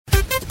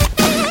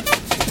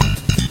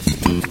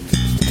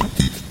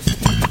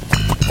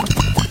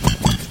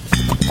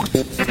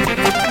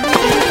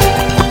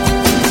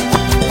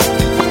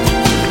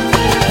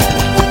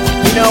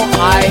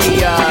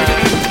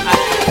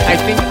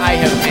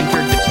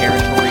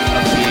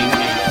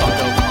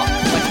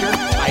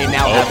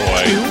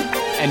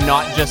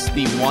not just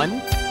the one.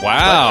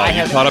 Wow,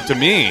 you caught up to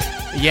me.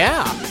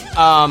 Yeah.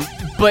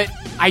 But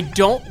I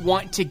don't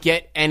want to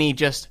get any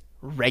just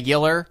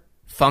regular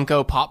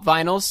Funko Pop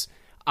vinyls,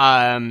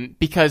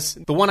 because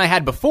the one I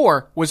had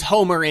before was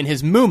Homer in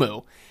his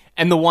muumuu,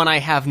 and the one I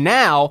have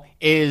now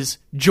is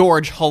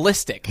George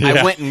Holistic. Yeah.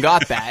 I went and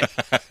got that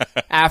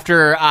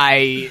after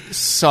I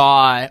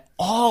saw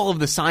all of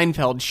the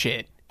Seinfeld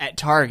shit at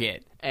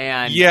Target.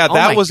 And yeah,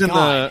 that was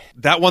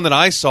that one that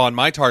I saw in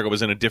my Target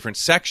was in a different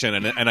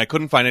section, and I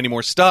couldn't find any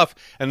more stuff.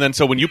 And then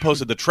so when you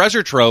posted the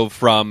treasure trove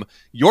from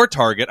your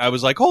Target, I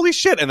was like, holy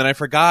shit! And then I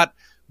forgot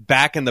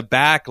back in the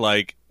back,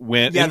 like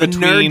when in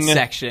between nerd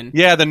section.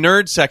 Yeah, the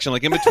nerd section,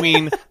 like in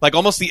between, like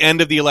almost the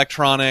end of the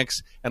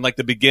electronics and like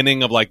the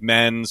beginning of like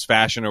men's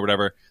fashion or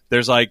whatever.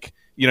 There's like,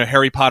 you know,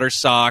 Harry Potter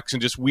socks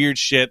and just weird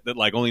shit that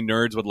like only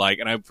nerds would like.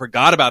 And I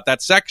forgot about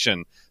that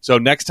section. So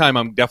next time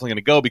I'm definitely going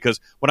to go, because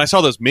when I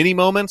saw those mini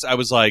moments, I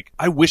was like,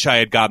 I wish I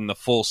had gotten the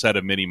full set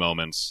of mini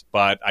moments,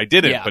 but I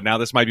didn't. Yeah. But now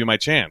this might be my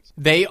chance.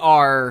 They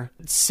are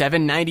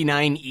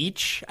 $7.99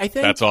 each, I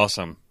think. That's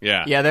awesome.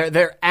 Yeah. Yeah,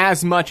 they're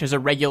as much as a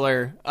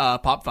regular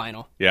pop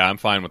vinyl. Yeah, I'm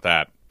fine with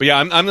that. But yeah,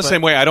 I'm the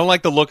same way. I don't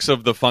like the looks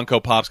of the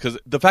Funko Pops because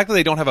the fact that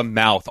they don't have a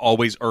mouth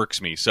always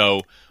irks me.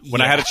 So when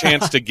I had a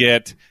chance to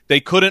get, they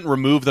couldn't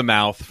remove the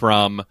mouth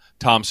from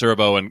Tom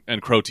Servo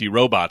and Crow T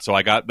Robot. So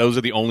I got, those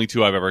are the only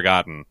two I've ever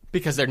gotten.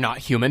 Because they're not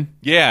human.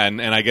 Yeah,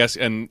 and I guess,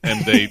 and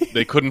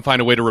they couldn't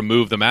find a way to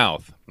remove the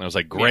mouth. And I was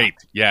like, great.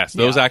 Yeah. Yes,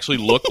 those actually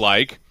look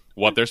like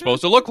what they're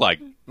supposed to look like.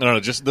 I don't know,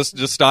 just this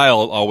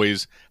style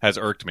always has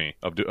irked me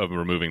of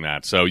removing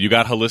that. So you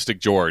got Holistic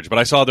George, but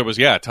I saw there was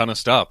a ton of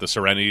stuff. The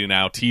Serenity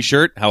Now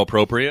T-shirt, how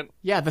appropriate.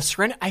 Yeah, the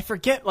Serenity. I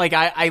forget. Like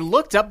I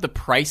looked up the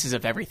prices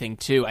of everything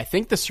too. I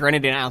think the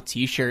Serenity Now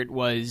T-shirt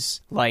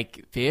was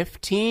like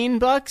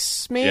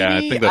 $15, maybe. Yeah, I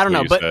think that's I don't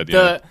know, but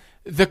said,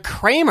 the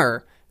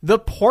Kramer. The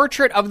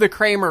portrait of the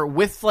Kramer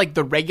with like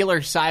the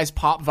regular size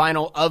pop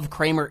vinyl of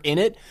Kramer in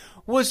it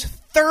was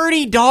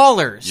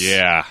 $30.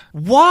 Yeah.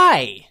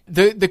 Why?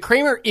 The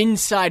Kramer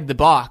inside the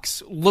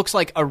box looks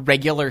like a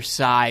regular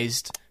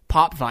sized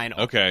pop vinyl.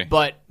 Okay.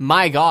 But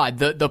my God,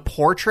 the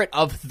portrait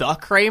of the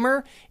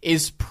Kramer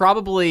is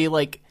probably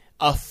like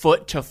a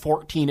foot to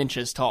 14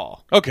 inches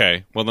tall.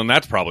 Okay. Well, then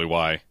that's probably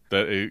why.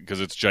 Because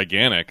it's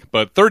gigantic,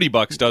 but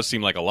 $30 does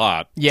seem like a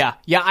lot. Yeah.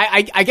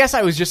 I guess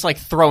I was just like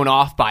thrown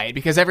off by it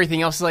because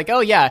everything else is like,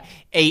 oh yeah,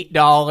 $8,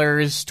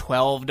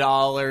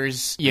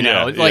 $12, you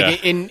know,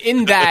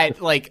 in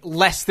that like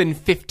less than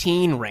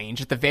 15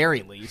 range at the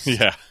very least.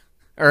 Yeah,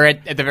 or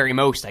at the very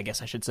most, I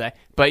guess I should say.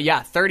 But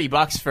yeah,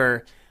 $30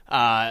 for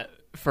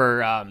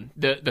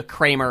the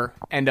Kramer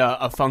and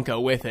a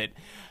Funko with it.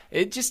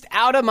 It just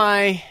out of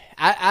my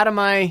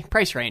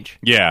price range.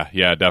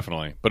 Yeah,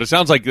 definitely. But it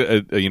sounds like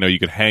you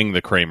could hang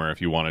the Kramer if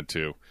you wanted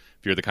to,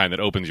 if you're the kind that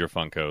opens your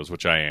Funkos,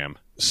 which I am.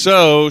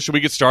 So, should we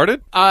get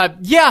started?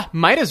 Yeah,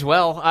 might as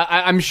well.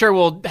 I'm sure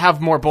we'll have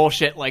more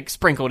bullshit like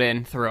sprinkled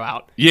in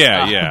throughout.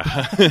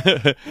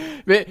 Yeah.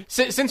 But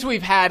since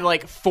we've had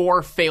like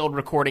 4 failed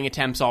recording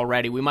attempts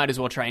already, we might as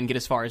well try and get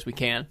as far as we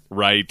can.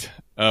 Right.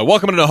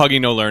 Welcome to No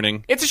Hugging, No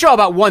Learning. It's a show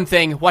about one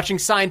thing, watching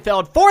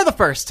Seinfeld for the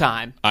first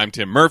time. I'm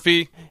Tim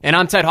Murphy. And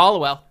I'm Ted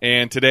Hollowell.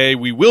 And today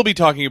we will be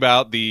talking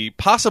about the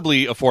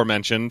possibly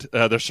aforementioned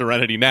The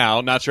Serenity Now.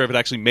 Not sure if it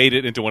actually made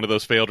it into one of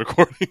those failed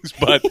recordings,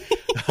 but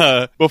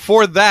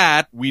before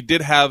that, we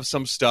did have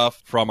some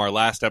stuff from our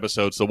last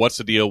episode. So what's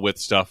the deal with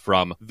stuff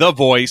from The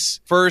Voice?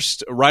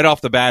 First, right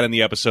off the bat in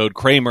the episode,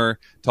 Kramer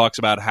talks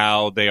about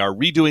how they are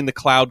redoing the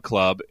Cloud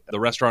Club, the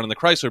restaurant in the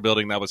Chrysler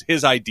Building. That was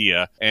his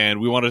idea, and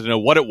we wanted to know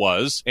what it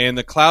was. And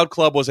the Cloud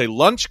Club was a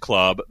lunch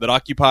club that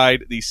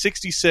occupied the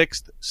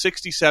 66th,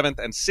 67th,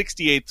 and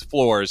 68th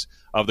floors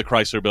of the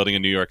Chrysler Building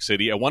in New York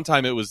City. At one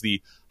time, it was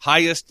the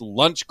highest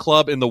lunch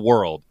club in the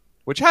world,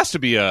 which has to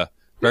be a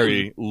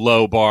very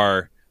low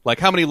bar. Like,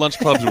 how many lunch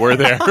clubs were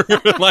there?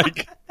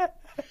 Like,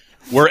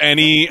 were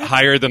any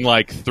higher than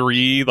like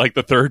 3, like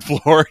the 3rd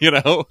floor, you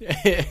know?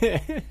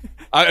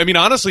 I mean,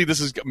 honestly, this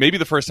is maybe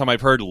the first time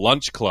I've heard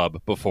lunch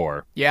club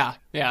before. Yeah.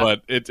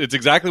 But it's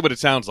exactly what it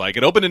sounds like.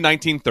 It opened in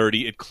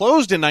 1930. It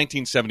closed in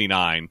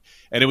 1979.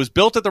 And it was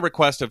built at the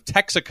request of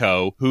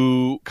Texaco,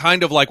 who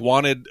kind of like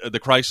wanted the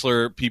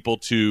Chrysler people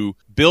to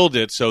build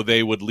it so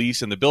they would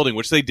lease in the building,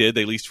 which they did.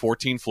 They leased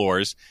 14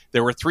 floors.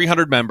 There were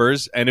 300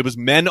 members, and it was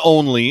men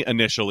only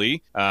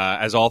initially,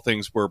 as all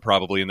things were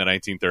probably in the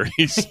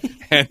 1930s.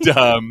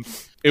 And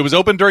it was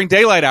open during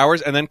daylight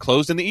hours and then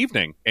closed in the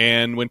evening.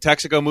 And when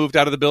Texaco moved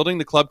out of the building,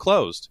 the club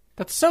closed.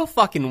 That's so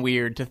fucking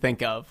weird to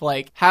think of.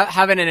 Like,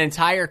 having an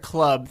entire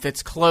club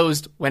that's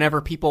closed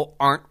whenever people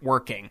aren't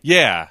working.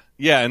 Yeah,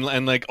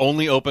 and like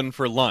only open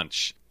for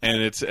lunch.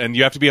 And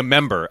you have to be a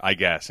member, I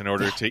guess, in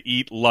order to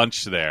eat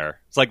lunch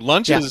there. It's like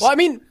lunch is... Well, I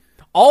mean,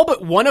 all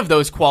but one of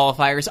those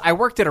qualifiers, I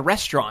worked at a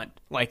restaurant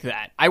like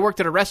that. I worked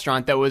at a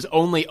restaurant that was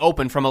only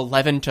open from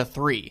 11 to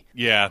 3.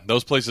 Yeah,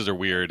 those places are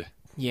weird.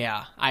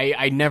 Yeah,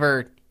 I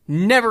never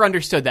never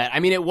understood that. I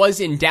mean, it was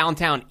in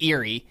downtown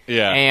Erie,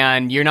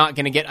 and you're not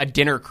going to get a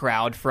dinner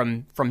crowd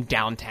from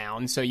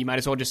downtown, so you might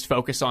as well just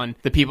focus on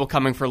the people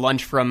coming for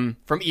lunch from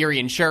Erie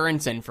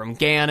Insurance and from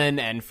Gannon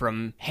and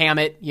from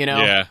Hammett, you know?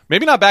 Yeah,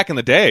 maybe not back in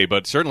the day,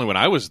 but certainly when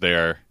I was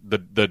there, the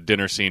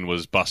dinner scene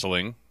was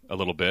bustling a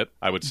little bit,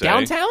 I would say.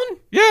 Downtown?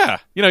 Yeah.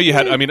 You know, you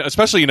had, I mean,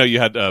 especially, you know, you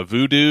had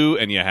Voodoo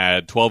and you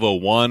had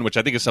 1201, which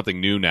I think is something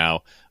new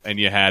now, and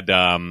you had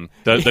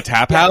the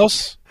Tap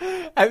House.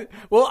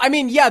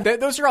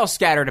 Those are all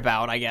scattered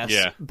about, I guess.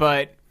 Yeah.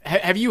 But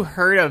have you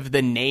heard of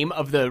the name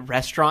of the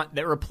restaurant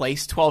that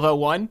replaced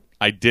 1201?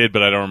 I did,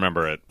 but I don't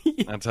remember it.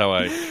 That's how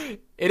It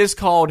is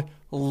called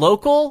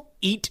Local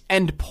Eat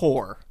and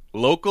Pour.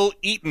 Local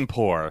Eat and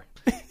Pour.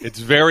 It's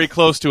very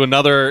close to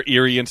another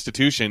Erie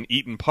institution,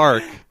 Eaton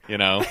Park, you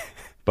know,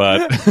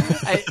 but...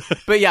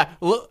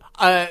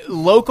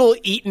 Local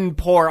Eat and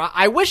Pour.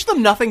 I wish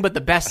them nothing but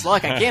the best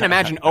luck. I can't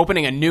imagine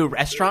opening a new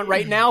restaurant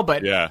right now,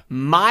 but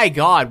my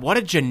God, what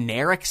a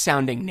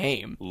generic-sounding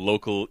name.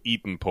 Local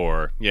Eat and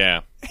Pour,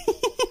 yeah.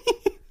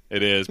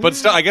 It is,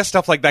 but I guess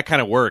stuff like that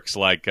kind of works.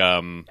 Like,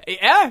 I'm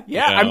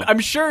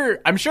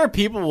sure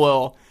people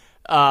will.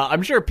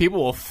 I'm sure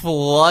people will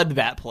flood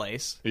that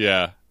place.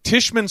 Yeah.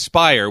 Tishman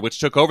Speyer, which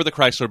took over the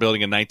Chrysler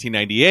Building in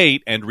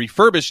 1998 and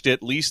refurbished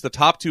it, leased the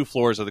top 2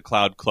 floors of the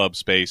Cloud Club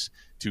space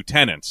to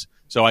tenants.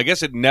 So I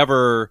guess it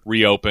never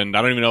reopened.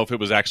 I don't even know if it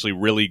was actually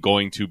really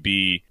going to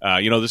be,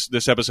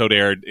 this episode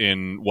aired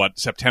in,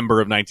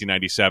 September of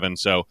 1997.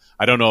 So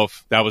I don't know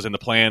if that was in the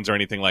plans or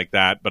anything like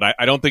that, but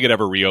I don't think it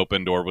ever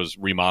reopened or was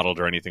remodeled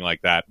or anything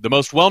like that. The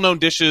most well-known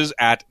dishes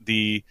at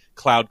the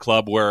Cloud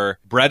Club were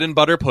bread and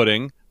butter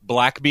pudding,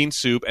 black bean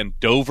soup, and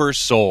Dover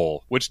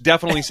sole, which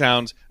definitely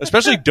sounds,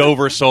 especially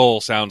Dover sole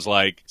sounds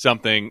like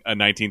something a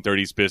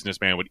 1930s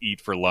businessman would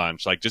eat for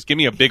lunch. Like, just give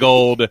me a big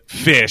old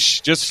fish.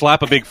 Just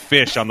slap a big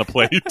fish on the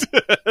plate.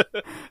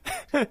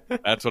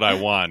 That's what I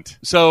want.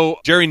 So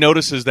Jerry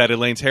notices that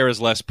Elaine's hair is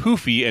less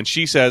poofy, and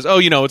she says,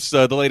 it's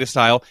the latest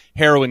style,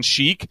 heroin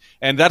chic.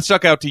 And that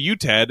stuck out to you,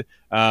 Ted,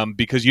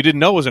 because you didn't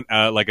know it was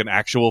an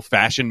actual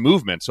fashion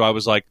movement. So I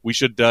was like, we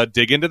should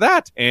dig into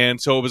that.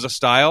 And so it was a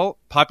style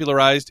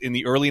popularized in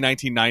the early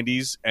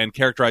 1990s and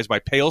characterized by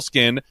pale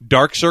skin,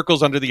 dark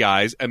circles under the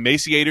eyes,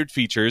 emaciated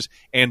features,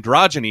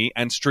 androgyny,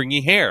 and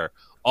stringy hair.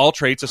 All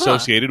traits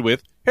associated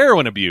with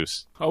heroin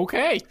abuse.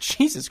 Okay,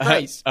 Jesus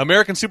Christ.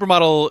 American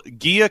supermodel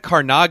Gia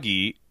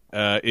Carnegie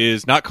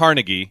is not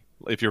Carnegie.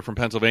 If you're from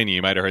Pennsylvania,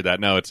 you might have heard that.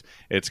 No, it's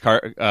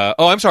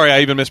I'm sorry,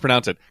 I even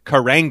mispronounced it.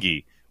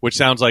 Karangi, which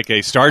sounds like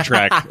a Star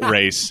Trek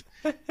race.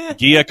 I'm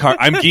Gia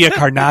Carnegie.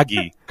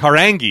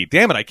 Karangi.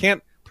 Damn it, I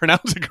can't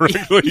pronounce it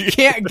correctly. You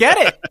can't get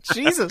it.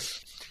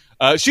 Jesus.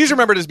 She's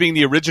remembered as being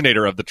the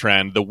originator of the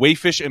trend. The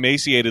waifish,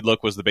 emaciated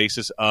look was the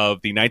basis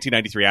of the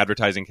 1993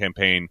 advertising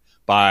campaign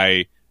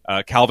by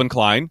Calvin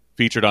Klein,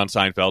 featured on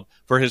Seinfeld,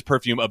 for his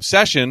perfume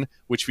Obsession,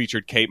 which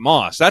featured Kate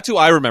Moss. That's who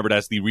I remembered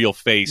as the real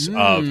face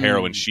of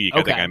heroin chic,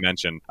 I think I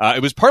mentioned.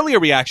 It was partly a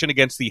reaction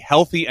against the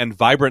healthy and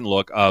vibrant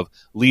look of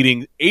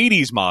leading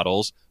 80s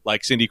models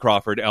like Cindy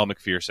Crawford, Elle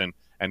Macpherson,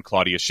 and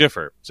Claudia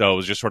Schiffer. So it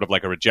was just sort of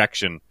like a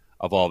rejection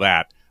of all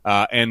that.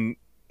 And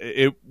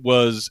it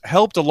was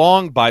helped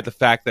along by the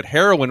fact that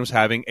heroin was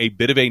having a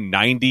bit of a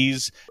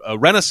 90s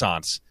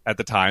renaissance at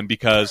the time,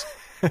 because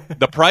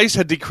the price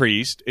had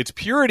decreased, its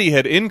purity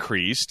had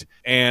increased,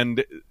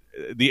 and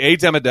the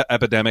AIDS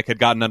epidemic had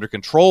gotten under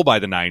control by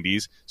the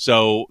 90s,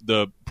 so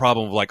the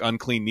problem of like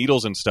unclean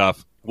needles and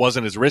stuff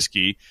wasn't as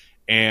risky,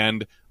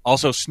 and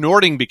also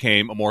snorting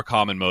became a more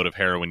common mode of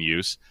heroin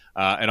use,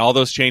 and all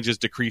those changes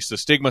decreased the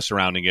stigma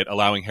surrounding it,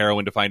 allowing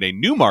heroin to find a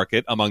new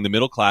market among the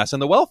middle class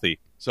and the wealthy.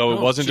 So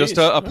it wasn't just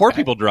a poor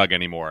people drug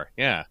anymore.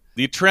 Yeah.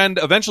 The trend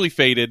eventually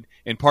faded,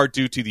 in part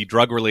due to the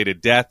drug-related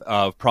death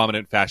of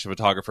prominent fashion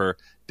photographer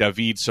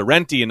David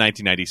Sorrenti in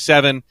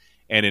 1997.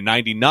 And in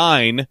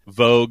 1999,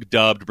 Vogue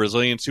dubbed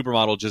Brazilian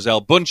supermodel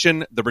Gisele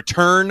Bündchen the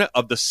return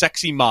of the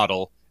sexy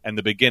model and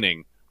the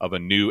beginning of a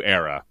new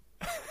era.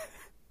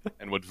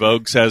 And what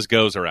Vogue says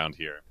goes around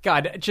here.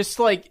 God, just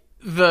like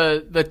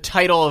the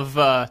title of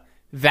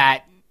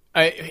that,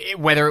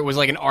 whether it was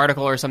like an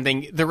article or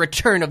something, the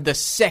return of the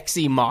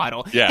sexy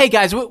model. Yeah. Hey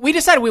guys, we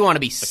decided we want to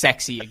be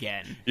sexy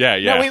again. Yeah.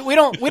 No, we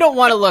don't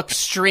want to look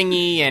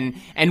stringy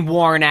and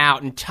worn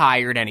out and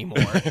tired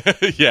anymore.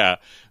 Yeah.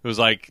 It was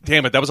like,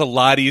 damn it, that was a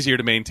lot easier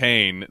to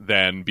maintain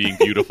than being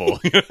beautiful.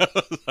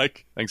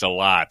 Like, thanks a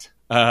lot.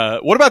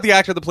 What about the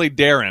actor that played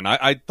Darren?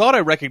 I thought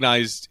I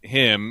recognized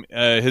him.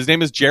 His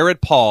name is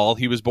Jared Paul.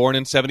 He was born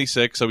in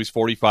 76, so he's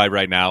 45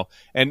 right now.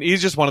 And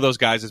he's just one of those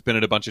guys that's been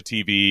in a bunch of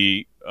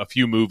TV, a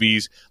few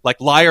movies. Like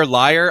Liar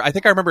Liar, I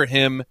think I remember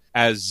him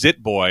as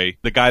Zit Boy,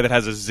 the guy that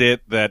has a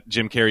zit that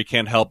Jim Carrey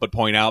can't help but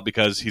point out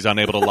because he's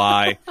unable to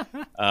lie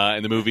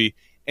in the movie.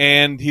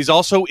 And he's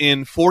also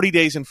in 40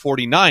 Days and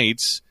 40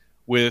 Nights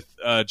with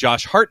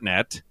Josh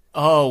Hartnett.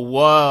 Oh,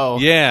 whoa.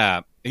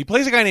 Yeah. He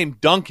plays a guy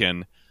named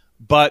Duncan,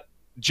 but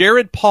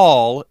Jared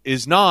Paul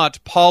is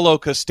not Paulo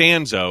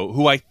Costanzo,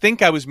 who I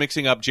think I was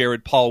mixing up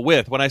Jared Paul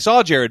with. When I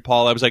saw Jared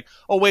Paul, I was like,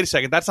 oh, wait a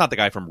second, that's not the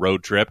guy from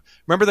Road Trip.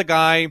 Remember the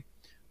guy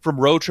from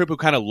Road Trip who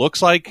kind of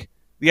looks like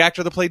the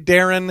actor that played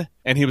Darren,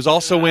 and he was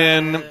also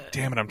in.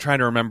 Damn it, I'm trying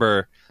to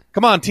remember.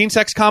 Come on, teen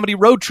sex comedy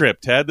Road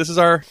Trip, Ted. This is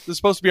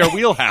supposed to be our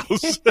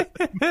wheelhouse.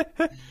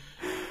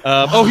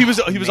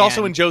 He was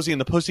also in Josie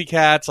and the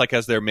Pussycats, like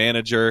as their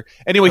manager.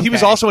 Anyway, he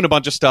was also in a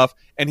bunch of stuff,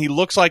 and he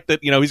looks like that.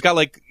 He's got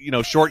like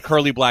short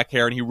curly black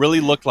hair, and he really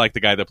looked like the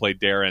guy that played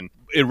Darren.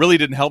 It really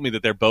didn't help me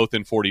that they're both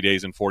in 40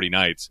 Days and 40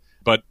 Nights,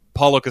 but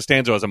Paulo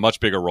Costanzo has a much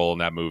bigger role in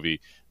that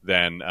movie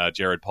than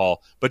Jared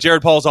Paul. But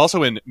Jared Paul is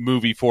also in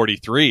movie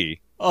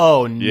 43.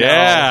 Oh no!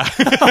 Yeah.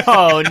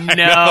 Oh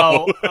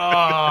no!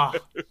 Oh.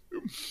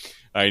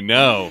 I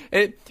know.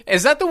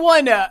 Is that the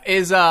one?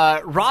 Is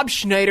Rob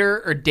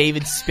Schneider or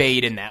David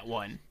Spade in that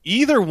one?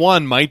 Either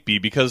one might be,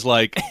 because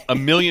like a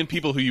million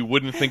people who you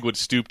wouldn't think would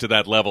stoop to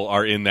that level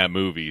are in that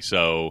movie,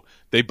 so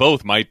they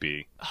both might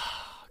be.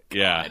 Oh,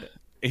 yeah.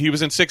 He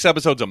was in 6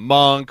 episodes of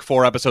Monk,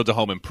 4 episodes of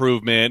Home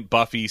Improvement,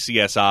 Buffy,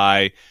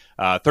 CSI,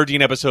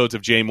 13 episodes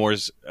of Jay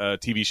Moore's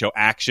TV show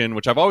Action,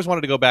 which I've always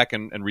wanted to go back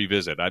and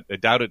revisit. I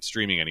doubt it's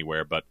streaming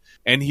anywhere,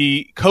 and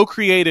he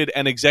co-created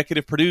and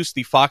executive produced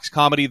the Fox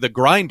comedy The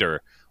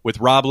Grinder with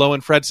Rob Lowe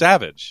and Fred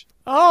Savage.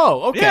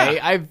 Oh, okay.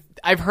 Yeah.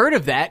 I've heard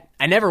of that.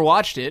 I never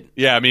watched it.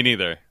 Yeah, me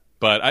neither.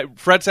 But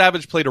Fred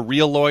Savage played a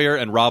real lawyer,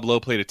 and Rob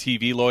Lowe played a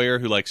TV lawyer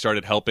who like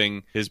started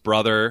helping his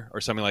brother or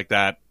something like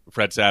that.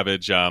 Fred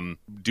Savage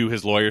do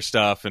his lawyer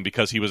stuff, and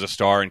because he was a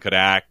star and could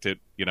act,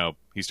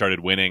 he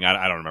started winning.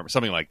 I don't remember,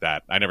 something like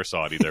that. I never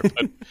saw it either.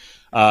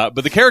 But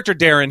the character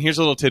Darren, here's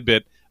a little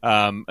tidbit,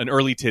 an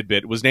early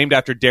tidbit, was named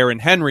after Darren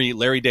Henry,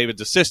 Larry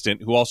David's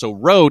assistant, who also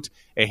wrote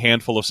a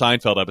handful of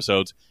Seinfeld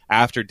episodes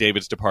after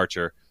David's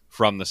departure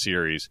from the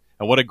series.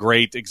 And what a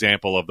great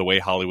example of the way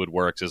Hollywood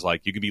works is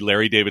like you can be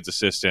Larry David's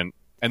assistant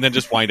and then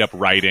just wind up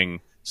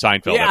writing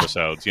Seinfeld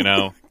episodes,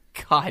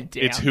 God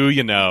damn. It's who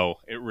you know.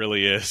 It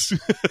really is.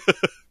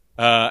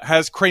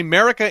 Has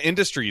Kramerica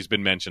Industries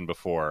been mentioned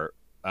before?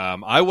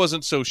 I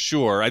wasn't so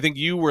sure. I think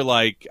you were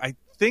like, I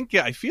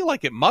feel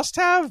like it must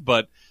have,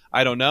 but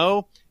I don't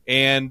know.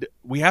 And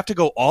we have to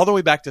go all the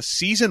way back to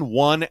season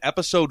 1,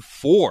 episode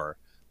 4,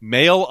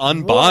 Male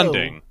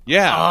Unbonding. Whoa.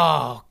 Yeah.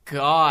 Oh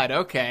God.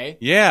 Okay.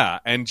 Yeah,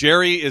 and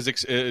Jerry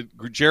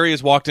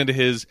has walked into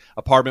his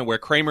apartment where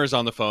Kramer's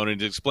on the phone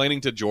and is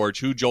explaining to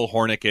George who Joel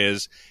Hornick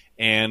is.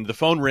 And the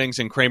phone rings,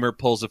 and Kramer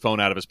pulls the phone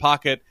out of his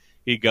pocket.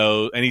 He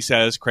goes and he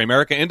says,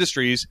 "Kramerica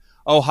Industries.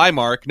 Oh, hi,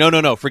 Mark.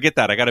 No. Forget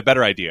that. I got a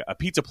better idea. A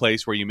pizza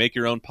place where you make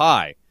your own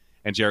pie."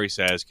 And Jerry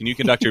says, "Can you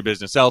conduct your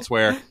business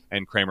elsewhere?"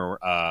 And Kramer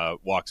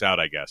walks out,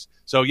 I guess.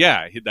 So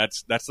yeah,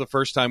 that's the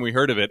first time we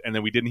heard of it, and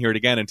then we didn't hear it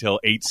again until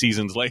 8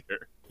 seasons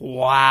later.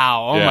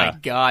 Wow. Oh my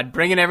God.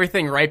 Bringing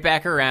everything right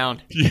back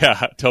around.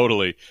 Yeah,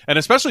 totally. And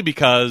especially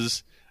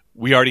because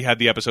we already had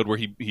the episode where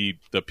he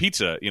the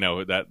pizza,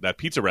 that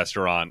pizza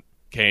restaurant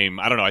came,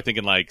 I don't know, I think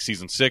in like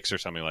season 6 or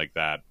something like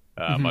that,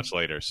 much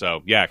later.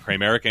 So yeah,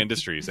 Kramerica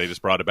Industries, they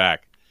just brought it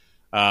back.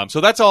 So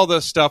that's all the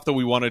stuff that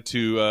we wanted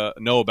to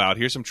know about.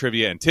 Here's some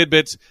trivia and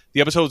tidbits. The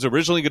episode was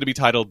originally going to be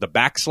titled The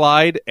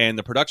Backslide, and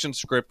the production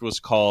script was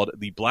called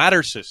The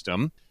Bladder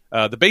System.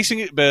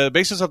 The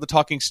basis of The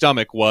Talking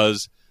Stomach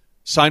was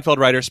Seinfeld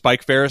writer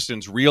Spike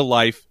Feresten's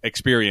real-life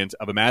experience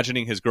of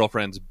imagining his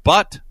girlfriend's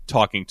butt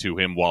talking to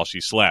him while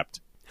she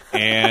slept.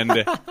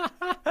 And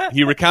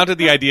he recounted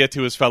the idea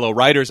to his fellow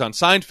writers on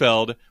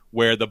Seinfeld,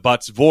 where the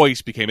butt's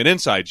voice became an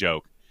inside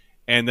joke.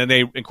 And then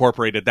they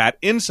incorporated that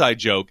inside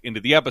joke into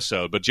the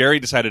episode. But Jerry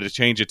decided to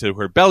change it to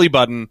her belly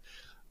button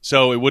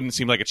so it wouldn't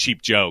seem like a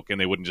cheap joke, and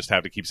they wouldn't just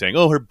have to keep saying,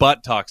 "Oh, her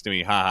butt talks to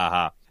me, ha, ha,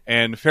 ha."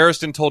 And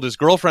Feresten told his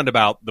girlfriend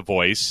about the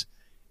voice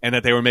and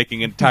that they were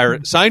making an entire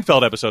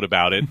Seinfeld episode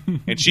about it,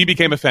 and she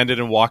became offended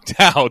and walked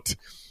out.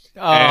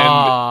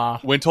 And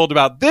when told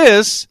about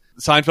this,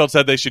 Seinfeld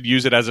said they should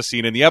use it as a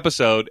scene in the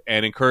episode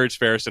and encouraged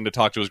Feresten to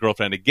talk to his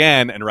girlfriend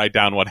again and write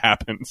down what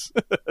happens.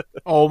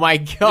 Oh my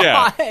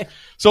God. Yeah.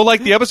 So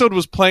like the episode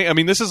was playing, I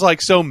mean, this is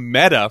like so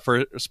meta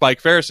for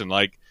Spike Feresten.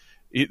 Like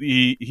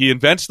he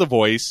invents the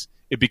voice,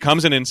 it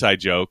becomes an inside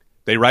joke.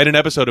 They write an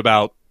episode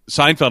about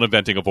Seinfeld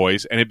inventing a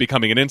voice and it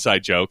becoming an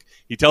inside joke.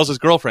 He tells his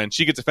girlfriend,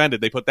 she gets offended.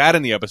 They put that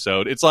in the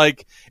episode. It's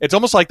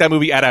almost like that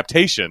movie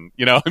Adaptation.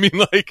 I mean,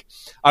 like,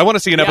 I want to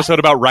see an episode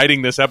about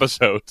writing this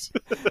episode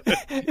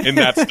in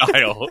that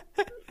style.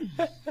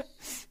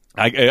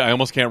 I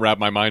almost can't wrap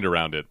my mind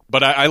around it.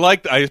 But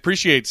I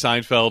appreciate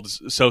Seinfeld's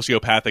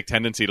sociopathic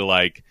tendency to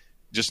like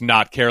just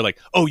not care, like,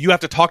 oh, you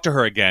have to talk to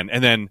her again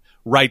and then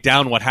write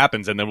down what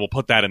happens and then we'll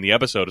put that in the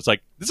episode. It's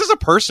like, this is a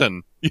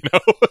person,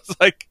 It's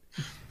like,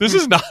 this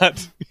is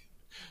not,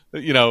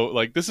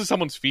 like, this is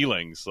someone's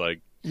feelings.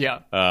 Like, yeah.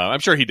 I'm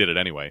sure he did it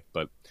anyway.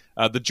 But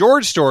the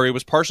George story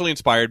was partially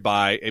inspired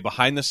by a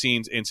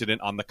behind-the-scenes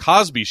incident on The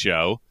Cosby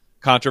Show.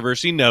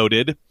 Controversy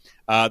noted.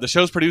 The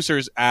show's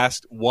producers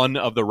asked one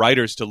of the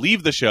writers to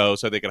leave the show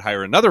so they could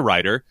hire another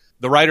writer.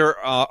 The writer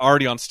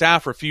already on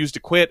staff refused to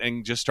quit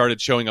and just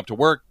started showing up to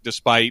work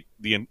despite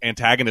the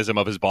antagonism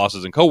of his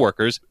bosses and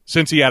coworkers,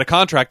 since he had a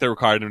contract that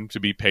required him to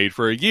be paid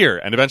for a year.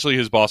 And eventually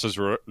his bosses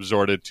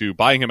resorted to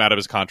buying him out of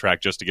his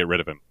contract just to get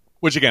rid of him,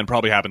 which again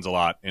probably happens a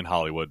lot in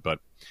Hollywood. But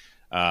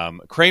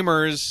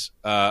Kramer's,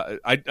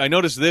 I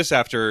noticed this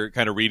after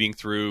kind of reading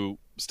through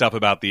stuff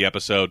about the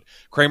episode.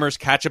 Kramer's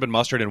ketchup and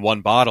mustard in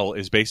one bottle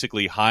is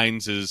basically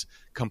Heinz's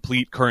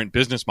complete current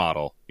business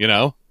model, you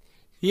know?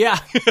 Yeah,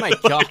 my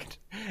God.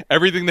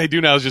 Everything they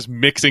do now is just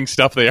mixing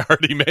stuff they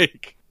already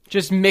make.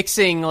 Just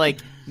mixing, like,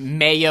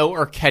 mayo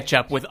or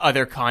ketchup with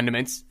other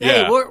condiments.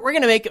 Yeah. Hey, we're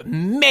going to make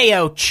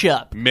mayo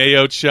chup.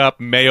 Mayo chup,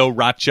 mayo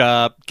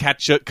ratchup,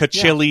 ketchup,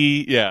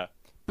 kachili, yeah.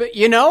 But,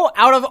 you know,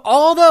 out of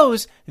all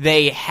those,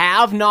 they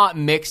have not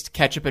mixed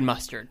ketchup and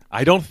mustard.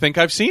 I don't think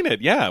I've seen it,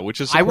 yeah, which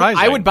is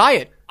surprising. I would buy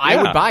it. I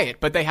Yeah. would buy it,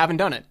 but they haven't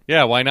done it.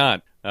 Yeah, why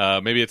not?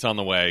 Maybe it's on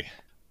the way.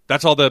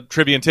 That's all the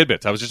trivia and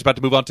tidbits. I was just about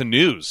to move on to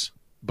news,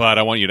 but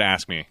I want you to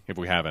ask me if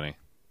we have any.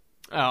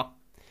 Oh.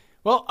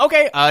 Well,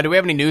 okay. Do we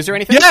have any news or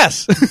anything?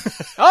 Yes!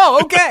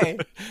 Oh, okay.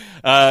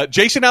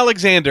 Jason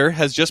Alexander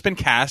has just been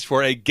cast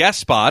for a guest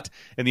spot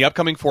in the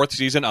upcoming 4th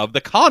season of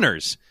The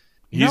Conners.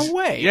 No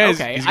way. Yeah,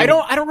 okay. he's I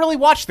gonna- don't really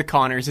watch The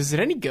Conners. Is it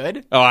any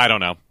good? Oh, I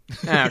don't know.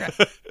 Okay.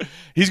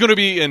 He's going to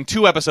be in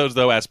 2 episodes,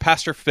 though, as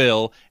Pastor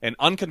Phil, an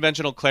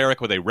unconventional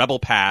cleric with a rebel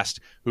past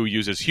who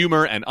uses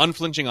humor and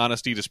unflinching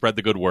honesty to spread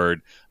the good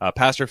word.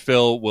 Pastor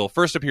Phil will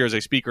first appear as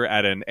a speaker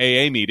at an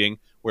AA meeting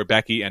where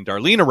Becky and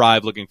Darlene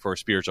arrive looking for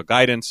spiritual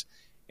guidance.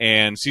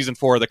 And season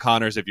 4 of The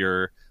Conners, if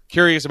you're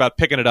curious about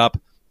picking it up,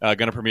 going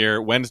to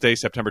premiere Wednesday,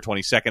 September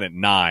 22nd at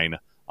 9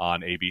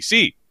 on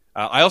ABC.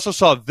 I also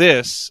saw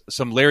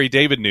some Larry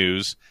David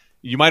news.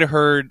 You might have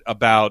heard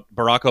about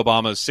Barack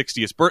Obama's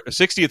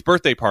 60th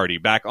birthday party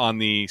back on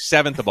the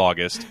 7th of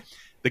August.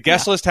 The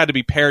guest list had to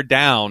be pared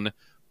down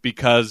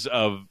because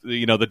of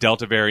the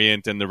Delta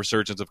variant and the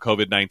resurgence of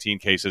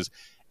COVID-19 cases.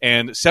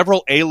 And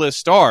several A-list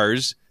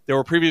stars that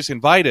were previously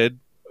invited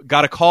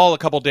got a call a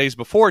couple days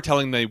before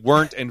telling them they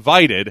weren't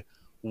invited.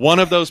 One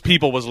of those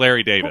people was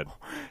Larry David.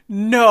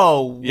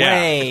 No Yeah.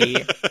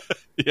 way.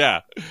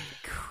 Yeah.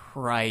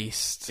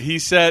 Christ. He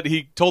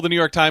told the New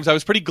York Times, I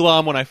was pretty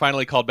glum when I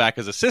finally called back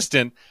as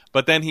assistant,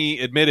 but then he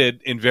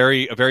admitted in a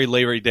very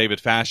Larry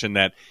David fashion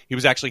that he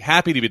was actually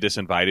happy to be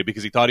disinvited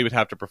because he thought he would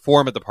have to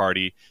perform at the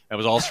party and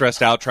was all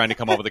stressed out trying to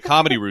come up with a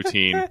comedy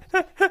routine.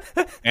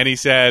 And he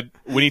said,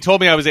 when he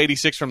told me I was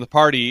 86 from the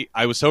party,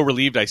 I was so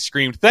relieved I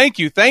screamed, "Thank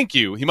you, thank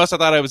you." He must have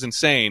thought I was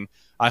insane.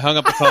 I hung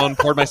up the phone,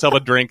 poured myself a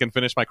drink, and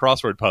finished my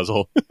crossword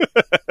puzzle.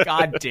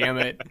 God damn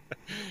it.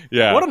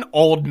 Yeah. What an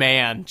old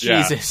man.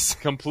 Yeah, Jesus.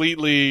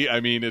 completely.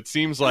 I mean, it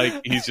seems like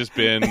he's just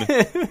been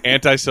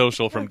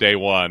antisocial from day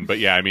one. But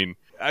yeah,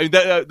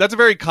 that's a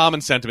very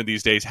common sentiment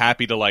these days.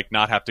 Happy to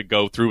not have to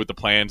go through with the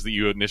plans that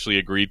you initially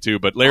agreed to.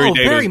 But Larry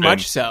David's very been,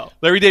 much so.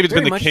 Larry David's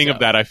Very been the much king so. of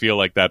that. I feel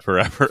like that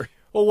forever.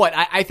 Well, what?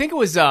 I think it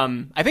was, I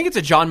think it's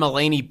a John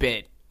Mulaney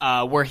bit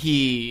where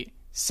he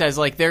says,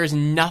 there's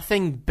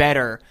nothing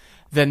better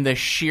than the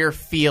sheer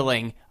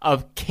feeling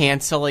of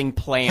canceling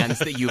plans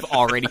that you've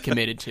already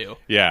committed to.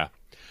 Yeah.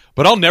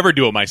 But I'll never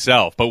do it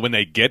myself. But when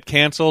they get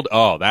canceled,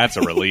 oh, that's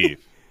a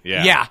relief.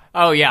 Yeah. Yeah.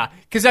 Oh, yeah.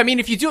 Because,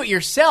 if you do it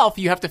yourself,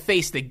 you have to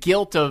face the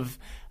guilt of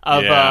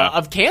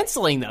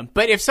canceling them.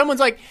 But if someone's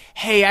like,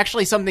 hey,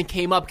 actually something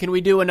came up, can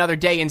we do another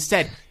day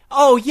instead?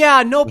 Oh,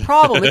 yeah, no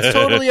problem. It's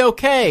totally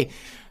okay.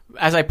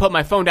 As I put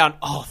my phone down,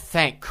 oh,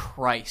 thank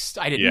Christ.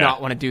 I did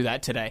not want to do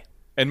that today.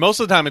 And most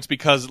of the time it's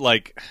because,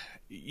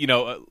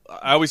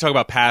 I always talk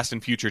about past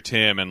and future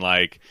Tim, and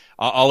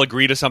I'll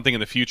agree to something in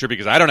the future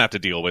because I don't have to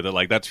deal with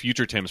it. That's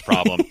future Tim's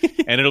problem.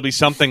 And it'll be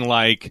something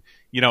like,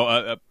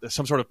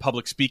 some sort of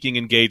public speaking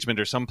engagement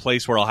or some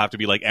place where I'll have to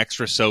be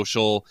extra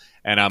social.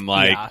 And I'm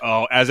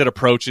oh, as it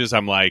approaches,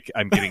 I'm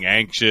getting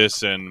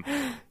anxious. And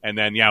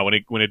then,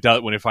 when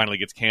it finally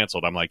gets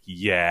canceled, I'm like,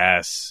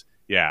 yes.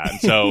 Yeah. And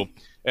so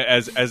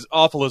as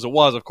awful as it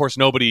was, of course,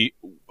 nobody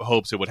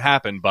hopes it would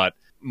happen, but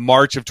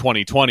March of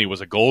 2020 was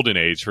a golden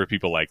age for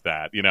people like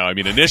that.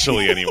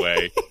 Initially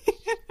anyway.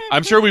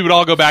 I'm sure we would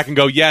all go back and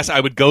go, yes, I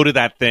would go to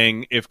that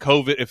thing if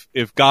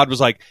if God was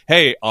like,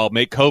 hey, I'll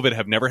make COVID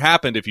have never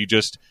happened if you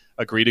just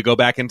agree to go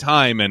back in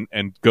time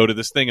and go to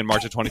this thing in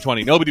March of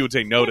 2020. Nobody would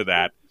say no to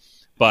that.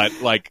 But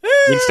when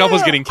stuff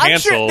was getting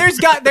canceled, I'm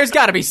sure there's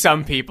got to be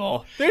some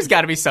people. There's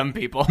got to be some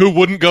people who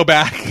wouldn't go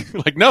back.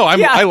 No,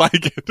 I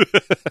like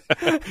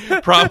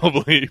it.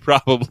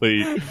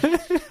 Probably.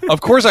 Of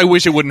course, I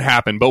wish it wouldn't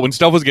happen. But when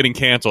stuff was getting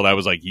canceled, I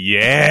was like,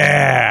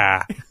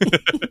 yeah.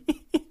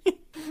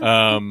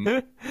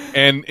 And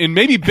in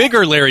maybe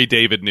bigger Larry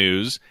David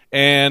news,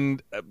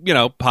 and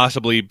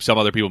possibly some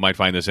other people might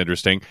find this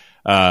interesting.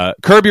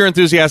 Curb Your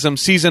Enthusiasm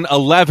season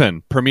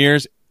 11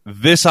 premieres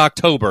this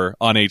October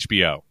on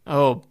HBO.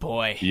 Oh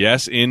boy.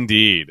 Yes,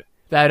 indeed.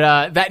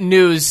 That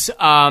news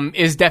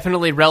is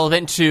definitely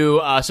relevant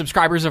to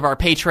subscribers of our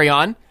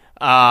Patreon,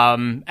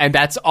 and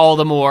that's all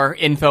the more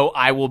info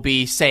I will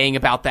be saying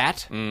about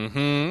that.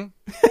 Mm-hmm.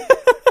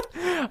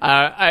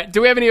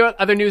 Do we have any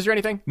other news or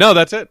anything? No,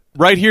 that's it.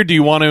 Right here, do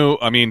you want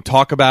to,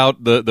 talk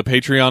about the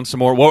Patreon some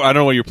more? Well, I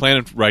don't know what you're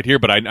planning right here,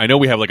 but I know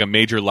we have a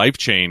major life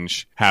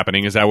change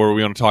happening. Is that where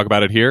we want to talk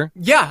about it here?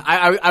 Yeah,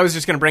 I was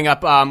just going to bring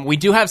up, we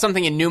do have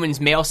something in Newman's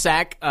mail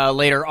sack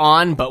later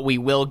on, but we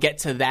will get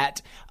to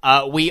that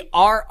We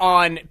are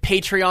on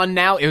Patreon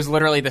now. It was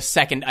literally the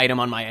second item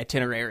on my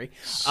itinerary.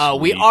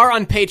 We are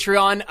on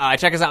Patreon.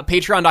 Check us out,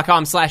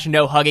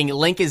 patreon.com/nohugging.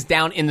 Link is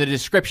down in the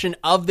description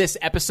of this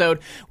episode.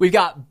 We've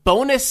got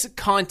bonus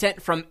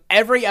content from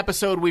every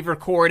episode we've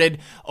recorded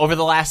over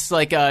the last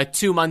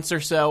 2 months or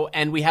so,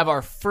 and we have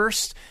our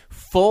first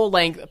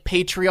full-length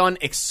Patreon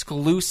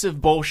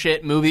exclusive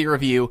bullshit movie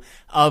review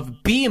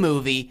of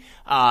B-Movie.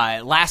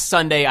 Last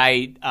Sunday,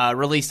 I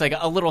released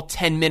a little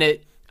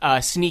 10-minute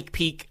sneak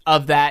peek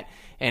of that,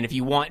 and if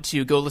you want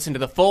to go listen to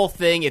the full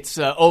thing, it's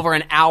over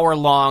an hour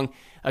long.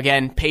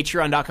 Again,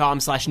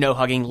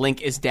 patreon.com/nohugging.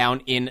 Link is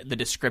down in the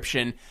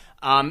description.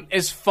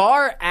 As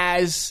far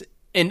as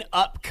an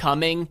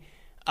upcoming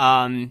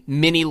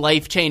mini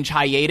life change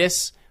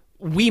hiatus,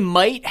 we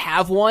might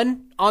have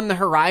one on the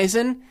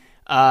horizon,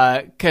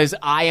 because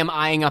I am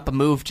eyeing up a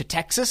move to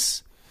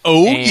Texas.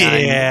 Oh, and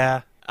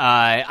yeah.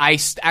 I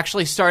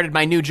actually started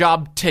my new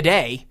job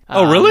today.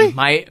 Oh, really?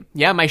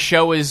 My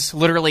show is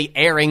literally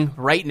airing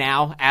right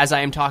now as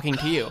I am talking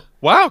to you.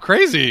 Wow,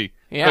 crazy.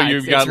 Yeah, so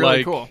you've got it's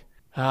really cool.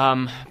 So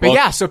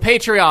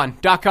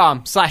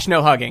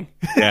patreon.com/nohugging.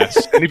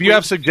 Yes. And if you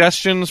have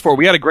suggestions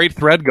we had a great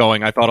thread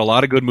going. I thought a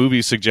lot of good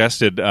movies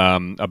suggested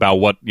about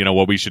what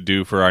we should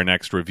do for our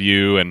next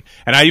review. And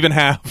I even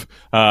have,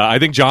 I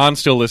think John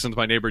still listens,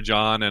 my neighbor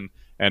John,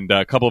 and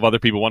a couple of other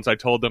people. Once I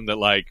told them that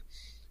I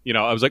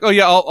was like, oh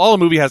yeah, all a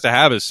movie has to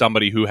have is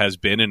somebody who has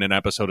been in an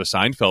episode of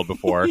Seinfeld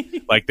before.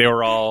 They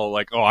were all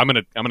like, oh, I'm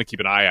gonna keep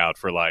an eye out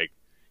for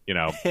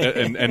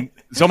and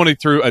someone who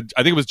threw, I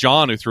think it was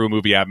John who threw a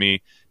movie at me.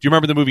 Do you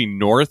remember the movie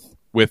North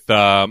with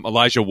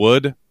Elijah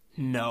Wood?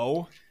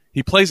 No.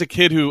 He plays a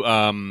kid who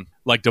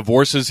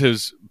divorces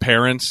his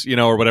parents,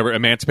 or whatever,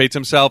 emancipates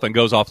himself and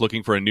goes off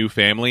looking for a new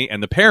family.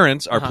 And the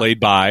parents are played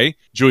by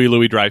Julia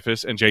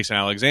Louis-Dreyfus and Jason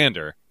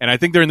Alexander. And I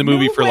think they're in the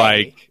movie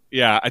I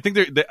think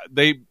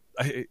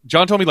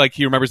John told me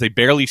he remembers they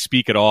barely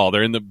speak at all.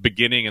 They're in the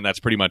beginning and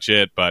that's pretty much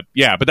it. But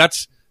yeah, but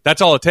that's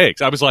all it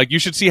takes. I was like, you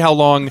should see how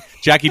long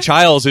Jackie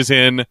Childs is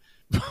in,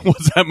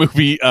 what's that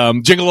movie?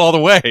 Jingle All the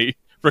Way,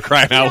 for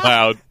crying out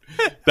loud.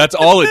 That's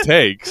all it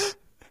takes.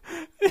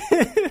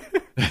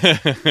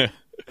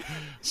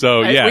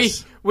 So,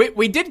 yes.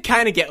 We did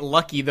kind of get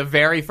lucky the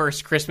very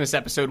first Christmas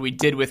episode we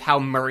did with how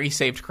Murray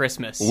saved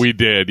Christmas. We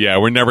did, yeah.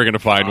 We're never going to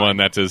find one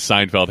that's as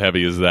Seinfeld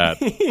heavy as that.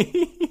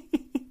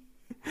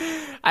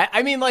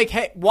 I mean,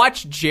 hey,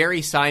 watch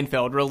Jerry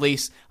Seinfeld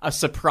release a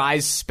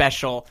surprise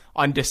special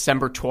on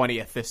December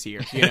 20th this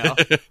year,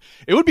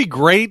 It would be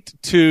great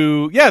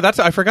to... Yeah,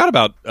 I forgot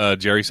about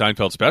Jerry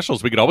Seinfeld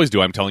specials. We could always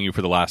do I'm Telling You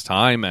for the Last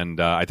Time, and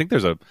I think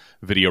there's a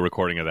video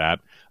recording of that.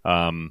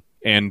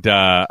 And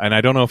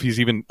I don't know if he's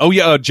even... Oh,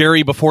 yeah,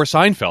 Jerry Before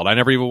Seinfeld. I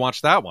never even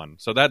watched that one.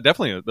 So those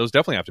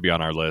definitely have to be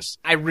on our list.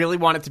 I really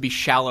want it to be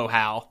Shallow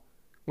Hal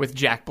with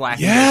Jack Black.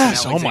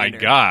 Yes! And oh, my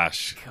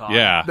gosh. God.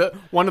 Yeah.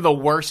 One of the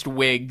worst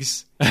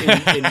wigs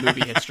in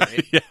movie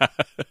history.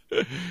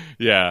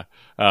 Yeah.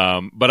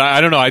 But I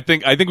don't know. I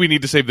think we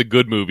need to save the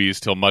good movies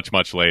till much,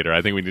 much later.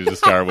 I think we need to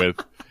start with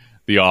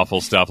the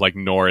awful stuff like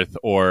North,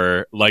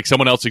 or like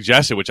someone else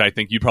suggested, which I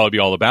think you'd probably be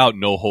all about,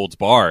 No Holds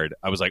Barred.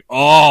 I was like,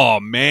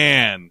 oh,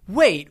 man.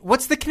 Wait,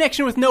 what's the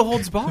connection with No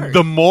Holds Barred?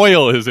 The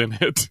Moyle is in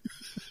it.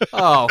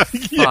 Oh,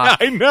 fuck. Yeah,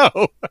 I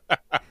know.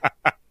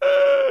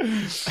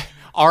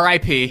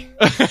 R.I.P.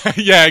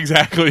 Yeah,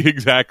 exactly.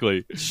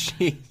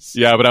 Jeez.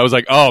 Yeah, but I was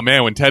like, oh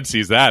man, when Ted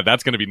sees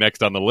that's going to be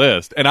next on the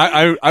list. And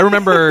I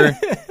remember,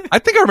 I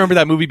think I remember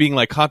that movie being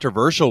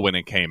controversial when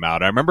it came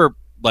out. I remember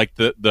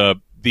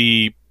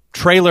the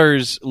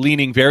trailers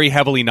leaning very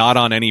heavily not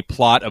on any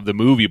plot of the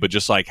movie, but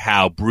just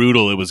how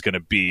brutal it was going to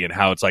be and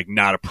how it's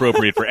not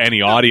appropriate for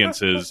any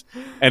audiences.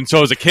 And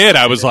so as a kid,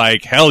 I was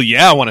like, hell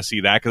yeah, I want to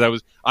see that,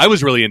 because I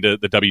was really into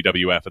the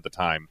WWF at the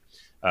time.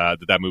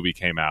 That movie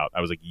came out. I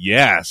was like,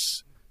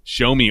 yes,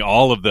 show me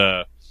all of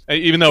the,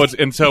 even though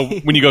and so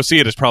when you go see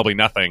it, it's probably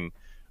nothing,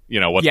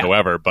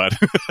 whatsoever, but,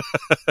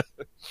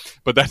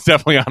 but that's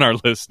definitely on our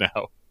list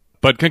now.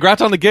 But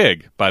congrats on the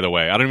gig, by the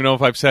way. I don't even know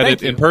if I've said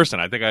it in person.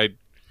 I think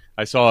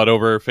I saw it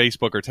over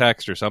Facebook or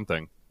text or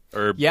something.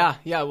 Yeah.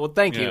 Well,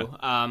 thank you.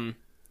 I'm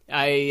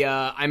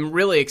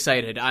really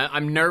excited.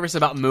 I'm nervous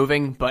about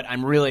moving, but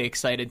I'm really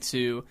excited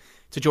to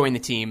join the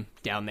team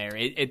down there.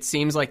 It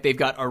seems like they've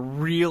got a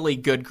really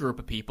good group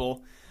of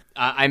people.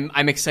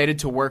 I'm excited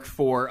to work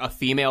for a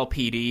female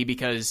PD,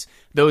 because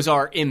those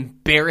are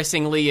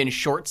embarrassingly in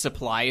short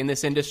supply in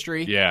this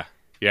industry. Yeah.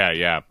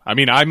 I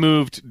mean, I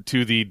moved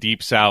to the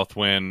Deep South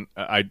when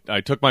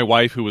I took my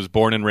wife, who was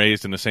born and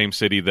raised in the same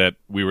city that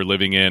we were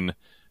living in,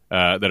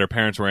 that her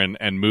parents were in,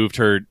 and moved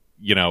her,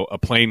 a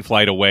plane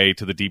flight away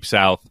to the Deep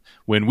South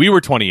when we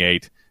were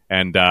 28.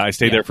 And we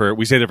stayed there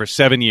for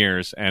 7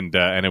 years, and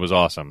it was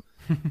awesome.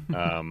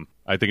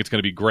 I think it's going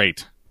to be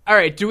great. All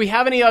right, do we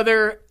have any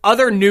other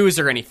news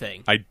or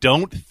anything? I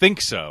don't think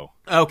so.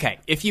 Okay,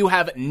 if you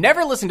have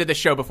never listened to this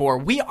show before,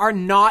 we are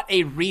not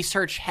a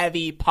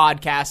research-heavy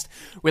podcast.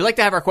 We like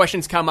to have our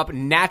questions come up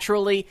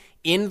naturally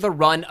in the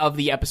run of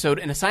the episode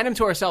and assign them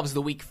to ourselves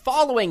the week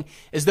following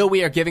as though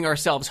we are giving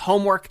ourselves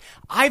homework.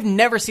 I've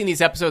never seen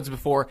these episodes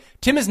before.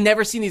 Tim has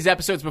never seen these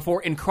episodes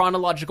before in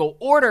chronological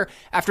order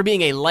after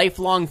being a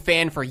lifelong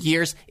fan for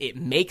years. It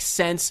makes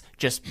sense.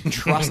 Just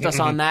trust us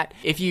on that.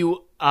 If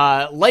you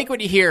like what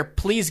you hear,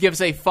 please give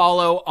us a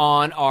follow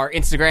on our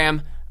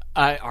Instagram.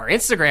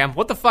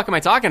 What the fuck am I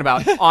talking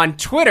about? On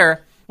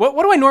Twitter.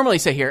 What do I normally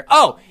say here?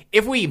 Oh,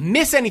 if we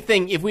miss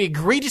anything, if we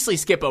egregiously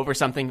skip over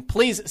something,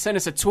 please send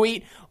us a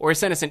tweet or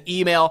send us an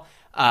email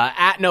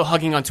at No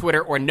Hugging on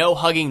Twitter or No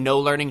Hugging No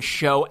Learning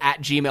Show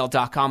at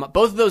gmail.com.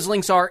 Both of those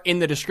links are in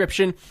the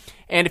description.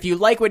 And if you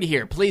like what you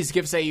hear, please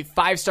give us a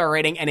 5-star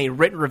rating and a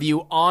written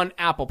review on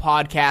Apple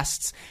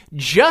Podcasts,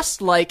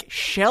 just like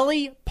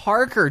Shelly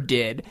Parker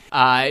did.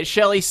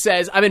 Shelly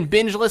says, I've been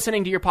binge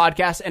listening to your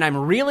podcast, and I'm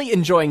really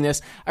enjoying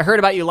this. I heard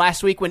about you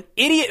last week when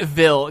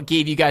Idiotville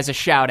gave you guys a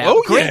shout-out.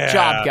 Oh, Great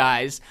job,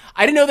 guys.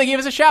 I didn't know they gave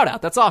us a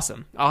shout-out. That's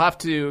awesome. I'll have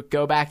to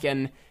go back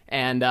and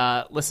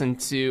listen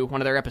to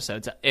one of their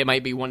episodes. It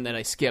might be one that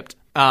I skipped.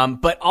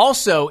 But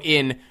also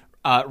in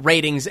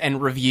ratings and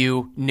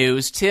review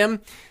news, Tim,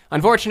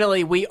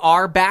 unfortunately, we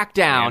are back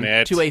down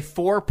to a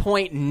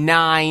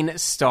 4.9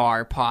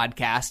 star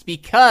podcast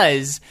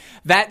because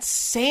that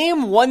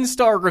same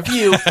 1-star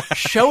review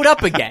showed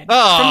up again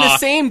from the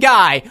same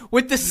guy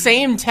with the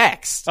same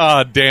text.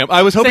 Oh, damn.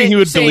 I was hoping he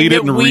would delete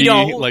it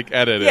and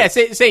edit it. Yeah,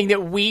 saying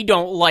that we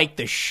don't like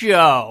the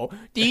show.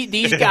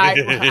 These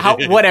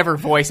guys, whatever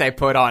voice I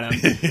put on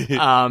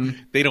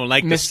him. They don't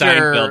like the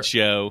Seinfeld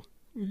show.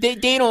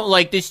 They don't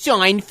like the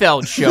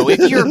Seinfeld show.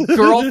 If your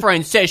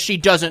girlfriend says she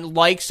doesn't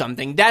like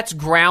something, that's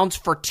grounds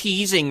for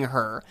teasing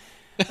her.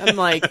 I'm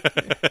like,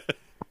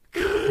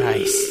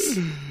 Christ.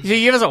 You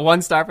give us a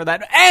 1-star for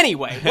that?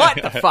 Anyway,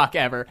 what the fuck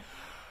ever.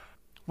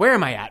 Where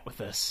am I at with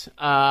this?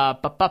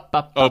 About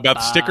the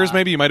stickers,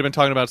 maybe? You might have been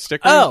talking about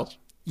stickers? Oh,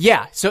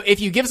 yeah. So if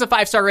you give us a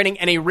 5-star rating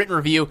and a written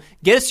review,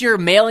 get us your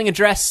mailing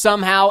address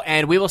somehow,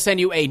 and we will send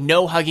you a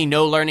No Hugging,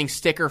 No Learning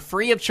sticker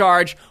free of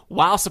charge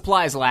while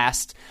supplies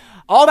last.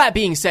 All that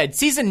being said,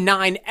 Season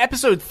 9,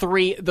 Episode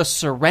 3, The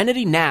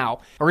Serenity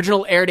Now.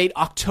 Original air date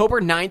October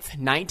 9th,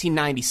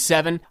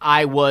 1997.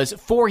 I was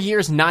 4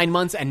 years, 9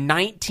 months, and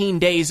 19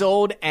 days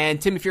old. And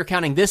Tim, if you're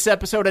counting this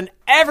episode and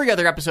every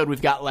other episode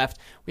we've got left,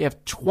 we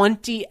have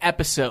 20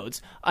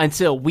 episodes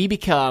until we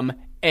become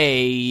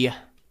a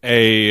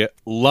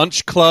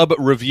lunch club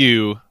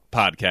review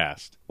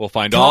podcast. We'll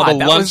find all the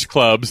lunch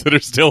clubs that are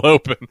still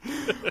open.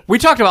 We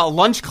talked about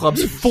lunch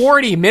clubs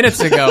 40 minutes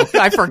ago.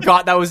 I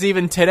forgot that was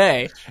even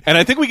today. And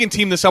I think we can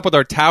team this up with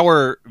our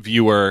Tower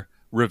Viewer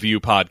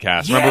review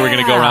podcast. Yeah. Remember, we're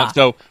going to go around.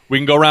 So we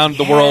can go around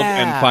the world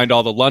and find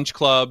all the lunch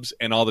clubs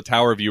and all the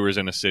Tower Viewers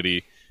in a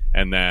city.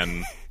 And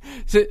then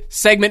so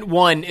segment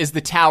 1 is the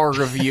Tower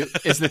Review.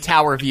 Is the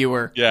Tower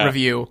Viewer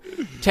review.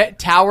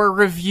 Tower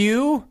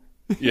Review?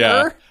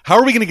 Yeah. How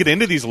are we going to get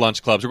into these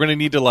lunch clubs? We're going to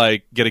need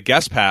to get a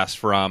guest pass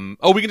from.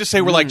 Oh, we can just say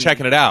we're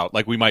checking it out.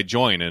 We might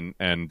join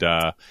and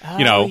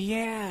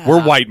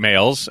we're white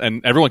males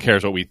and everyone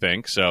cares what we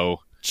think.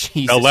 So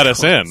they'll let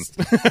us in.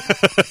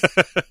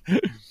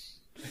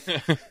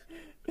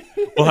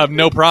 We'll have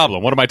no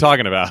problem. What am I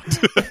talking about?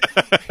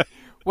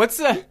 What's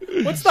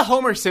the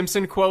Homer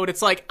Simpson quote?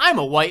 It's like, I'm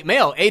a white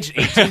male, aged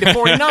 18 to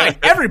 49.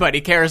 Everybody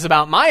cares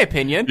about my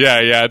opinion.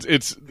 Yeah.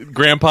 It's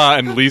Grandpa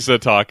and Lisa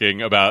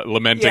talking about,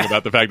 lamenting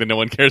about the fact that no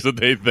one cares what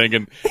they think,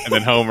 and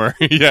then Homer.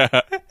 Yeah.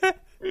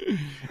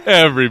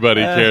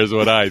 Everybody cares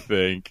what I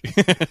think.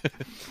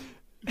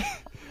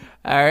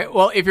 All right.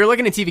 Well, if you're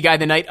looking at TV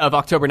Guide the night of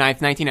October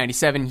 9th,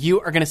 1997,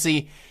 you are going to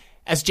see,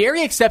 as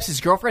Jerry accepts his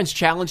girlfriend's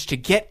challenge to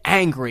get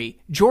angry,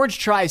 George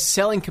tries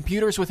selling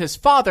computers with his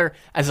father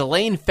as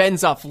Elaine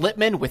fends off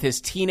Lippman with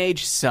his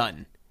teenage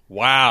son.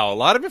 Wow, a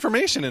lot of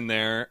information in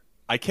there.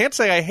 I can't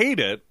say I hate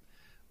it.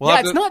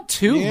 It's not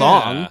too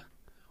long.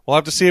 We'll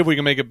have to see if we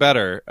can make it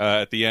better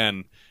at the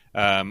end.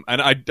 And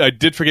I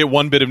did forget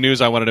one bit of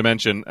news I wanted to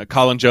mention.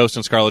 Colin Jost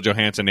and Scarlett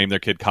Johansson named their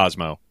kid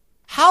Cosmo.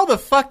 How the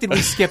fuck did we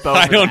skip over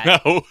I don't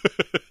know.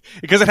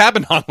 Because it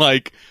happened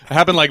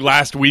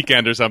last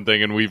weekend or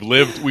something, and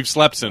we've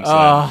slept since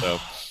then. So,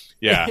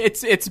 yeah.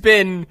 It's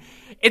been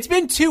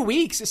 2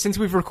 weeks since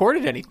we've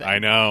recorded anything. I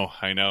know.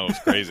 It's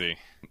crazy.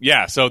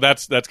 Yeah, so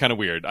that's kind of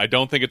weird. I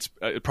don't think it's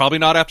probably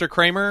not after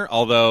Kramer,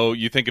 although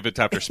you think if it's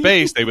after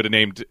space, they would have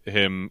named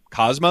him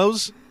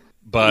Cosmos.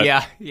 But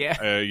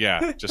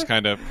just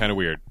kind of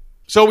weird.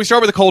 So we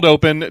start with a cold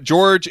open.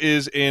 George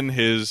is in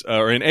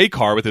in a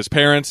car with his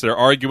parents. They're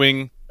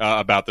arguing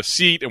about the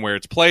seat and where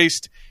it's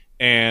placed.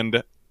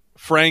 And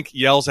Frank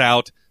yells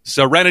out,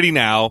 "Serenity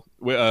now,"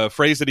 a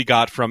phrase that he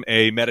got from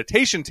a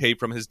meditation tape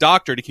from his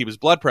doctor to keep his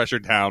blood pressure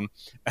down.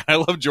 And I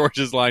love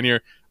George's line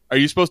here. Are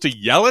you supposed to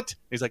yell it?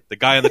 He's like, the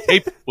guy on the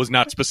tape was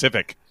not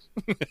specific.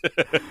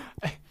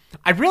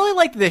 I really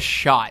like this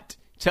shot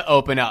to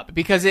open up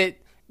because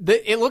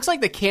it looks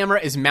like the camera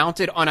is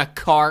mounted on a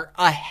car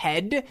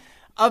ahead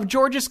of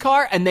George's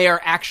car, and they are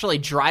actually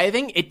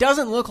driving. It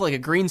doesn't look like a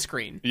green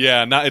screen.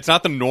 Yeah, it's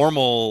not the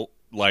normal,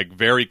 like,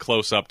 very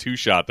close-up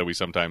two-shot that we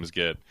sometimes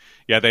get.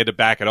 Yeah, they had to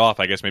back it off,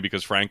 I guess maybe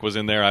because Frank was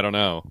in there. I don't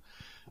know.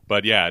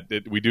 But, yeah,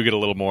 we do get a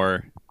little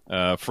more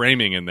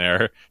framing in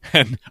there.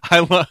 And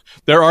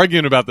they're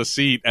arguing about the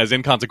seat, as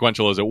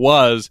inconsequential as it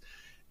was.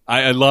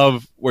 I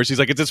love where she's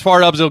like, it's as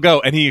far up as it'll go.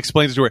 And he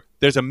explains to her,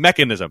 there's a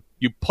mechanism.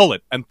 You pull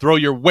it and throw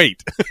your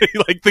weight. He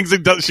like thinks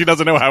she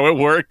doesn't know how it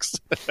works.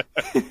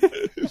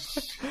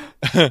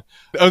 And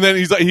then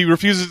he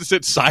refuses to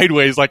sit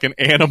sideways like an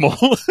animal.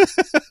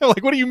 I'm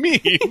like, what do you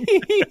mean?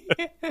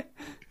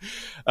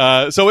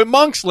 So at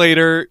Monk's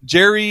later,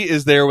 Jerry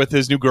is there with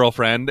his new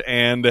girlfriend,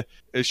 and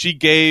she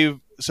gave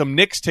some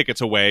Knicks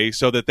tickets away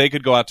so that they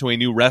could go out to a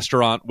new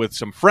restaurant with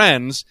some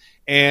friends.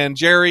 And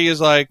Jerry is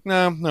like,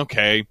 no,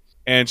 okay.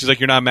 And she's like,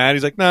 you're not mad?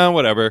 He's like, no,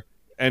 whatever.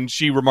 And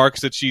she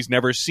remarks that she's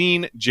never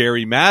seen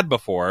Jerry mad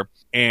before,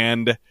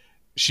 and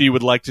she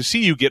would like to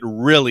see you get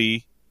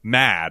really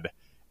mad.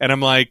 And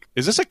I'm like,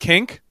 is this a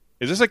kink?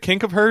 Is this a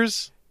kink of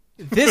hers?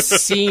 This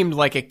seemed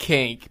like a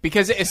kink,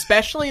 because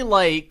especially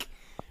like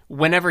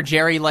whenever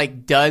Jerry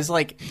like does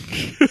like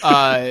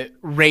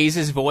raise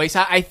his voice.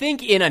 I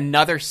think in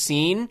another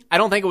scene, I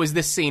don't think it was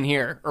this scene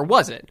here, or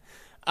was it?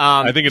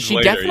 I think it's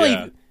later,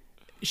 yeah.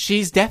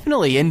 She's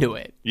definitely into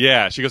it.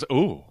 Yeah, she goes,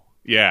 ooh.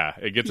 Yeah,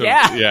 it gets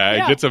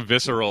it gets a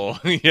visceral,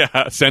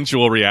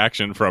 sensual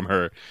reaction from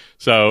her.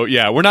 So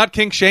yeah, we're not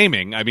kink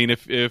shaming. I mean,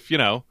 if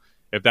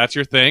that's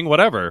your thing,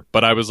 whatever.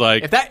 But I was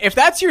like, if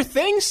that's your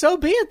thing, so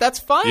be it. That's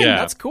fine. Yeah.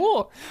 That's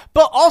cool.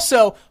 But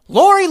also,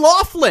 Lori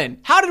Loughlin.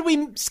 How did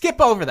we skip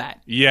over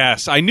that?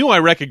 Yes, I knew I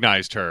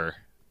recognized her.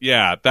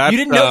 Yeah, that you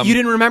didn't know. You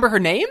didn't remember her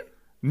name?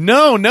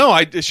 No.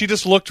 She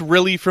just looked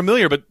really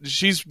familiar. But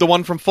she's the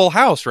one from Full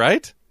House,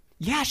 right?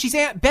 Yeah, she's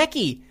Aunt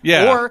Becky.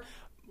 Yeah.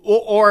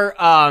 Or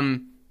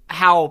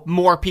how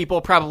more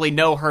people probably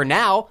know her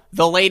now,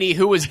 the lady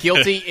who was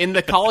guilty in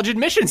the college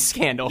admissions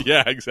scandal.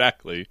 Yeah,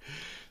 exactly.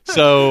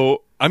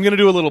 So I'm going to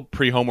do a little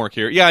pre-homework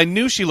here. Yeah, I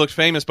knew she looked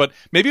famous, but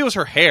maybe it was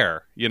her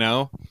hair,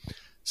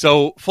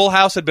 So Full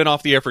House had been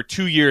off the air for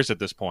 2 years at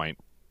this point.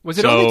 Was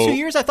it only 2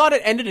 years? I thought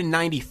it ended in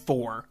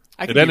 94.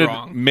 I could be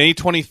wrong. May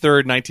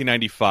 23rd,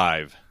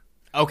 1995.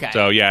 Okay.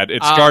 So, yeah,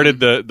 it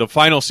started, the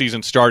final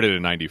season started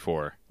in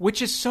 94.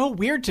 Which is so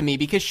weird to me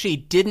because she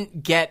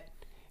didn't get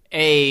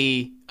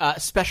a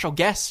special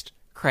guest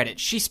credit.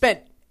 She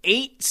spent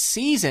 8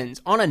 seasons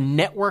on a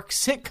network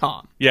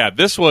sitcom. Yeah,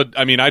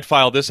 I'd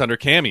file this under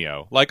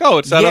Cameo. Like, oh,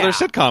 it's that other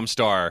sitcom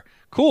star.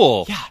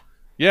 Cool. Yeah.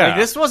 Yeah. Like,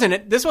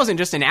 this wasn't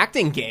just an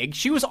acting gig.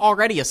 She was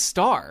already a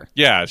star.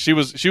 Yeah, she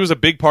was a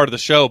big part of the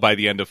show by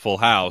the end of Full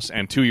House,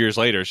 and 2 years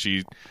later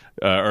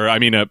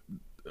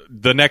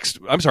the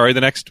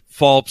next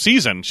fall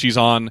season she's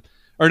on,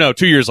 or no,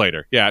 2 years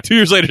later. Yeah, 2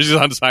 years later she's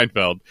on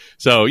Seinfeld.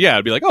 So, yeah,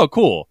 it'd be like, oh,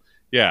 cool.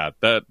 Yeah,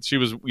 that she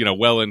was,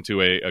 well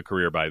into a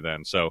career by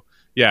then. So,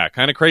 yeah,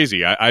 kind of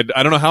crazy. I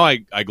don't know how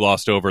I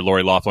glossed over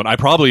Lori Loughlin. I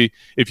probably,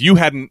 if you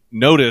hadn't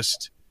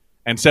noticed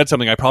and said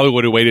something, I probably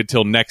would have waited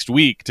till next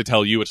week to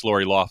tell you it's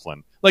Lori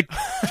Loughlin. Like,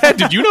 Ted,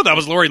 did you know that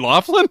was Lori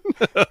Loughlin?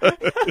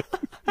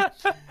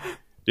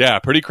 Yeah,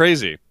 pretty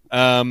crazy.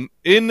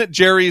 In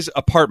Jerry's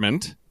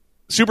apartment,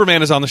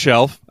 Superman is on the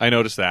shelf. I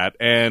noticed that.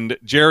 And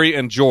Jerry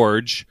and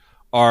George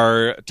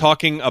are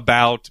talking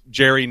about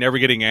Jerry never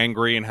getting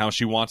angry and how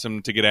she wants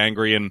him to get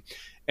angry.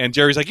 And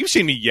Jerry's like, you've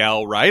seen me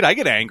yell, right? I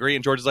get angry.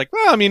 And George is like,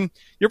 well, I mean,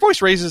 your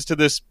voice raises to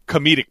this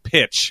comedic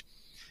pitch.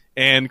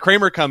 And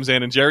Kramer comes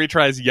in, and Jerry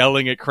tries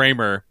yelling at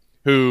Kramer,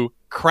 who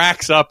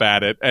cracks up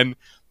at it. And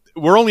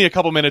we're only a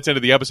couple minutes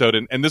into the episode,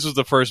 and this was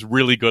the first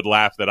really good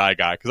laugh that I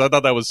got, because I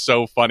thought that was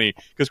so funny.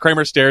 Because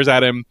Kramer stares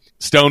at him,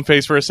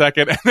 stone-faced for a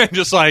second, and then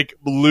just, like,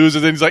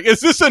 loses it. He's like,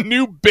 is this a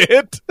new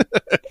bit?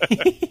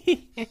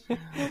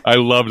 I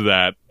loved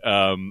that.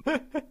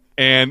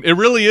 And it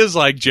really is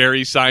like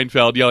Jerry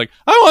Seinfeld yelling,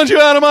 I want you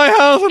out of my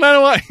house, and I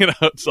don't want...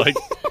 it's like...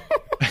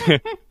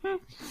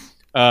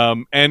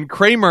 and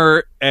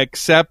Kramer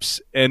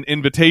accepts an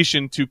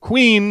invitation to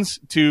Queens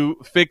to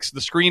fix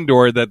the screen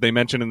door that they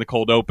mentioned in the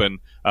cold open,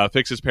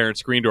 fix his parents'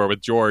 screen door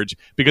with George,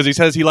 because he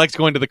says he likes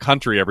going to the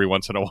country every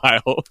once in a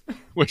while,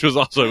 which was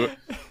also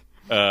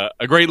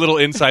a great little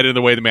insight into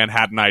the way the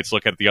Manhattanites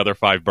look at the other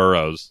 5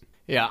 boroughs.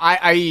 Yeah,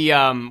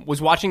 I was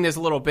watching this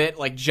a little bit,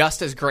 like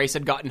just as Grace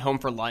had gotten home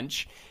for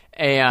lunch,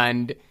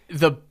 and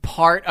the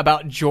part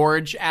about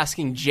George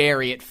asking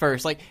Jerry at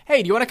first, like,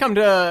 "Hey, do you want to come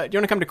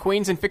to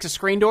Queens and fix a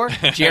screen door?"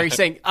 Jerry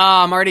saying,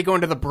 "I'm already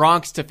going to the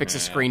Bronx to fix a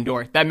screen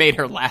door." That made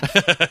her laugh.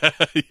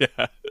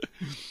 Yeah.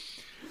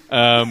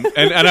 And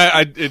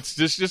it's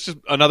just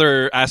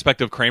another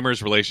aspect of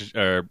Kramer's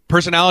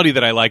personality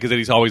that I like, is that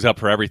he's always up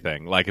for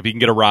everything. Like, if he can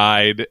get a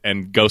ride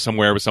and go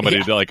somewhere with somebody,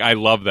 like, I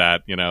love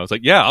that. It's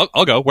like, yeah,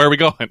 I'll go. Where are we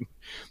going?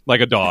 Like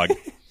a dog.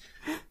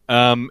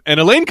 And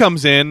Elaine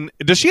comes in.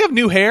 Does she have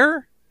new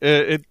hair?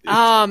 It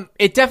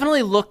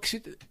definitely looked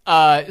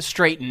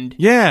straightened.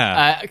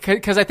 Yeah.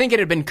 Because I think it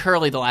had been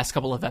curly the last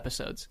couple of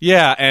episodes.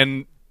 Yeah,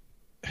 and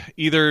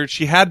either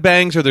she had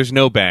bangs or there's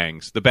no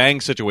bangs. The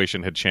bang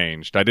situation had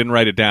changed. I didn't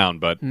write it down,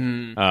 but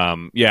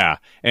yeah.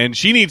 And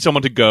she needs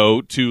someone to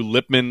go to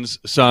Lipman's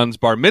son's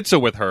bar mitzvah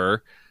with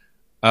her.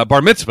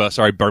 Bar mitzvah.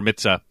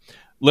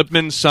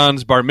 Lipman's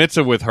son's bar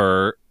mitzvah with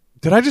her.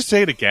 Did I just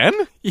say it again?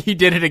 You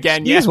did it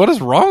again, Jeez, what is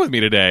wrong with me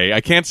today?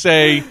 I can't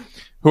say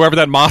whoever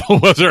that model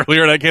was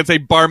earlier, and I can't say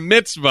bar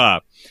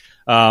mitzvah.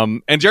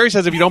 And Jerry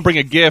says if you don't bring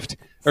a gift,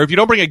 or if you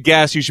don't bring a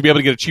guest, you should be able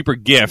to get a cheaper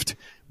gift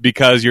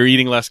because you're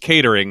eating less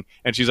catering.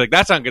 And she's like,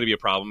 that's not going to be a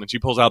problem. And she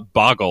pulls out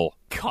Boggle.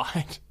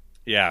 God.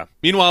 Yeah.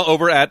 Meanwhile,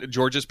 over at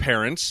George's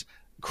parents',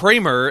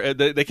 Kramer,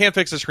 they can't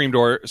fix the screen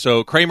door,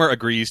 so Kramer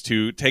agrees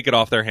to take it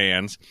off their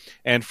hands.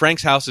 And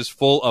Frank's house is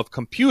full of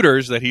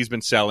computers that he's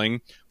been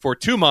selling for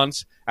 2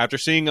 months after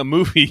seeing a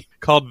movie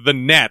called The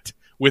Net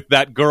with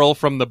that girl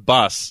from the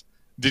bus.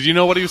 Did you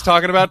know what he was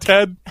talking about,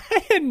 Ted?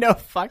 I had no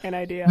fucking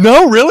idea.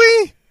 No,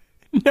 really?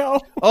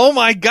 No. Oh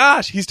my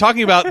gosh, he's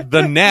talking about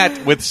The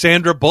Net with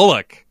Sandra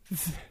Bullock.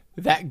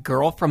 That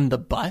girl from the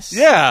bus?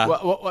 Yeah.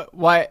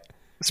 What?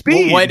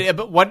 Speed.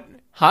 What?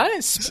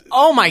 Huh?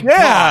 Oh my God.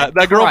 Yeah,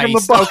 that girl from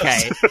the bus.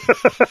 Okay.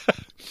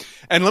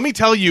 And let me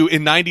tell you,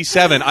 in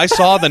 97, I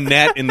saw The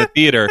Net in the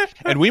theater,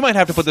 and we might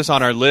have to put this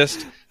on our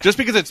list. Just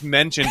because it's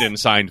mentioned in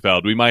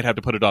Seinfeld, we might have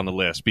to put it on the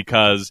list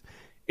because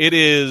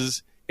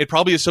it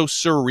probably is so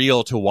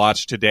surreal to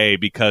watch today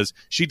because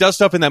she does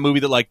stuff in that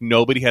movie that like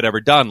nobody had ever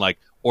done, like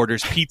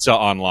orders pizza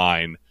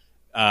online.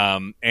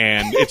 And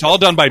it's all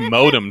done by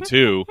modem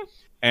too.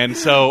 And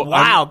so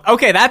wow.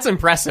 Okay, that's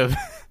impressive.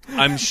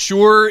 I'm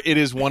sure it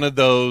is one of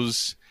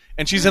those,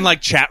 and she's in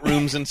like chat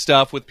rooms and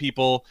stuff with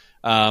people.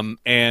 So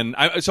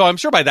I'm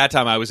sure by that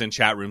time I was in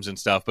chat rooms and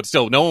stuff, but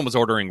still no one was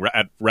ordering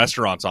at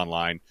restaurants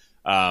online.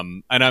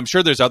 And I'm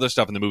sure there's other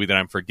stuff in the movie that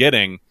I'm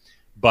forgetting,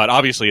 but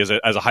obviously as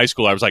a high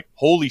schooler, I was like,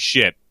 holy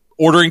shit,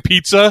 ordering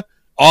pizza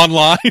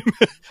online.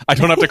 I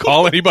don't have to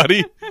call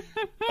anybody.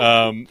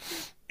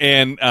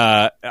 And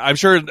I'm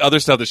sure other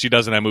stuff that she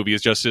does in that movie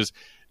is just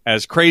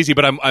as crazy,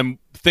 but I'm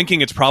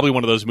thinking it's probably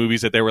one of those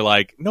movies that they were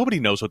like, nobody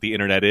knows what the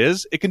internet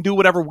is. It can do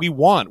whatever we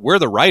want. We're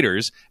the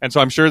writers. And so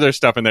I'm sure there's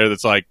stuff in there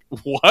that's like,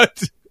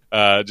 what?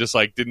 Just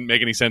like didn't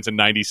make any sense in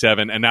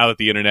 97. And now that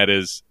the internet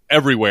is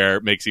everywhere,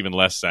 it makes even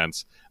less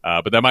sense.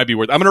 But that might be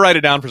worth, I'm going to write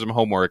it down for some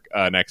homework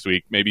next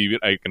week. Maybe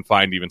I can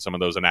find even some of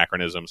those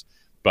anachronisms.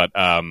 But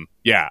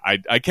yeah,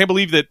 I can't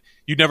believe that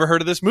you'd never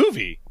heard of this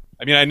movie.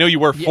 I mean, I know you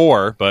were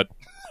 4, but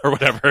or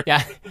whatever.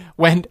 Yeah,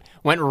 went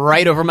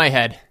right over my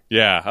head.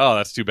 Yeah. Oh,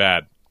 that's too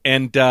bad.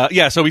 And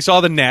yeah, so we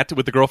saw The Net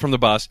with the girl from the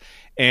bus,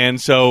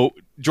 and so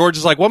George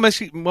is like, "What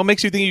makes you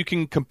think you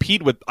can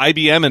compete with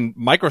IBM and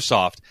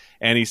Microsoft?"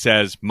 And he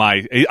says,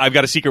 "I've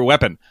got a secret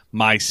weapon,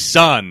 my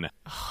son."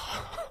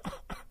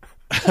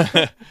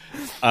 And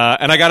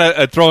I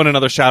gotta throw in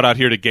another shout out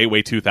here to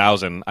Gateway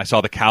 2000. I saw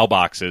the cow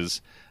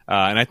boxes,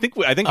 and I think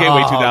Gateway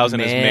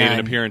 2000 has made an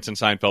appearance in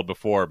Seinfeld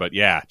before. But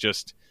yeah,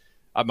 just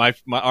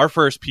our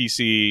first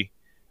PC,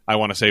 I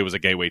want to say, was a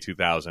Gateway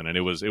 2000, and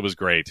it was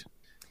great.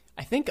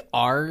 I think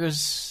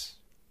ours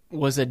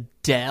was a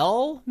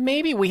Dell,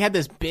 maybe? We had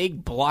this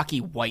big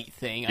blocky white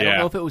thing. I don't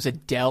know if it was a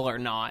Dell or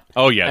not.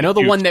 Oh, yeah. I know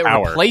the one that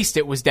replaced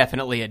it was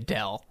definitely a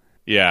Dell.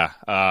 Yeah.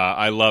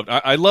 I loved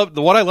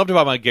what I loved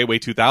about my Gateway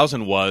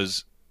 2000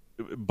 was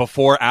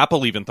before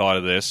Apple even thought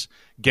of this,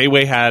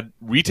 Gateway had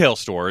retail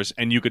stores,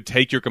 and you could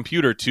take your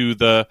computer to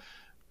the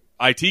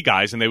IT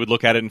guys, and they would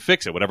look at it and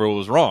fix it, whatever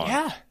was wrong.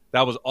 Yeah.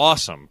 That was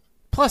awesome.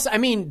 Plus, I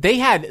mean, they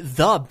had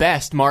the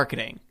best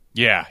marketing.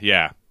 Yeah,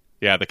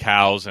 the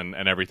cows and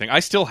everything.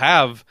 I still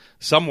have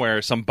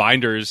somewhere some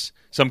binders,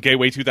 some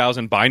Gateway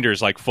 2000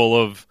 binders, like full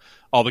of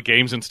all the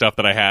games and stuff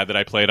that I had that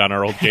I played on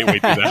our old Gateway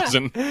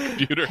 2000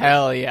 computer.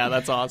 Hell yeah,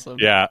 that's awesome.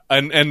 Yeah,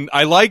 and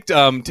I liked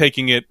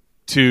taking it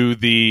to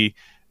the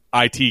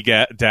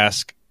IT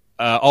desk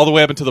all the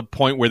way up until the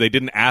point where they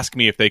didn't ask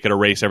me if they could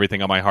erase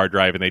everything on my hard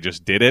drive, and they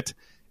just did it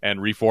and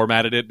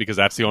reformatted it because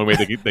that's the only way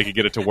they could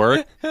get it to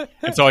work.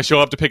 And so I show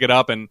up to pick it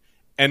up, and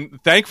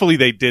thankfully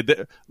they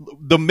did.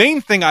 The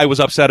main thing I was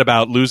upset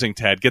about losing,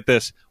 Ted, get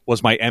this,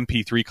 was my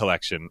MP3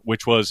 collection,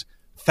 which was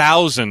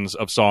thousands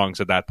of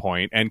songs at that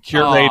point and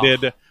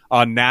curated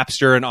on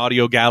Napster and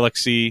Audio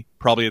Galaxy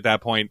probably at that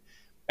point.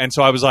 And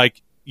so I was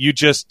like, you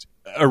just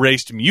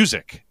erased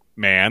music,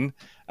 man.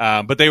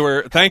 But they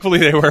were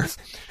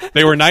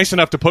nice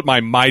enough to put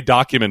my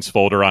Documents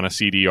folder on a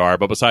CDR.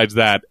 But besides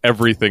that,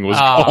 everything was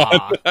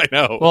gone. I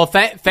know. Well,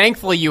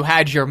 thankfully you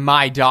had your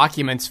My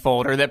Documents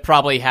folder that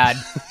probably had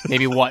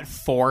maybe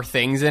 4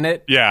 things in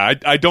it. Yeah,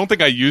 I don't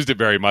think I used it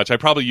very much. I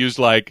probably used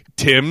like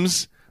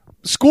Tim's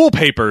school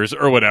papers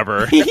or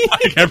whatever.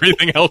 Like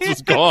everything else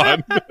was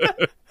gone.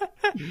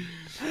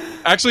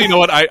 Actually, you know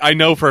what? I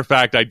know for a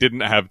fact I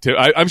didn't have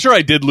I'm sure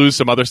I did lose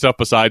some other stuff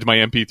besides my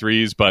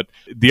MP3s, but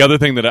the other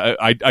thing that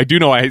I do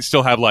know, I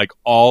still have like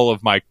all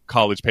of my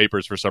college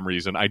papers for some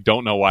reason. I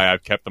don't know why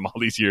I've kept them all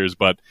these years,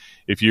 but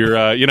if you're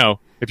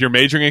if you're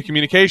majoring in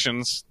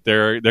communications,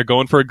 they're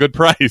going for a good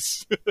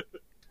price.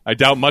 I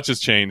doubt much has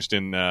changed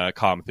in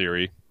comm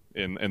theory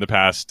in the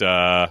past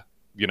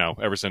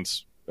ever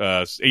since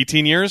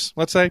 18 years,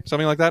 let's say,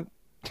 something like that.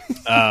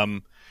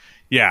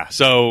 Yeah,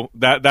 so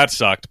that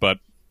sucked, but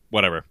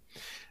whatever.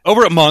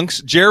 Over at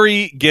Monk's,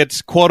 Jerry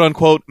gets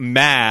quote-unquote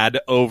mad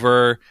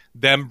over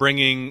them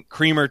bringing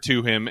creamer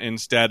to him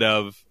instead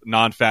of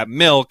non-fat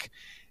milk.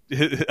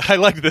 I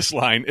like this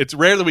line. It's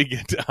rare that we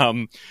get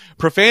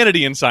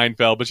profanity in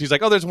Seinfeld, but she's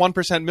like, oh, there's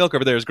 1% milk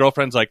over there. His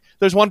girlfriend's like,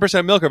 there's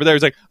 1% milk over there.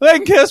 He's like, they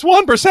can kiss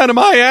 1% of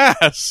my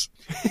ass.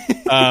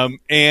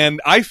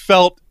 And I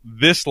felt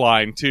this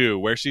line, too,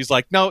 where she's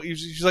like, no,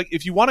 she's like,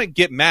 if you want to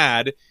get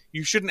mad,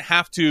 you shouldn't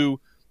have to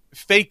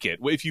fake it.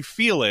 If you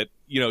feel it,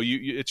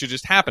 it should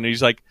just happen. And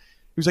she's like,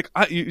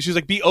 she's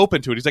like, be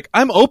open to it. He's like,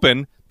 I'm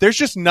open. There's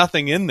just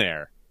nothing in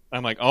there.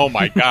 I'm like, oh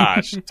my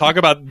gosh, talk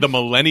about the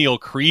millennial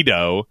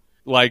credo.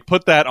 Like,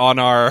 put that on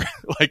our,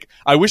 like,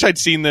 I wish I'd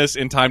seen this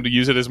in time to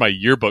use it as my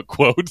yearbook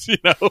quote,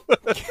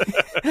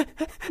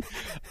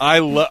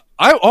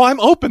 I'm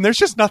open. There's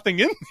just nothing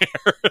in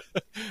there.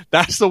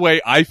 That's the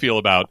way I feel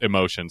about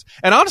emotions.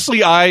 And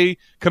honestly, I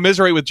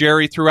commiserate with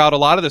Jerry throughout a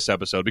lot of this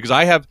episode because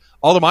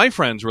all of my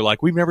friends were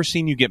like, we've never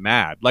seen you get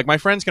mad. Like, my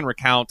friends can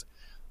recount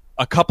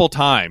a couple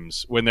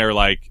times when they're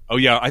like, oh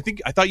yeah, I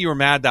thought you were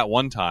mad that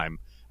one time.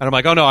 And I'm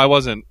like, oh no, I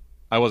wasn't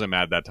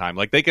mad that time.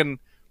 Like,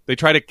 they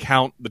try to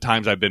count the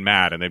times I've been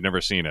mad and they've never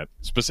seen it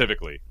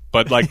specifically,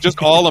 but like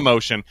just all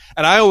emotion.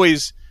 And I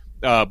always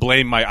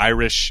blame my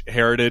Irish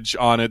heritage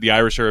on it. The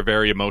Irish are a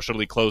very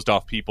emotionally closed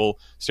off people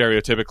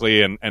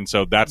stereotypically. And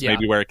so that's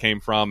maybe where it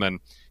came from. And,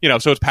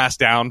 so it's passed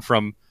down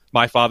from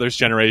my father's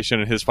generation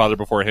and his father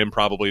before him,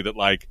 probably, that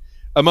like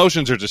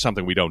emotions are just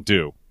something we don't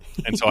do.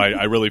 And so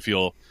I really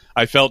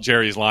I felt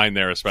Jerry's line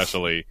there,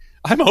 especially.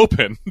 I'm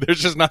open.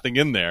 There's just nothing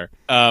in there.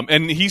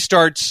 And she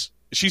starts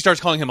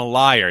calling him a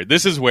liar.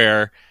 This is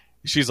where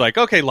she's like,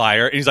 okay,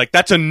 liar. And he's like,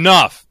 that's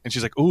enough. And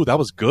she's like, ooh, that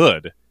was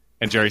good.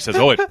 And Jerry says,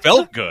 oh, it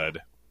felt good.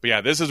 But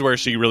yeah, this is where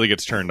she really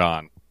gets turned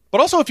on.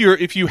 But also,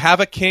 if you have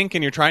a kink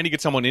and you're trying to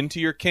get someone into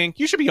your kink,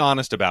 you should be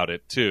honest about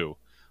it too.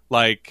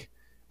 Like,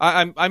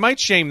 I might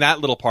shame that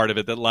little part of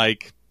it that,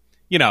 like,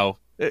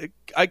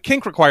 a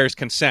kink requires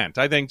consent.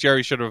 I think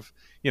Jerry should have,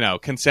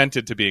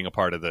 consented to being a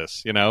part of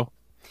this,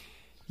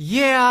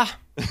 Yeah,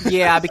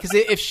 because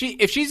if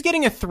she's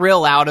getting a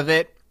thrill out of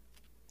it,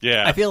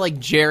 yeah, I feel like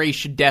Jerry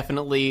should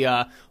definitely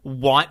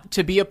want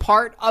to be a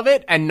part of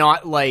it and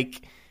not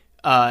like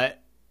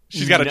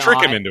she's got to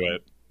trick him into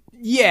it.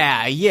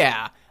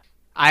 Yeah.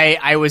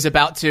 I was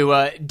about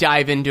to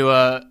dive into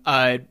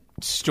a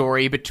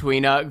story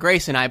between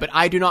Grace and I, but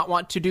I do not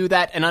want to do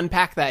that and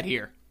unpack that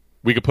here.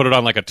 We could put it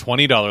on like a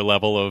 $20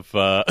 level of.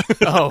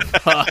 Oh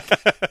fuck!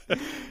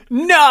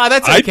 No,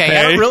 that's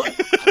okay.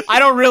 I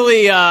don't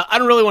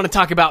really want to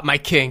talk about my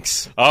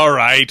kinks. All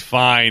right,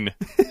 fine.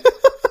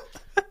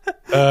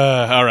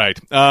 All right.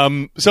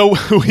 So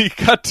we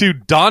cut to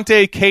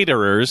Dante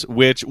Caterers,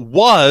 which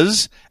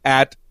was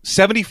at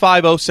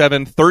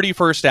 7507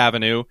 31st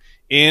Avenue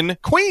in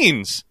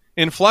Queens,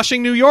 in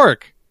Flushing, New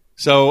York.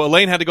 So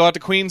Elaine had to go out to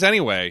Queens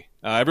anyway.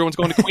 Everyone's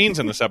going to Queens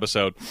in this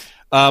episode.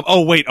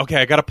 Oh, wait. Okay,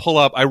 I got to pull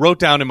up. I wrote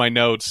down in my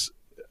notes.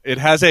 It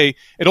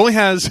only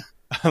has,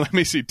 let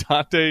me see,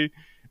 Dante.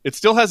 It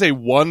still has a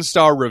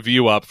 1-star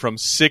review up from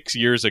 6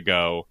 years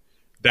ago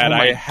that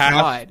I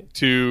have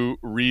to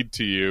read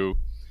to you.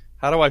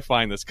 How do I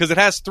find this? Because it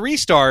has 3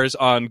 stars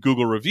on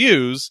Google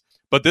Reviews,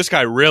 but this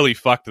guy really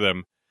fucked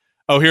them.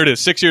 Oh, here it is.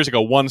 6 years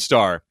ago, 1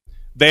 star.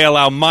 They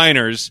allow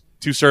minors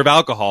to serve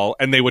alcohol,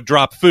 and they would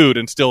drop food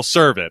and still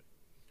serve it.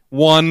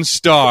 1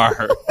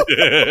 star.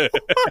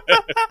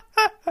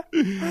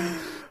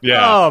 Yeah.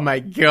 Oh my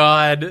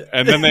god.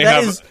 And then they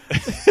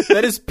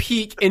that is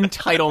peak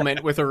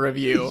entitlement with a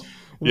review.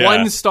 Yeah.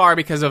 1 star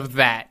because of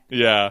that.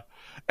 Yeah.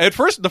 The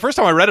first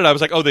time I read it, I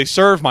was like, oh, they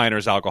serve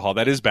minors alcohol.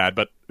 That is bad,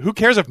 but who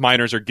cares if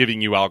minors are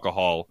giving you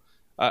alcohol?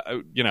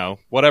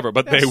 Whatever.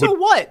 But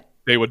what?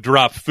 They would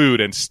drop food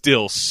and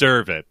still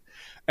serve it.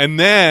 And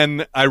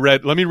then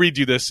let me read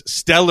you this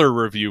stellar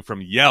review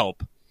from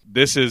Yelp.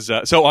 This is,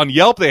 so on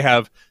Yelp they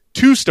have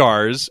 2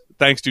 stars,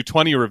 thanks to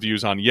 20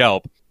 reviews on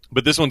Yelp.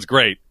 But this one's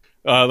great.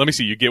 Let me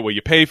see. You get what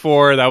you pay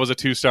for. That was a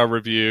 2-star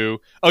review.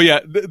 Oh, yeah.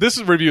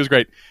 This review is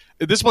great.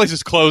 This place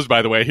is closed,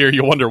 by the way. Here,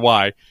 you'll wonder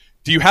why.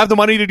 Do you have the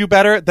money to do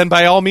better? Then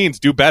by all means,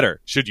 do better.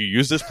 Should you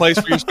use this place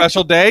for your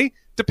special day?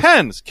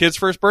 Depends. Kid's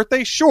first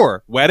birthday?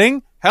 Sure.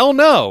 Wedding? Hell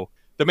no.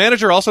 The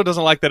manager also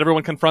doesn't like that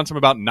everyone confronts him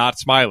about not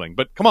smiling.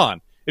 But come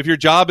on. If your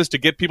job is to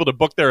get people to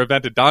book their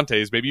event at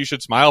Dante's, maybe you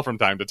should smile from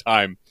time to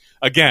time.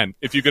 Again,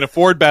 if you can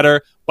afford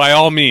better, by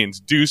all means,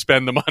 do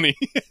spend the money.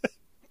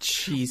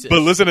 Jesus.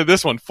 But listen to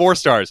this one. 4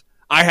 stars.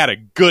 I had a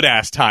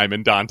good-ass time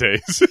in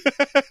Dante's.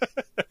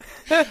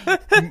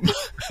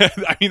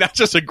 I mean, that's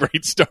just a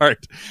great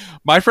start.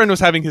 My friend was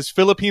having his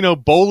Filipino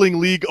Bowling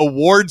League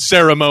award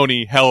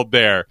ceremony held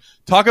there.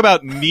 Talk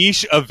about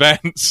niche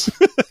events.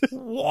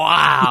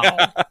 Wow.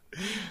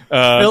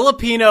 Yeah.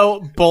 Filipino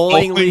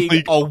Bowling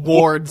League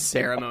award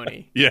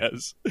ceremony.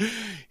 Yes.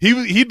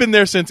 He'd been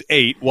there since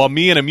 8, while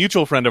me and a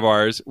mutual friend of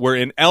ours were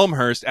in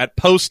Elmhurst at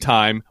post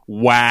time.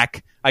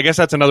 Whack. I guess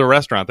that's another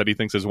restaurant that he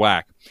thinks is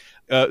whack.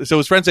 So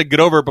his friend said, get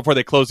over it before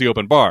they close the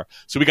open bar.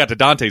 So we got to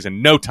Dante's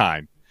in no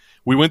time.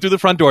 We went through the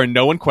front door and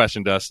no one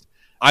questioned us.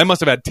 I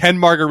must have had 10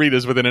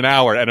 margaritas within an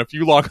hour and a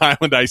few Long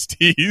Island iced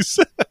teas.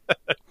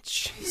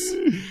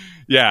 Jeez.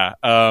 Yeah.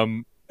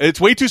 It's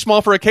way too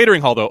small for a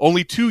catering hall, though.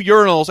 Only 2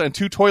 urinals and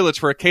 2 toilets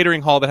for a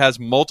catering hall that has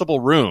multiple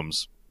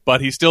rooms. But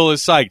he still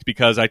is psyched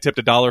because I tipped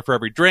 $1 for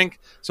every drink,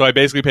 so I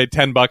basically paid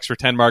 $10 for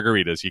 10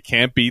 margaritas. You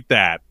can't beat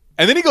that.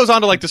 And then he goes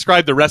on to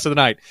describe the rest of the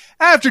night.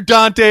 After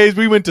Dante's,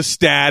 we went to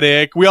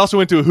Static. We also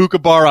went to a hookah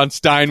bar on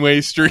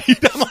Steinway Street.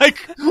 I'm like,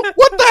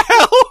 what the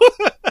hell?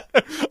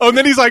 Oh, and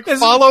then he's like,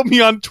 follow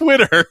me on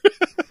Twitter.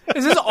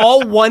 Is this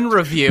all one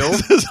review?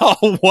 This is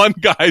all one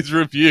guy's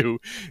review.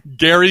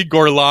 Gary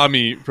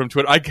Gorlami from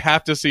Twitter. I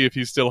have to see if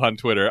he's still on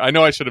Twitter. I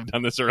know I should have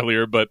done this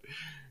earlier, but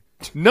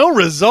no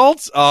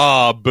results?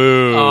 Aw,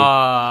 boo.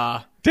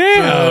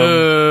 Damn.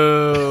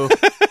 Boo.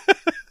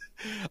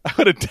 I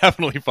would have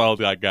definitely followed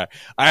that guy.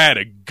 I had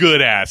a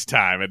good-ass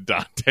time at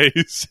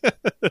Dante's.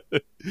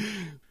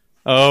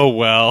 Oh,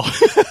 well.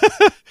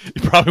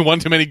 You probably won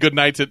too many good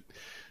nights at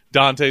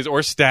Dante's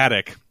or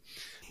Static.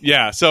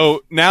 Yeah,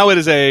 so now it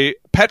is a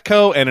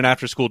Petco and an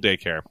after-school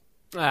daycare.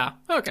 Ah,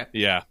 okay.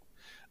 Yeah.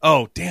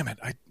 Oh, damn it.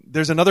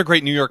 There's another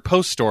great New York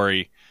Post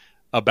story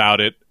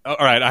about it. All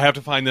right, I have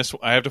to find this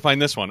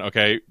one,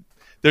 okay?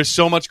 There's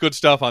so much good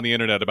stuff on the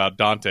internet about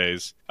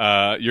Dante's.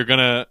 You're going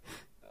to...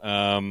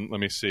 let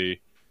me see.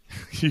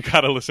 You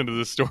got to listen to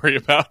this story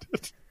about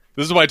it.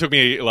 This is why it took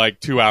me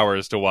 2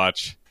 hours to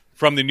watch.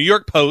 From the New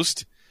York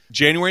Post,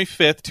 January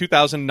 5th,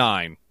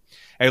 2009.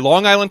 A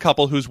Long Island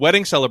couple whose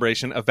wedding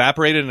celebration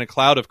evaporated in a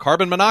cloud of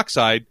carbon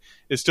monoxide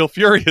is still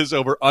furious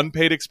over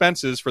unpaid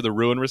expenses for the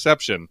ruined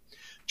reception.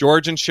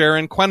 George and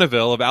Sharon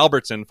Quenneville of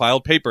Albertson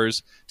filed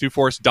papers to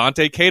force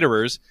Dante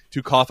caterers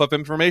to cough up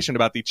information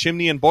about the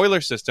chimney and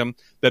boiler system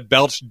that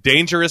belched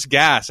dangerous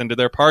gas into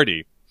their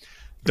party.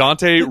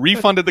 Dante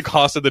refunded the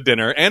cost of the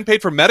dinner and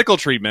paid for medical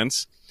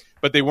treatments,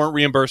 but they weren't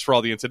reimbursed for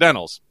all the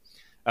incidentals.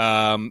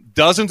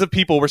 Dozens of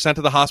people were sent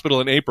to the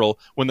hospital in April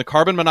when the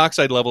carbon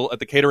monoxide level at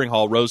the catering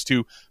hall rose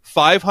to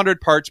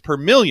 500 parts per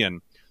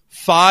million,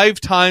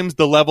 5 times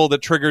the level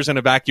that triggers an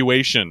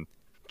evacuation.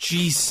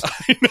 Jeez.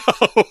 I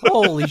know.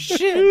 Holy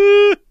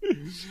shit.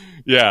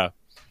 Yeah.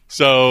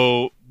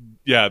 So,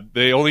 yeah,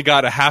 they only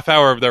got a half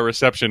hour of their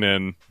reception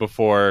in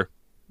before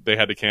they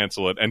had to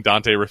cancel it, and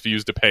Dante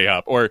refused to pay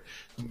up. Or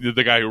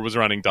the guy who was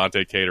running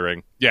Dante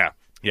Catering. Yeah.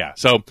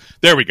 So,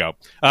 there we go.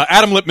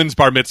 Adam Lippman's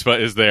bar mitzvah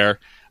is there.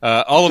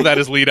 All of that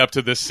is lead up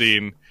to this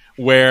scene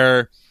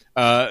where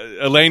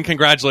Elaine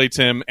congratulates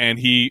him, and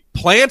he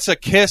plants a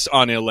kiss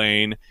on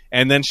Elaine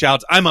and then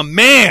shouts, "I'm a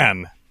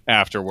man!"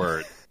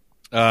 afterward.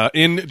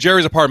 In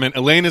Jerry's apartment,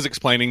 Elaine is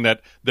explaining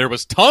that there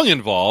was tongue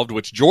involved,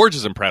 which George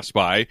is impressed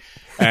by.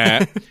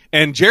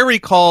 And Jerry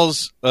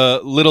calls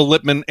little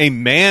Lippman a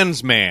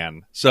man's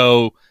man.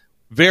 So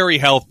very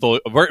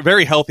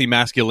healthy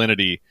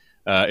masculinity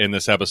in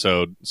this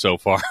episode so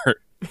far.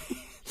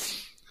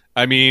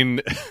 I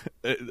mean,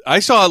 I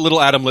saw little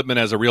Adam Lippman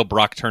as a real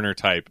Brock Turner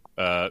type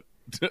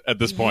at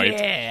this point.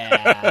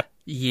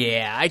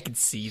 Yeah, I could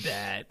see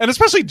that. And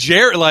especially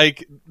Jerry,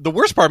 the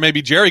worst part may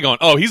be Jerry going,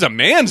 "Oh, he's a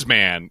man's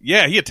man.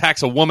 Yeah, he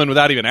attacks a woman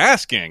without even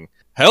asking.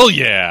 Hell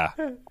yeah.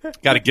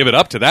 Got to give it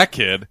up to that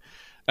kid."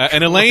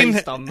 And Elaine,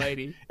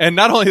 and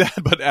not only that,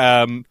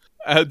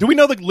 but do we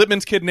know the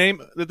Lippman's kid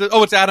name?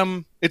 Oh, it's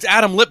Adam. It's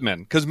Adam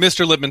Lippman because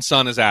Mr. Lippman's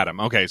son is Adam.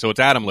 Okay, so it's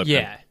Adam Lippman.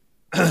 Yeah.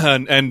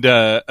 and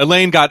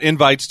Elaine got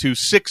invites to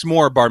 6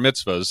 more bar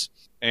mitzvahs,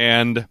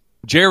 and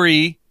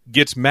Jerry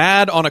gets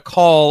mad on a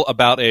call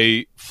about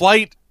a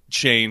flight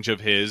change of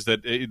his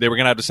that they were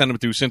going to have to send him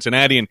through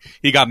Cincinnati, and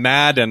he got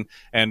mad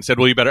and said,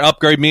 "Well, you better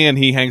upgrade me." And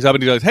he hangs up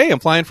and he goes, "Hey, I'm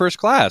flying first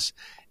class."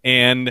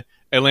 And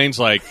Elaine's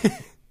like,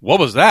 "What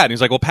was that?" And he's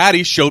like, "Well,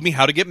 Patty showed me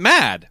how to get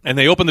mad." And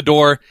they open the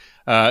door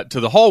to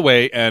the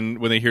hallway, and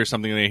when they hear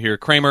something, they hear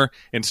Kramer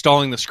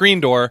installing the screen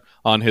door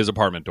on his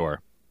apartment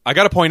door. I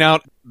got to point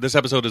out, this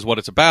episode is what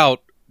it's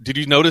about. Did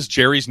you notice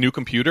Jerry's new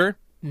computer?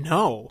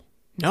 No,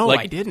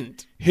 I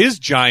didn't. His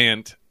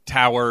giant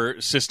tower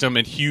system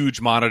and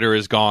huge monitor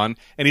is gone,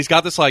 and he's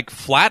got this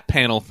flat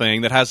panel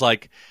thing that has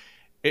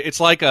it's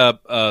like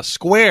a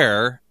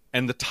square,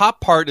 and the top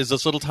part is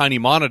this little tiny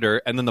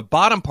monitor, and then the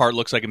bottom part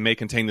looks like it may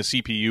contain the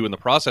CPU and the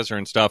processor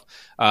and stuff,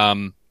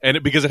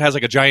 because it has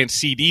a giant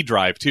CD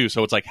drive too,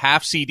 so it's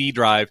half CD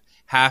drive,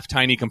 half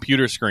tiny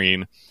computer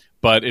screen,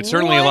 but it's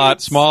certainly a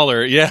lot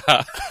smaller. Yeah.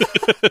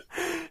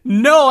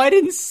 No, I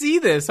didn't see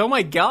this. Oh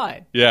my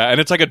god. Yeah, and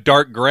it's a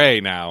dark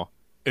gray now.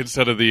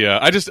 Instead of the,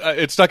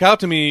 it stuck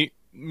out to me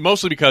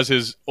mostly because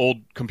his old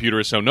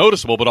computer is so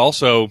noticeable, but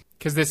also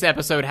because this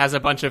episode has a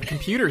bunch of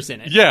computers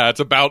in it. Yeah,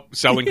 it's about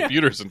selling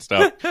computers and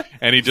stuff,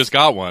 and he just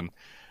got one.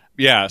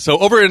 Yeah, so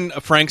over in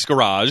Frank's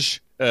garage,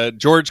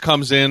 George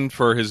comes in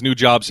for his new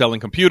job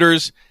selling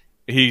computers.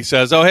 He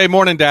says, "Oh, hey,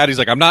 morning, Dad." He's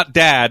like, "I'm not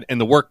Dad in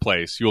the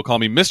workplace. You will call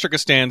me Mr.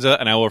 Costanza,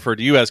 and I will refer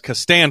to you as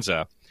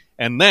Costanza."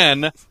 And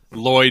then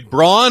Lloyd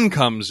Braun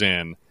comes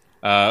in.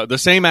 The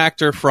same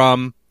actor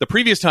from the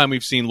previous time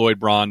we've seen Lloyd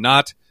Braun,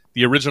 not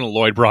the original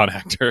Lloyd Braun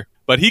actor,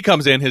 but he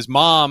comes in. His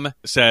mom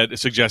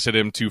suggested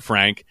him to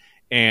Frank,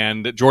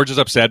 And George is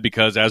upset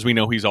because, as we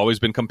know, he's always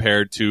been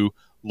compared to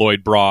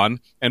Lloyd Braun.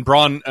 And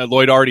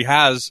Lloyd already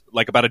has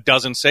like about a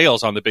dozen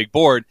sales on the big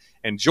board,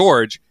 and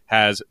George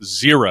has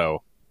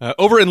 0.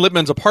 Over in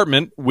Lipman's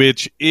apartment,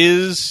 which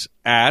is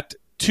at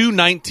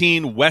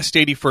 219 West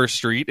 81st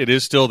Street. It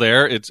is still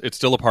there. It's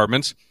still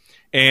apartments.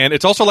 And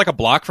it's also like a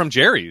block from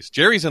Jerry's.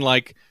 Jerry's in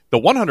like the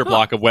 100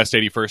 block of West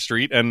 81st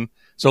Street. And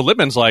so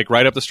Lipman's like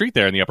right up the street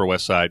there in the Upper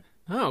West Side.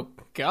 Oh,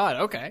 God.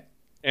 Okay.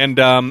 And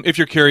if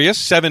you're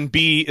curious,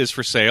 7B is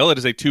for sale. It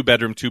is a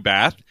 2-bedroom,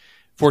 2-bath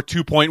for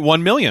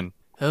 $2.1 million.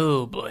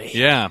 Oh, boy.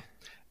 Yeah.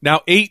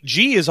 Now,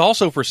 8G is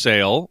also for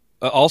sale.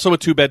 Also a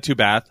 2-bed,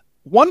 2-bath,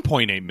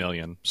 $1.8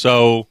 million.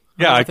 So,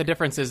 yeah. What the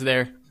difference is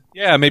there?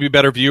 Yeah, maybe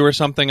better view or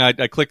something.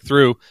 I clicked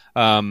through.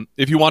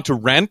 If you want to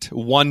rent,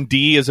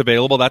 1D is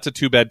available. That's a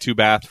 2-bed,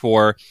 2-bath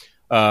for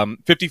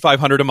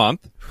 $5,500 a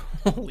month.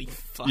 Holy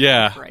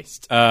fucking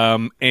Christ!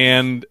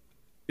 And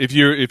if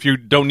you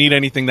don't need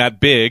anything that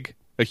big,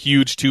 a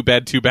huge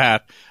 2-bed,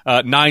 2-bath,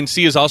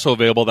 9C is also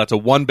available. That's a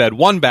 1-bed,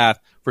 1-bath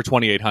for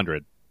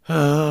 $2,800.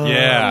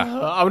 Yeah.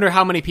 I wonder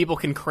how many people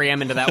can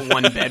cram into that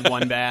 1-bed,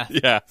 1-bath.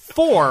 Yeah.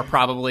 4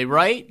 probably,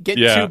 right? Get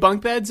 2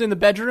 bunk beds in the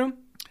bedroom.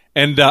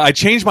 And I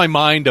changed my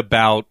mind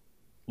about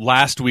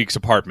last week's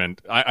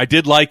apartment. I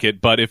did like it,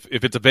 but if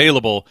it's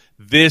available,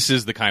 this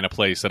is the kind of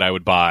place that I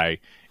would buy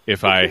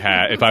if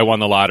I won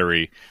the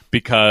lottery,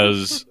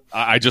 because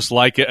I just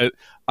like it.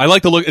 I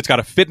like the look. It's got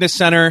a fitness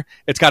center.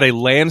 It's got a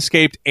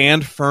landscaped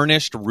and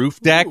furnished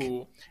roof deck.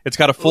 Ooh. It's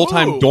got a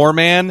full-time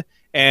doorman.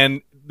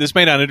 And this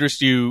may not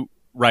interest you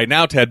right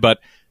now, Ted, but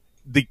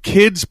the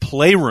kids'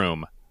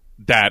 playroom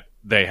that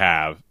they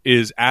have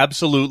is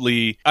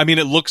absolutely, I mean,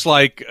 it looks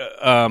like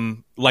a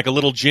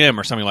little gym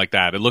or something like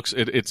that.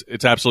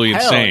 It's absolutely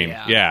Hell insane.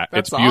 yeah.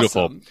 It's That's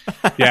beautiful.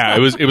 awesome. Yeah,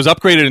 it was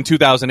upgraded in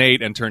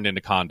 2008 and turned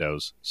into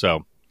condos.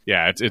 So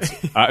yeah, it's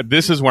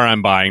this is where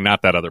I'm buying,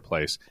 not that other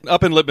place.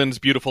 Up in Lipman's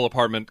beautiful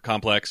apartment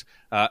complex,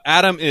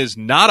 Adam is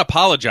not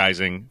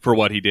apologizing for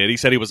what he did. He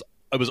said it was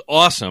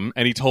awesome,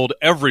 and he told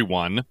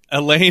everyone.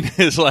 Elaine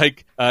is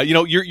like,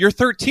 you're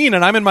 13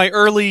 and I'm in my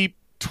early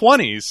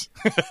 20s.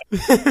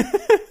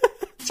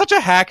 Such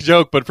a hack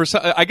joke, but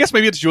I guess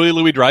maybe it's Julia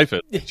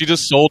Louis-Dreyfus. She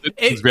just sold it.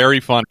 It's very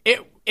fun.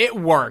 It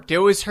worked. It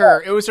was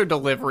her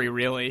delivery,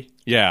 really.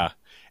 Yeah,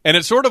 and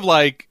it's sort of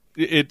like,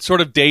 it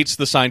sort of dates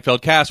the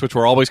Seinfeld cast, which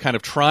we're always kind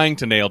of trying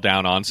to nail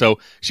down on. So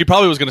she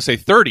probably was going to say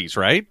 30s,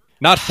 right?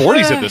 Not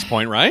 40s at this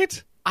point,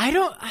 right? I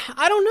don't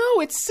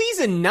know. It's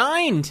season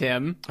 9,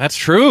 Tim. That's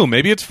true.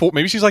 Maybe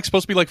maybe she's like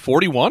supposed to be like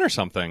 41 or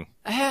something.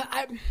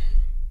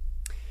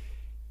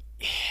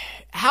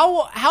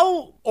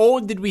 How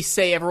old did we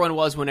say everyone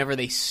was whenever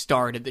they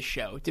started the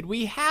show? Did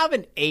we have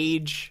an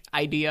age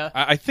idea?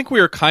 I think we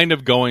were kind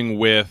of going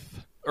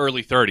with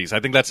early 30s. I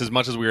think that's as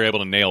much as we were able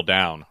to nail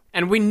down.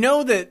 And we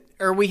know that,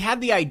 or we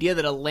had the idea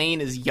that Elaine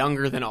is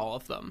younger than all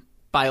of them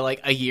by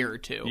like a year or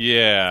two.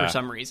 Yeah. For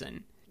some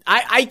reason.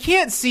 I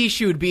can't see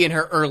she would be in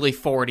her early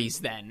 40s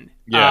then.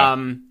 Yeah.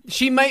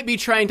 She might be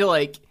trying to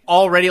like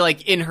already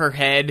like in her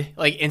head,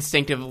 like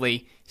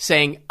instinctively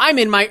saying, I'm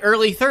in my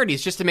early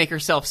 30s just to make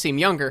herself seem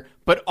younger,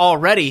 but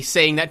already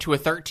saying that to a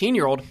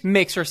 13-year-old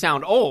makes her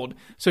sound old.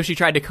 So she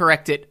tried to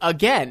correct it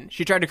again.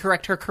 She tried to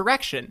correct her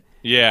correction.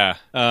 Yeah.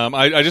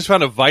 I just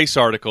found a Vice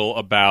article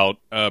about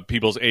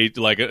people's age,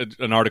 like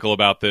an article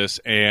about this.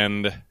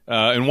 And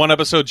in one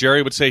episode,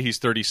 Jerry would say he's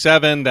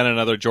 37. Then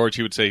another George,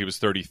 he would say he was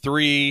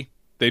 33.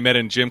 They met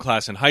in gym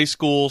class in high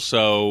school.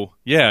 So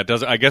yeah,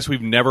 I guess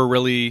we've never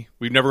really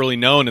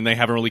known, and they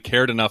haven't really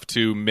cared enough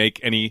to make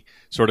any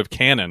sort of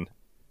canon.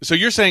 So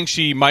you're saying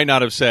she might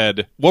not have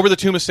said, what were the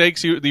 2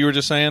 mistakes that you were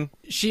just saying?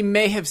 She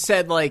may have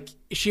said, like,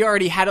 she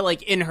already had it,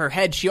 like, in her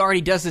head. She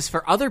already does this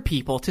for other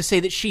people to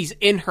say that she's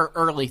in her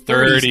early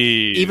 30s.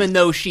 Even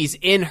though she's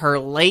in her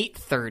late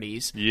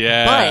 30s.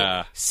 Yeah.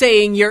 But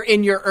saying you're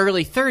in your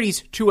early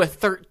 30s to a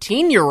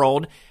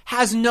 13-year-old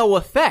has no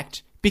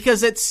effect,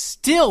 because it's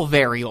still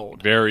very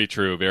old. Very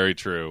true, very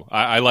true.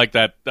 I like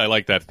that. I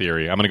like that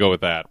theory. I'm going to go with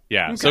that.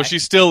 Yeah. Okay. So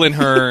she's still in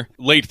her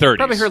late 30s.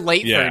 Probably her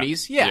late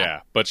 30s. Yeah. Yeah.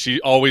 But she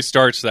always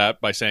starts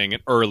that by saying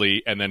it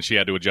early, and then she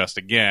had to adjust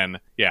again.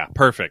 Yeah.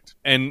 Perfect.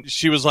 And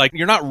she was like,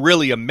 "You're not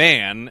really a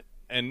man."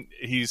 And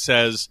he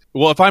says,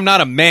 "Well, if I'm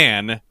not a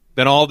man,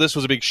 then all this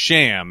was a big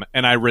sham,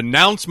 and I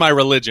renounce my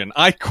religion.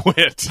 I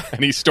quit."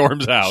 And he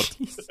storms out.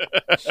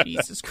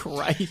 Jesus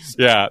Christ.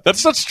 Yeah,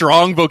 that's such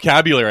strong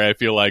vocabulary, I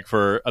feel like,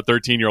 for a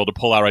 13-year-old to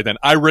pull out right then.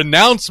 I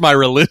renounce my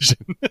religion.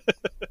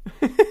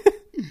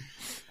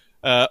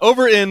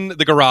 Over in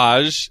the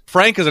garage,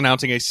 Frank is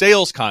announcing a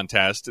sales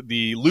contest.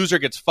 The loser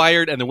gets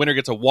fired, and the winner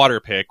gets a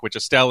water pick, which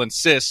Estelle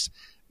insists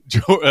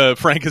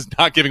Frank is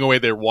not giving away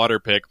their water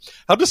pick.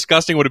 How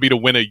disgusting would it be to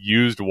win a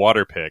used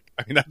water pick?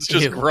 I mean, that's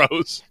just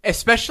gross.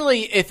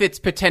 Especially if it's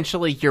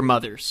potentially your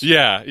mother's.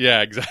 Yeah,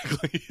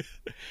 exactly.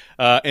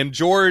 And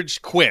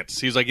George quits.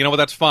 He's like, you know what,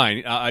 that's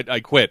fine.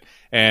 I quit.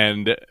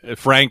 And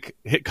Frank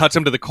cuts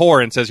him to the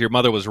core and says, your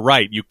mother was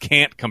right. You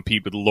can't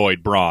compete with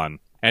Lloyd Braun.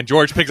 And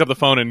George picks up the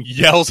phone and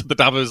yells at the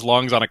top of his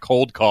lungs on a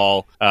cold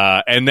call,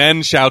 and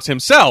then shouts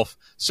himself,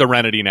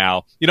 Serenity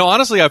Now.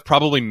 Honestly, I've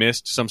probably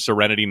missed some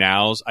Serenity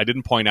Nows. I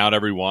didn't point out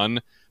every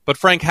one, but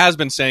Frank has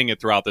been saying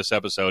it throughout this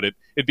episode.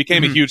 It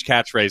became a huge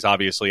catchphrase,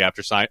 obviously,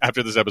 after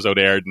this episode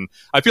aired, and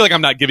I feel like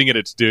I'm not giving it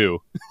its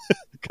due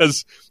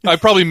because I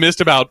probably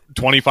missed about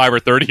 25 or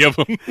 30 of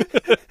them.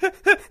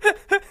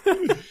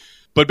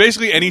 But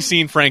basically, any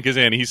scene Frank is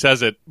in, he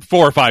says it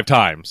 4 or 5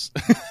 times.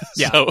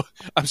 Yeah. So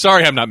I'm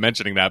sorry I'm not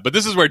mentioning that, but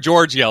this is where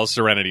George yells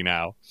Serenity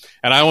Now,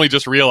 and I only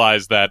just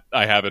realized that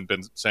I haven't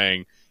been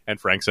saying. And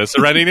Frank says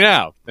Serenity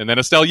Now, and then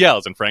Estelle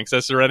yells, and Frank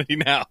says Serenity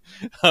Now.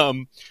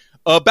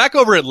 Back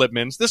over at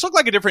Lipman's, this looked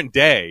like a different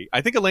day.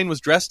 I think Elaine was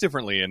dressed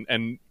differently,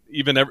 and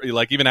even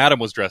Adam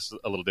was dressed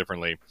a little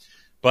differently.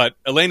 But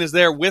Elaine is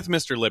there with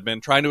Mr.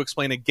 Lipman, trying to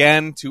explain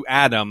again to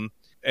Adam,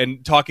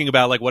 and talking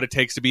about like what it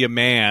takes to be a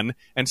man,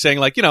 and saying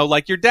like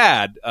your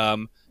dad,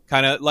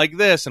 kind of like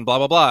this, and blah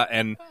blah blah.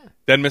 And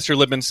then Mr.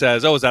 Lipman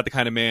says, "Oh, is that the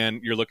kind of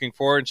man you're looking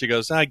for?" And she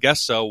goes, "I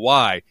guess so.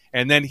 Why?"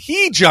 And then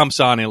he jumps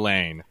on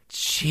Elaine.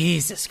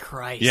 Jesus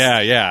Christ!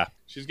 Yeah.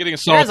 She's getting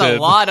assaulted.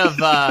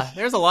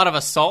 There's a lot of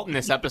assault in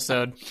this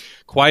episode.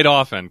 Quite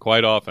often.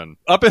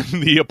 Up in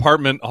the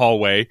apartment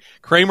hallway,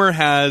 Kramer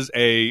has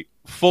a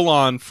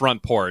full-on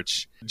front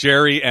porch.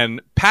 Jerry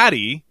and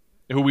Patty,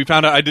 who we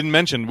found out, I didn't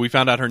mention, we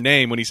found out her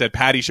name when he said,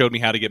 "Patty showed me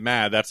how to get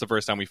mad." That's the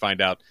first time we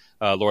find out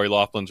Lori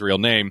Loughlin's real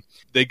name.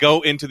 They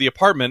go into the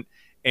apartment,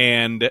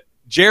 and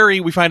Jerry,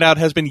 we find out,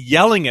 has been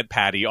yelling at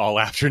Patty all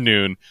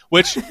afternoon,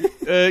 which,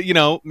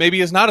 maybe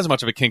is not as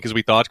much of a kink as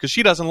we thought, because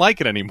she doesn't like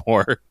it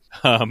anymore.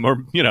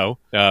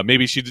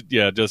 Maybe she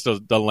just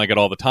doesn't like it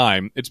all the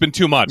time. It's been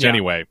too much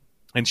anyway.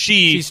 And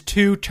she's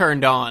too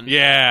turned on.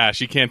 Yeah,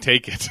 she can't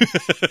take it.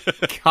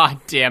 God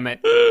damn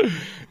it.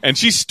 And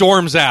she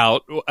storms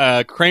out.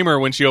 Kramer,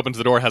 when she opens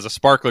the door, has a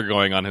sparkler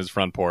going on his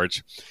front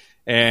porch.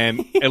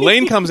 And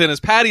Elaine comes in as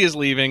Patty is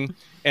leaving.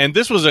 And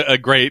this was a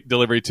great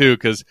delivery, too,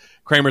 because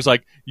Kramer's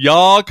like,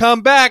 "Y'all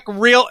come back,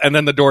 real..." And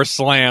then the door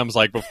slams,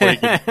 like, before he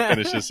can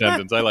finish his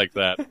sentence. I like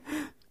that.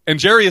 And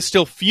Jerry is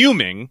still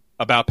fuming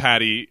about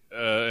Patty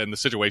and the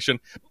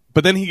situation.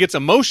 But then he gets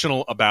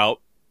emotional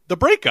about the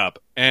breakup.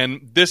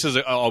 And this has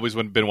always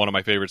been one of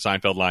my favorite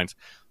Seinfeld lines.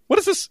 What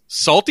is this?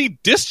 Salty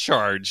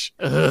discharge.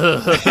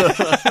 It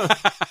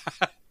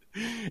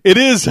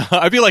is.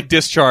 I feel like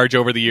discharge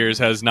over the years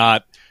has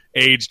not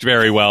aged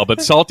very well,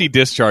 but salty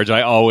discharge,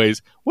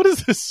 what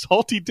is this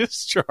salty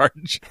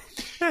discharge?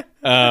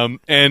 And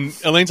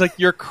Elaine's like,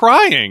 "You're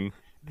crying."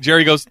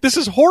 Jerry goes, "This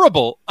is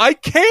horrible. I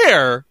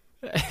care."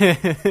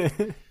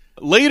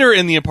 Later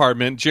in the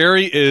apartment,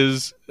 Jerry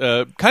is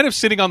kind of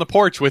sitting on the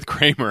porch with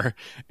Kramer,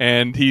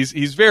 and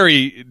he's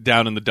very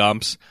down in the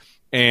dumps.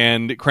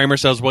 And Kramer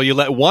says, "Well, you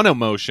let one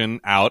emotion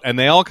out, and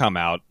they all come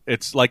out.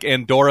 It's like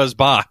Pandora's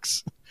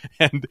box."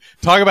 And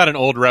talk about an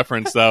old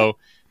reference, though.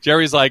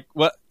 Jerry's like,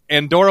 "What?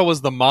 Andorra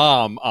was the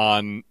mom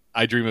on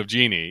I Dream of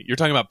Jeannie. You're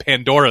talking about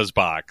Pandora's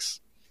box."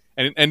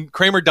 And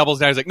Kramer doubles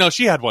down. He's like, "No,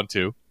 she had one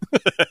too."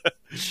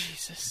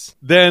 Jesus.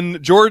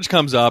 Then George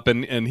comes up,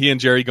 and he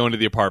and Jerry go into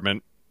the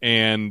apartment,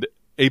 and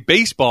a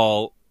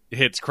baseball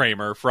hits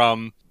Kramer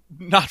from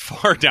not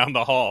far down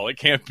the hall. It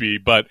can't be,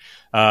 but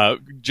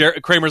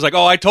Kramer's like,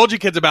 "Oh, I told you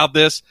kids about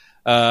this.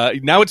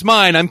 Now it's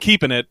mine. I'm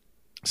keeping it."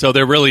 So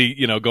they're really,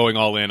 going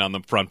all in on the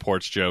front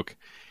porch joke.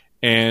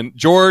 And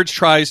George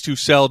tries to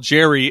sell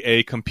Jerry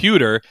a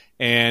computer,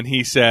 and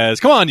he says,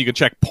 "Come on, you can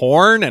check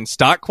porn and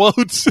stock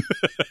quotes."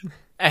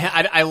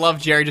 I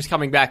love Jerry just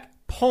coming back.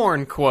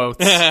 Porn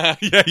quotes.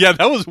 yeah,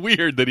 that was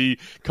weird that he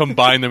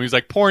combined them. He's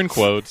like, porn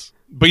quotes.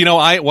 But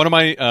one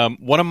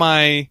of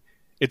my,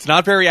 it's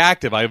not very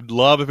active. I'd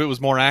love if it was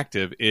more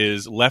active.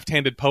 Is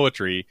left-handed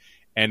poetry,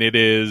 and it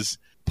is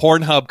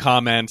Pornhub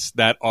comments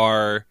that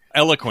are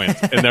eloquent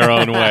in their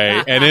own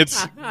way, and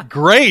it's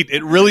great.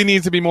 It really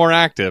needs to be more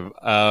active.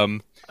 Oh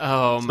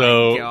my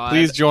God!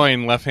 Please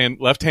join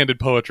left-handed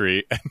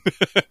poetry.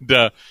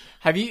 And,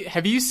 have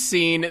you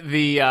seen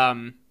the?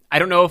 I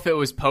don't know if it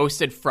was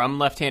posted from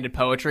left-handed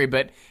poetry,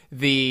 but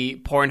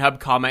the Pornhub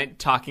comment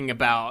talking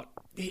about.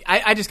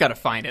 I just got to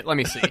find it. Let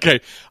me see.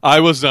 Okay, I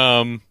was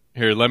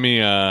here. Let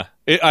me. I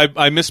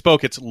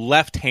misspoke. It's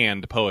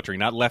left-hand poetry,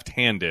 not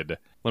left-handed.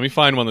 Let me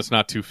find one that's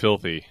not too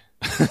filthy.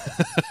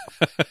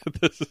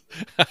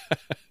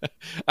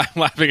 I'm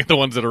laughing at the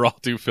ones that are all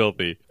too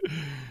filthy.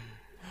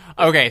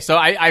 Okay, so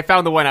I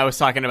found the one I was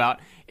talking about.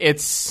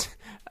 It's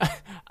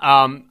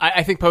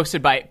I think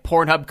posted by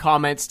Pornhub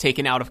comments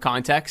taken out of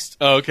context.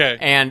 Oh, okay.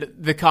 And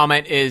the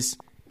comment is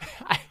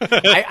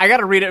I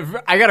gotta read it.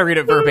 I gotta read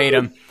it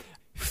verbatim.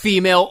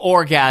 Female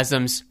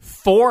orgasms,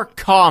 4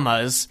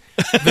 commas,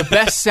 the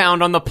best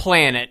sound on the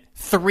planet,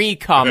 3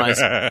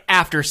 commas,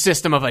 after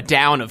System of a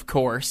Down, of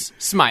course.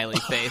 Smiley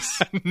face.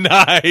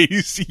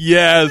 Nice.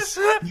 Yes.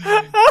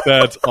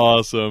 That's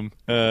awesome.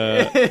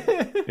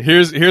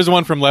 Here's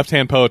one from Left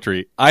Hand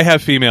Poetry. "I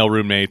have female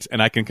roommates,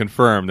 and I can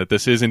confirm that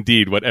this is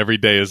indeed what every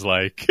day is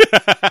like."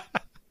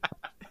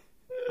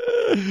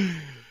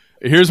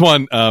 Here's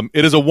one.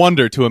 It is a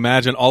wonder to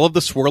imagine all of the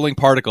swirling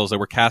particles that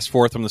were cast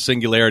forth from the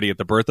singularity at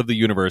the birth of the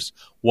universe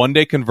one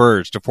day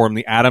converged to form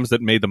the atoms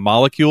that made the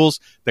molecules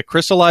that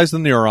crystallized the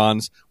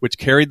neurons, which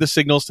carried the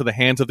signals to the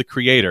hands of the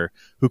Creator,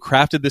 who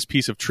crafted this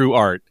piece of true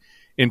art.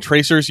 In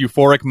Tracer's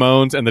euphoric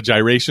moans and the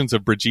gyrations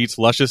of Brigitte's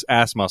luscious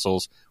ass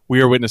muscles,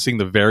 we are witnessing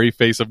the very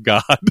face of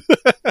God.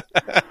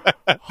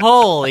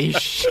 Holy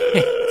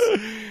shit.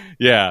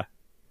 Yeah.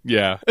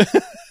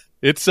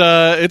 It's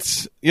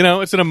it's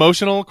an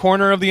emotional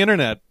corner of the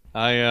internet.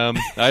 I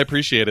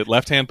appreciate it.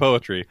 Left-hand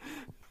poetry.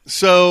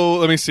 So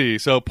let me see.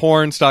 So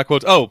porn, stock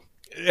quotes. Oh,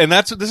 and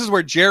this is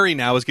where Jerry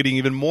now is getting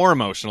even more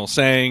emotional,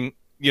 saying,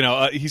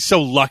 he's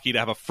so lucky to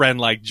have a friend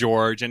like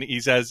George, and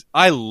he says,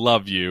 "I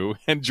love you."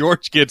 And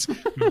George gets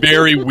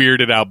very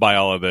weirded out by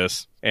all of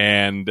this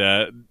and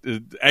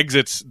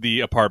exits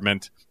the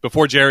apartment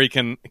before Jerry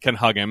can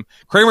hug him.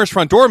 Kramer's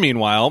front door,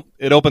 meanwhile,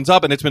 it opens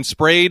up and it's been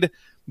sprayed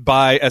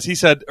by, as he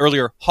said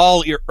earlier,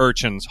 hall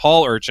urchins.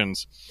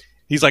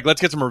 He's like,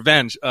 let's get some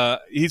revenge.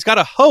 He's got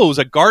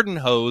a garden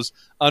hose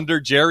under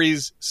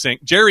Jerry's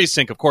sink. Jerry's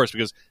sink, of course,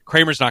 because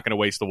Kramer's not going to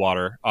waste the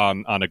water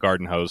on a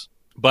garden hose.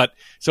 But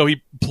so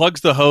he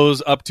plugs the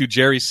hose up to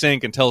Jerry's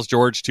sink and tells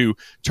George to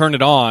turn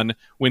it on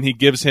when he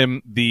gives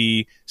him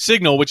the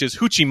signal, which is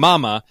Hoochie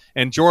Mama.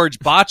 And George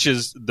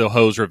botches the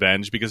hose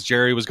revenge because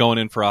Jerry was going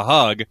in for a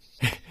hug.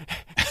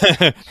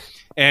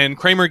 And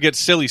Kramer gets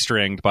silly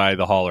stringed by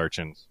the hall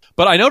urchins.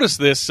 But I noticed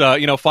this,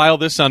 file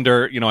this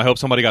under, I hope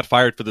somebody got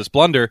fired for this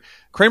blunder.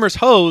 Kramer's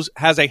hose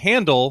has a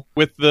handle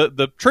with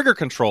the trigger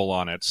control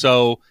on it.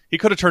 So he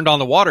could have turned on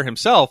the water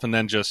himself and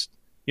then just,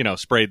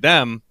 sprayed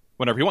them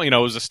whenever he wanted. It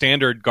was a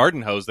standard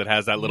garden hose that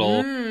has that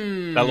little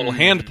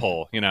hand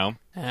pull, handle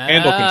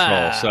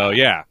control. So,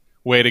 yeah,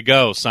 way to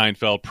go,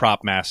 Seinfeld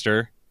prop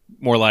master.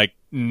 More like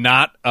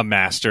not a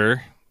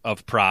master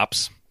of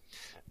props.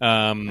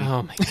 Oh,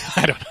 my God.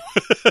 I don't know.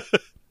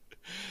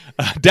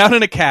 Down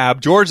in a cab,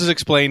 George is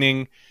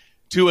explaining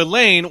to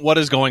Elaine what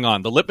is going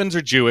on. The Lipmans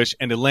are Jewish,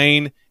 and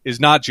Elaine is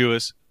not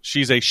Jewish.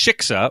 She's a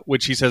shiksa,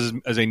 which he says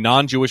is a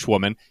non-Jewish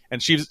woman,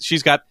 and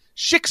she's got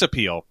shiksa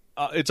appeal.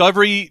 It's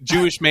every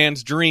Jewish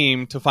man's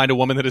dream to find a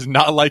woman that is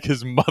not like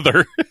his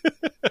mother,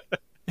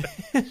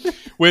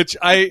 which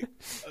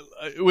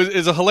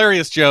is a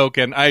hilarious joke,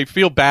 and I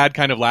feel bad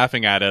kind of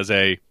laughing at as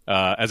a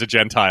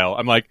Gentile.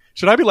 I'm like,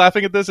 should I be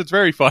laughing at this? It's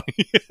very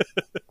funny.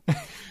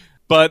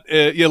 But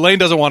Elaine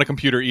doesn't want a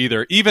computer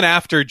either, even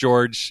after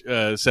George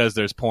says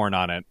there's porn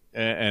on it.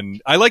 And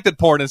I like that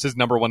porn is his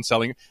number one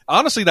selling.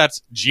 Honestly,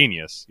 that's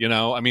genius,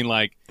 I mean,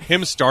 like,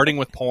 him starting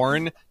with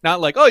porn, not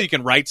like, oh, you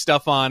can write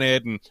stuff on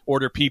it and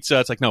order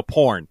pizza. It's like, no,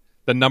 porn,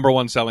 the number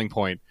one selling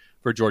point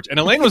for George. And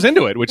Elaine was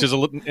into it, which is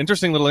an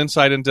interesting little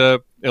insight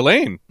into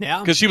Elaine. Yeah.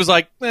 Because she was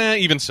like,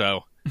 even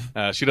so.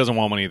 She doesn't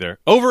want one either.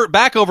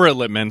 Back over at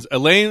Lipman's,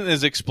 Elaine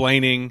is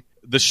explaining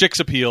the Shik's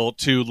appeal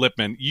to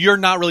Lipman. You're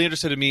not really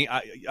interested in me.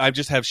 I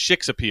just have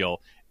Shik's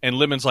appeal. And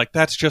Lipman's like,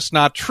 that's just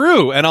not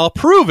true, and I'll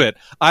prove it.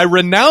 I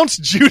renounce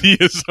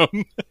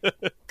Judaism.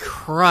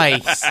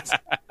 Christ.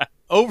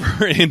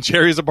 Over in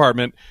Jerry's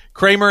apartment,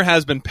 Kramer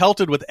has been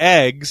pelted with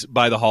eggs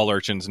by the hall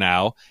urchins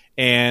now,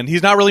 and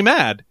he's not really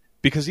mad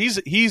because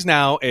he's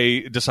now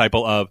a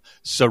disciple of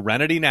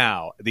Serenity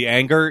Now. The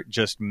anger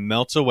just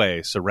melts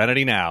away.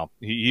 Serenity Now.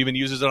 He even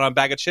uses it on a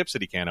bag of chips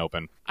that he can't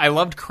open. I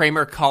loved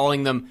Kramer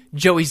calling them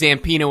Joey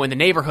Zampino and the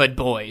Neighborhood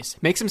Boys.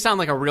 Makes him sound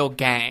like a real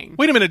gang.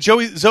 Wait a minute,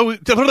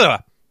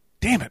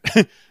 damn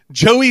it.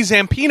 Joey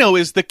Zampino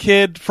is the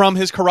kid from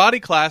his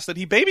karate class that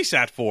he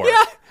babysat for.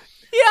 Yeah.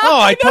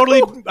 Oh,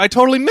 I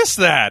totally missed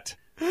that.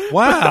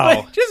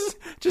 Wow.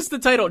 Just the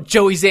title,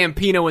 Joey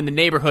Zampino and the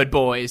Neighborhood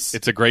Boys.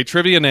 It's a great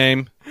trivia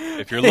name.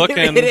 If you're looking.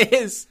 It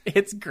is.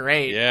 It's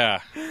great. Yeah.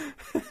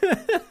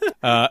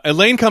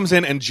 Elaine comes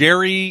in and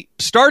Jerry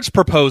starts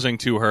proposing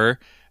to her,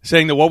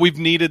 saying that what we've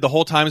needed the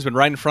whole time has been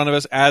right in front of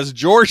us as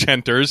George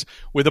enters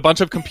with a bunch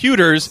of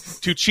computers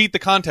to cheat the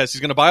contest.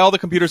 He's going to buy all the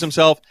computers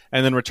himself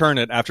and then return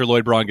it after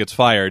Lloyd Braun gets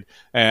fired.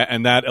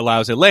 And that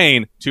allows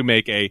Elaine to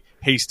make a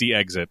hasty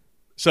exit.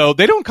 So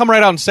they don't come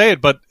right out and say it,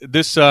 but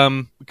this,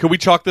 could we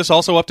chalk this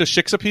also up to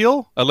Shik's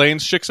appeal?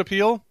 Elaine's Shik's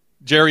appeal?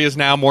 Jerry is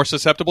now more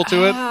susceptible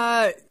to it?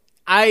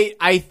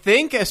 I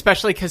think,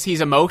 especially because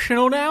he's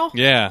emotional now.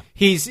 Yeah.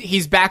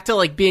 He's back to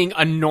like being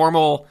a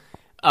normal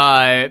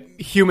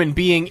human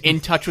being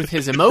in touch with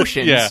his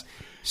emotions. Yeah.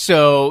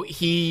 So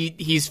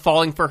he's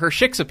falling for her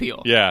Shik's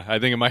appeal. Yeah, I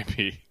think it might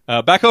be.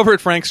 Back over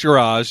at Frank's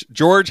garage,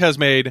 George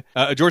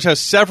has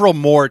several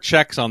more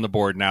checks on the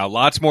board now,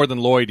 lots more than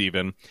Lloyd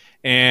even.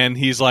 And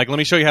he's like, let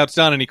me show you how it's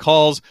done. And he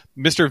calls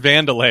Mr.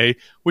 Vandelay,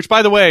 which,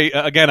 by the way,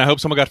 again, I hope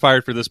someone got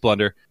fired for this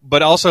blunder.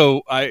 But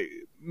also,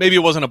 maybe it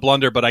wasn't a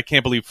blunder, but I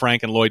can't believe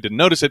Frank and Lloyd didn't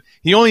notice it.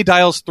 He only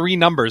dials 3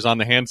 numbers on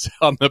the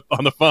on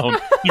the phone.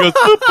 He goes,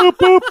 boop, boop,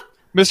 boop.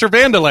 Mr.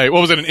 Vandelay.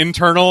 What was it, an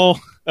internal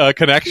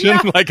connection?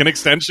 Yeah. Like an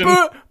extension?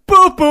 Boop,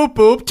 boop, boop,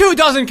 boop. 2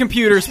 dozen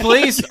computers,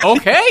 please.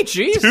 Okay,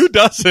 jeez. 2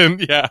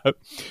 dozen, yeah.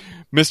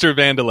 Mr.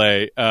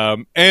 Vandelay.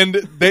 And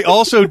they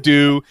also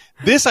do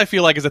this. I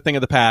feel like is a thing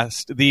of the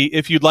past. The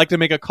if you'd like to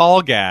make a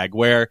call gag,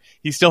 where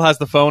he still has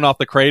the phone off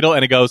the cradle,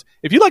 and it goes,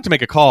 "If you'd like to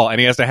make a call," and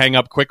he has to hang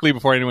up quickly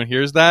before anyone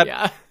hears that.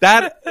 Yeah.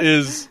 That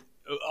is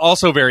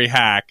also very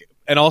hack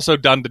and also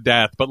done to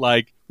death. But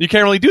like, you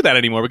can't really do that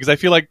anymore because I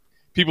feel like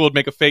people would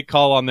make a fake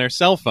call on their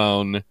cell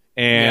phone,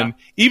 and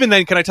even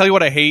then, can I tell you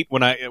what I hate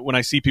when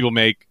I see people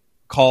make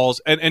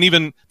calls, and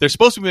even they're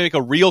supposed to make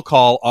a real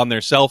call on their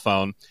cell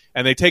phone,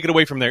 and they take it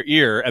away from their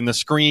ear, and the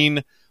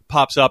screen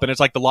pops up, and it's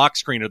like the lock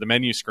screen or the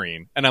menu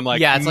screen, and I'm like,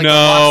 yeah, it's like no.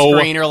 the lock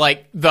screen or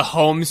like the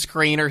home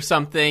screen or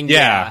something.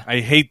 Yeah, I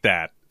hate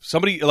that.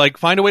 Somebody like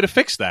find a way to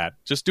fix that.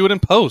 Just do it in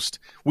post.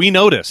 We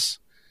notice.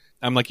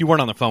 I'm like, you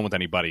weren't on the phone with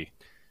anybody.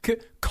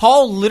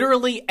 Call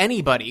literally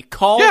anybody.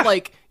 Call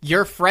like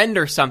your friend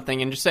or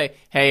something, and just say,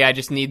 "Hey, I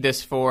just need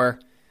this for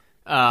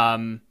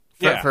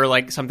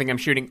like something I'm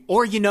shooting."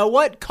 Or you know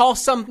what? Call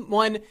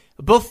someone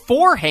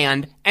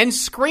beforehand and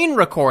screen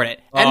record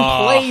it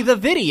and play the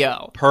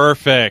video.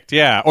 Perfect.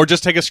 Yeah. Or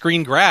just take a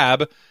screen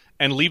grab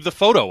and leave the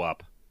photo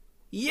up.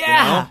 Yeah.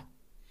 You know?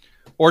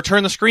 Or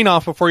turn the screen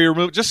off before you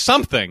remove. Just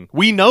something.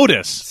 We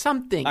notice.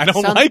 Something. I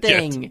don't like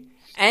it.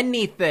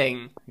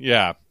 Anything.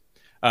 Yeah.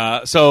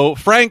 So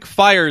Frank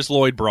fires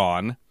Lloyd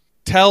Braun.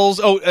 Tells.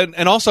 Oh,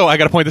 and also I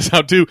got to point this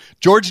out too.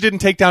 George didn't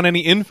take down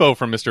any info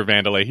from Mr.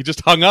 Vandelay. He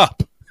just hung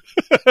up.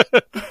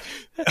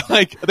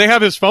 Like they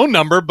have his phone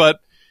number, but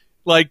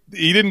like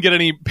he didn't get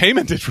any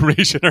payment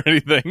information or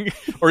anything,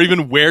 or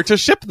even where to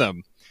ship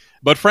them.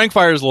 But Frank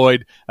fires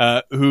Lloyd,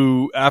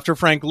 who after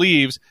Frank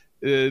leaves,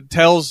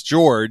 tells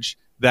George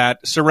that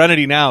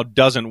Serenity Now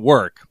doesn't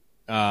work.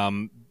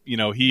 You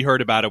know, he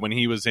heard about it when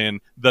he was in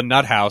the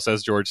nut house,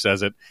 as George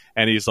says it,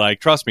 and he's like,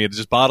 "Trust me, it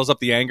just bottles up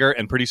the anger,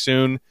 and pretty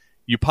soon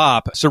you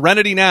pop.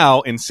 Serenity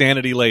now,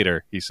 insanity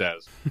later," he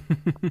says.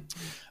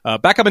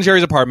 Back up in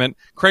Jerry's apartment,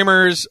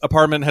 Kramer's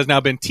apartment has now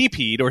been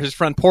TP'd, or his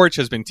front porch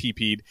has been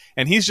TP'd,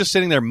 and he's just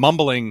sitting there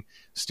mumbling,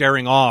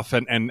 staring off,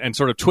 and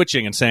sort of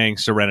twitching and saying,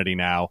 "Serenity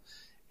now."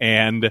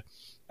 And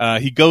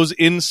he goes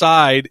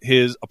inside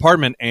his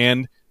apartment,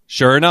 and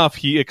sure enough,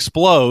 he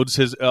explodes.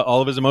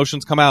 All of his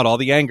emotions come out, all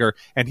the anger,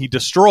 and he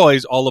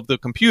destroys all of the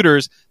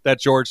computers that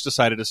George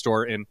decided to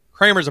store in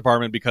Kramer's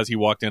apartment because he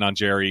walked in on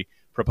Jerry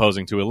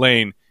proposing to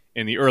Elaine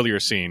in the earlier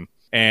scene.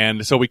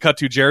 And so we cut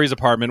to Jerry's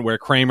apartment where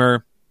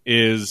Kramer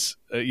is,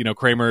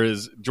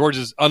 George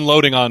is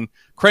unloading on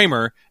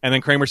Kramer, and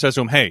then Kramer says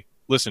to him, "Hey,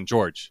 listen,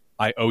 George,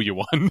 I owe you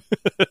one."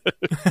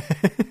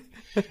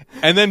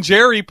 And then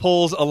Jerry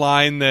pulls a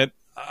line that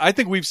I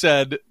think we've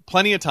said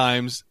plenty of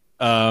times,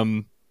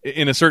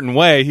 in a certain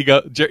way.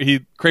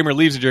 Kramer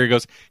leaves and Jerry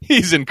goes,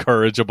 "He's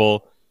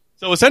incorrigible."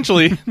 So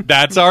essentially,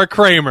 that's our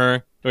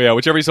Kramer. Oh yeah,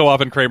 which every so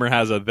often Kramer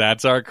has a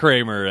 "that's our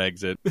Kramer"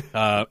 exit.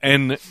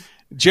 And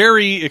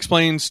Jerry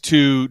explains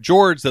to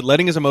George that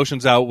letting his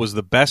emotions out was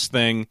the best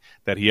thing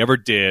that he ever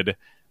did.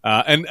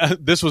 And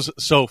this was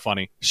so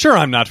funny. Sure,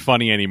 I'm not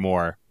funny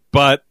anymore,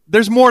 but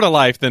there's more to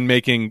life than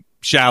making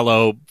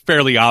shallow,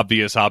 fairly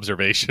obvious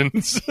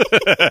observations.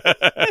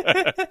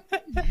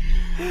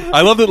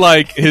 I love that,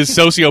 like, his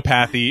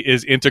sociopathy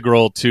is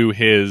integral to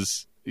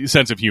his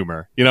sense of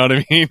humor. You know what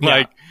I mean? Yeah.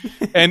 Like,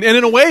 and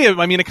in a way,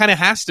 I mean, it kind of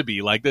has to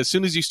be. Like, as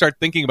soon as you start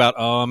thinking about,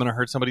 I'm going to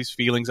hurt somebody's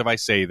feelings if I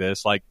say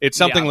this, like, it's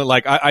something that,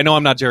 like, I know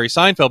I'm not Jerry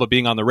Seinfeld, but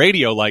being on the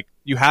radio, like,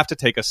 you have to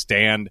take a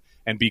stand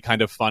and be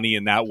kind of funny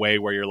in that way,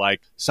 where you're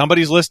like,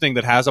 somebody's listening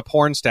that has a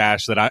porn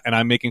stash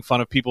I'm making fun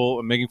of people,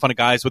 I'm making fun of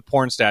guys with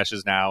porn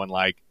stashes now, and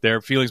like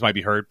their feelings might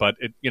be hurt, but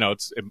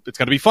it's going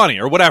to be funny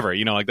or whatever,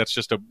 like that's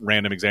just a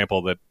random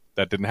example that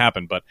didn't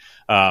happen. But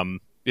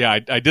yeah,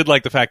 I did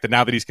like the fact that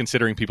now that he's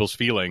considering people's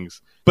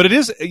feelings, but it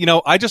is,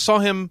 I just saw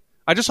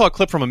a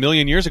clip from a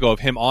million years ago of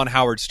him on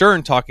Howard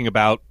Stern talking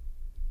about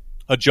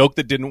a joke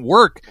that didn't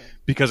work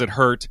because it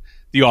hurt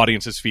the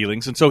audience's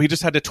feelings, and so he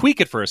just had to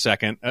tweak it for a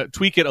second,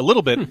 tweak it a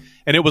little bit,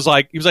 and it was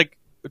like, he was like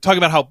talking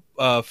about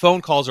how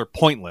phone calls are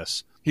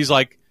pointless. He's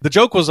like, the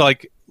joke was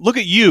like, look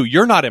at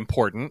you're not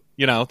important,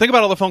 think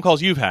about all the phone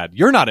calls you've had,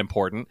 you're not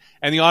important,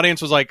 and the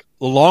audience was like,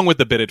 along with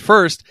the bit at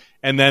first,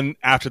 and then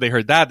after they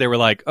heard that, they were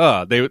like,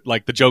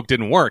 the joke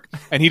didn't work,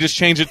 and he just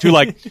changed it to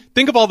like,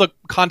 think of all the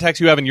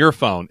contacts you have in your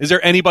phone, is there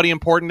anybody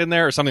important in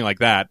there, or something like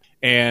that,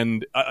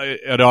 and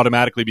it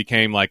automatically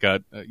became like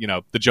the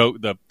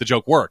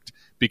joke worked,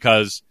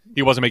 because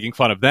he wasn't making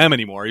fun of them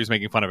anymore. He was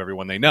making fun of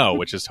everyone they know,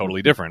 which is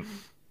totally different.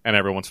 And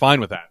everyone's fine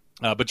with that.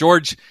 But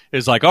George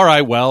is like, all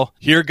right, well,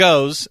 here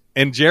goes.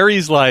 And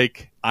Jerry's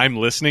like, I'm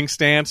listening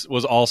stance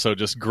was also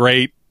just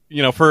great.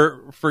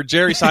 For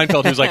Jerry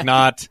Seinfeld, who's like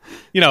not,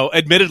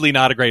 admittedly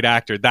not a great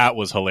actor, that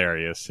was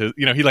hilarious.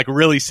 He like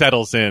really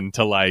settles in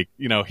to like,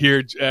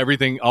 hear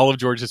everything, all of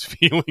George's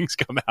feelings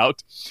come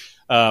out.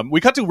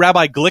 We cut to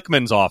Rabbi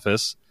Glickman's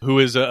office, who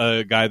is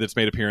a guy that's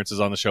made appearances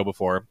on the show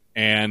before.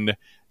 And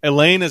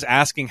Elaine is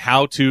asking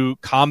how to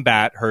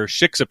combat her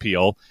shik's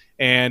appeal,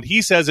 and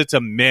he says it's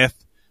a myth,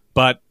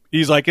 but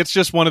He's like, it's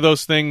just one of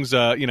those things,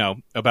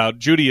 about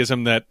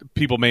Judaism that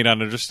people may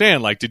not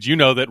understand. Like, did you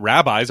know that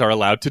rabbis are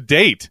allowed to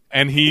date?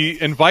 And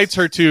he invites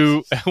her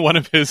to one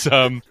of his,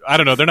 I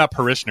don't know, they're not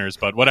parishioners,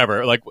 but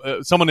whatever. Like,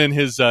 someone in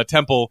his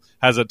temple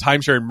has a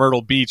timeshare in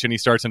Myrtle Beach, and he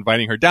starts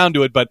inviting her down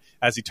to it. But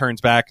as he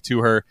turns back to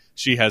her,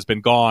 she has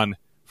been gone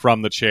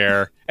from the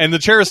chair, and the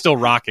chair is still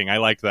rocking. I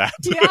like that.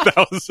 Yeah.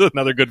 That was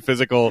another good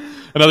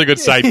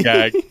sight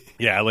gag.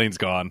 Yeah, Elaine's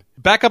gone.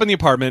 Back up in the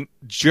apartment,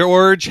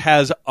 George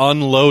has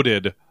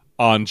unloaded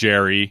on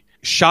Jerry,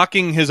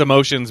 shocking his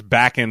emotions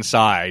back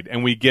inside,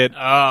 and we get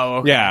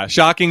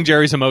shocking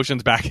Jerry's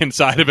emotions back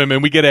inside of him,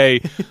 and we get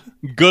a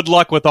good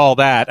luck with all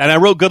that. And I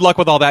wrote good luck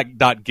with all that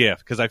 .gif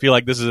because I feel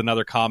like this is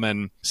another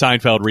common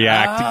Seinfeld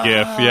react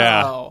gif.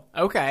 Yeah.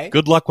 Okay.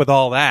 Good luck with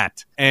all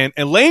that. And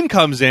Elaine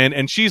comes in,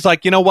 and she's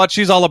like, you know what?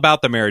 She's all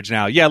about the marriage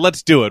now. Yeah,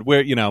 let's do it.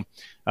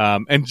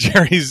 And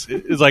Jerry's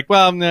is like,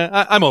 well,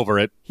 nah, I'm over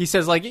it. He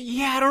says, like,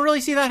 yeah, I don't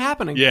really see that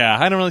happening. Yeah,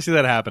 I don't really see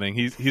that happening.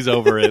 He's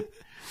over it.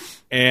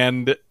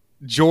 And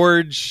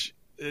George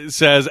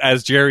says,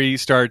 as Jerry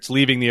starts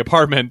leaving the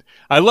apartment,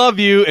 I love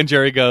you. And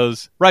Jerry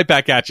goes, right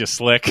back at you,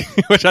 Slick,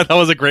 which I thought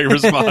was a great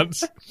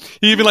response.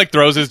 He even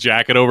throws his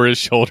jacket over his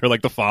shoulder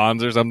like the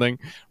Fonz or something.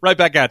 Right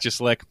back at you,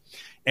 Slick.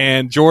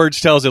 And George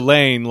tells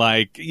Elaine,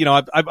 like,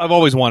 I've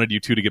always wanted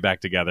you two to get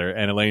back together.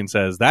 And Elaine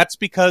says, that's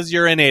because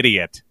you're an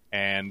idiot.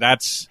 And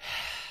that's,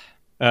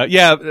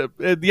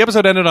 the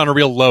episode ended on a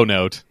real low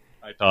note,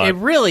 I thought. It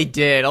really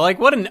did. Like,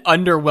 what an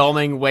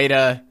underwhelming way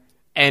to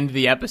end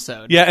the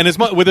episode. Yeah, and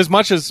with as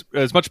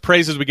much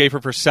praise as we gave her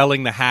for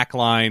selling the hack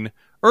line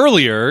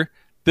earlier,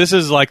 this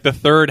is like the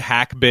third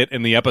hack bit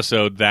in the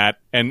episode that,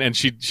 and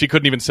she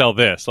couldn't even sell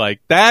this. Like,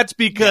 that's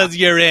because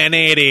you're an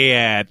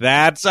idiot.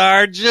 That's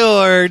our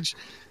George.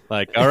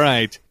 Like, all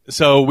right.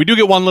 So we do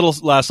get one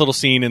last little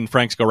scene in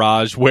Frank's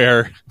garage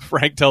where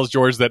Frank tells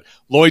George that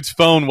Lloyd's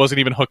phone wasn't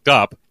even hooked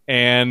up,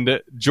 and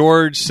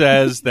George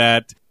says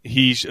that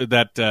his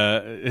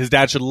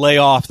dad should lay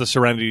off the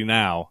Serenity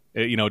now.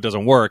 It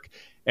doesn't work.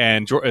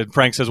 And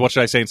Frank says, what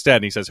should I say instead?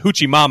 And he says,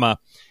 Hoochie Mama.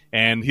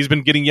 And he's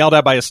been getting yelled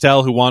at by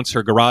Estelle, who wants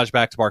her garage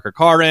back to park her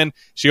car in.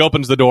 She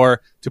opens the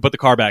door to put the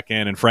car back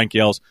in, and Frank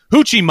yells,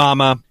 Hoochie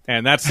Mama.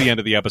 And that's the end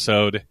of the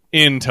episode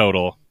in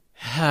total.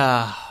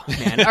 Oh,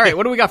 man. All right,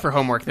 what do we got for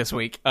homework this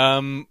week?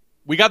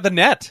 We got the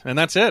net, and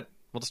that's it.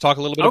 We'll just talk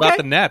a little bit about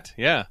the net.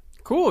 Yeah.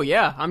 Cool,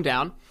 yeah, I'm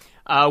down.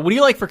 What do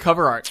you like for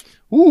cover art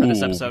for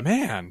this episode?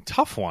 Man,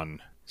 tough one.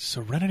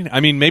 Serenity.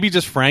 I mean, maybe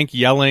just Frank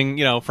yelling.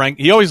 Frank,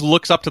 he always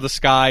looks up to the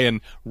sky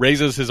and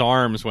raises his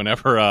arms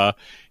whenever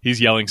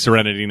he's yelling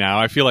Serenity now.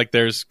 I feel like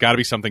there's got to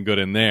be something good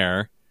in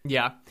there.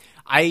 Yeah.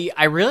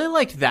 I really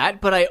liked that,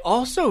 but I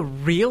also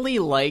really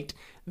liked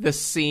the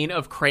scene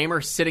of Kramer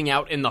sitting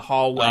out in the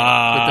hallway with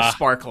the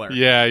sparkler.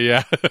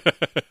 Yeah.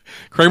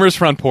 Kramer's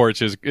front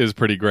porch is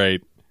pretty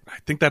great. I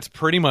think that's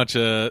pretty much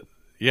the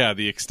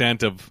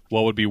extent of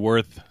what would be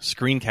worth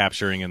screen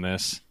capturing in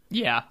this.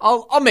 Yeah,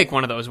 I'll make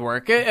one of those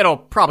work. It'll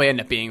probably end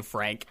up being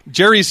Frank.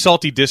 Jerry's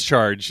salty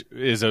discharge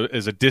is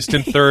a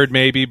distant third,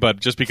 maybe,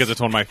 but just because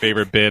it's one of my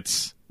favorite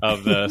bits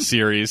of the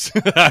series,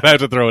 I have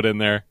to throw it in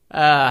there.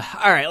 All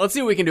right, let's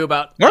see what we can do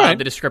about the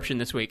description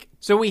this week.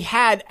 So we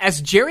had,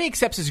 as Jerry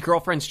accepts his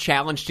girlfriend's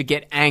challenge to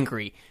get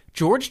angry,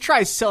 George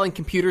tries selling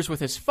computers with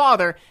his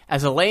father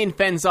as Elaine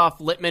fends off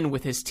Littman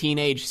with his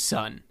teenage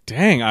son.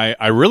 Dang,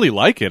 I really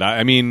like it.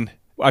 I mean,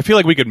 I feel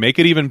like we could make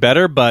it even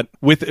better, but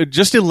with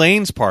just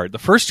Elaine's part, the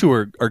first two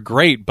are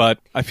great, but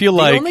I feel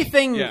like... The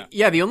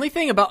only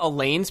thing about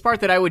Elaine's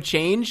part that I would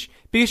change,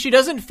 because she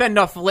doesn't fend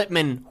off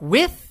Littman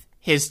with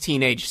his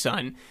teenage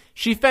son,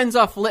 she fends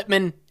off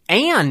Littman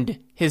and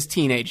his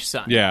teenage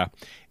son. Yeah,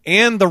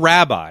 and the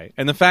rabbi,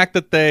 and the fact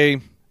that they...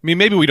 I mean,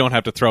 maybe we don't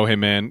have to throw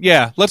him in.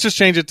 Yeah, let's just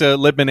change it to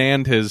Littman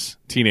and his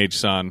teenage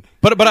son.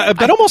 But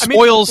that almost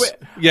spoils...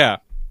 Yeah.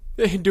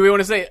 Do we want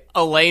to say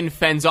Elaine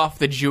fends off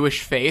the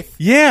Jewish faith?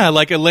 Yeah,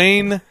 like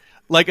Elaine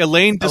discovers...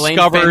 Elaine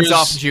fends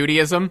off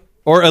Judaism?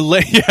 Or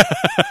Elaine... Yeah.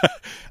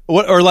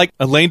 Or like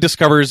Elaine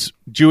discovers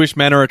Jewish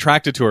men are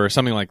attracted to her or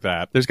something like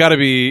that. There's got to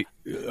be...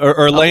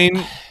 Or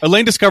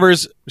Elaine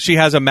discovers she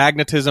has a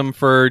magnetism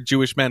for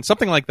Jewish men.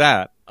 Something like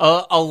that.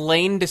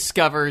 Elaine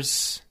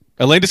discovers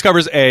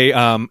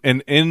an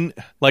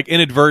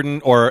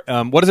inadvertent, or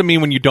what does it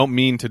mean when you don't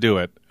mean to do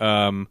it?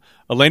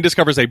 Elaine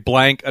discovers a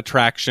blank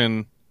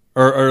attraction...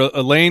 Or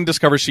Elaine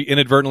discovers she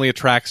inadvertently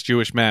attracts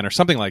Jewish men, or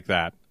something like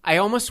that. I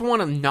almost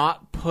want to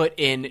not put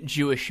in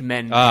Jewish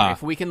men there.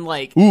 If we can,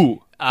 like...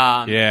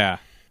 yeah.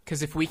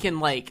 Because if we can,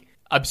 like,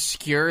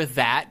 obscure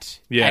that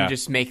and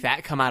just make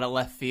that come out of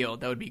left field,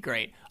 that would be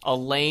great.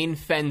 Elaine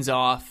fends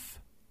off,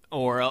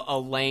 or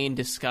Elaine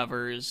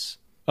discovers...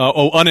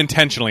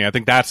 unintentionally. I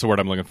think that's the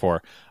word I'm looking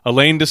for.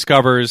 Elaine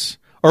discovers...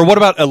 Or what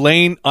about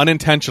Elaine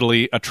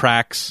unintentionally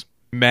attracts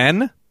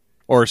men?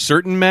 Or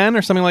certain men,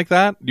 or something like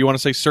that? Do you want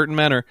to say certain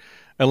men, or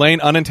Elaine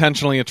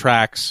unintentionally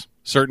attracts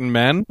certain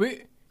men? Do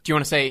you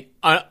want to say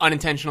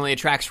unintentionally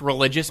attracts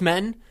religious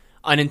men?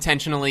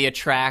 Unintentionally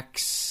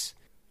attracts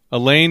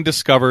Elaine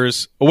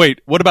discovers... Oh,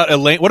 wait, what about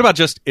Elaine? What about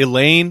just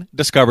Elaine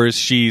discovers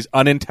she's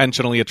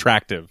unintentionally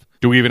attractive?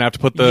 Do we even have to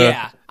put the...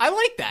 Yeah, I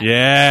like that.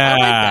 Yeah,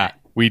 I like that.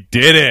 We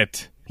did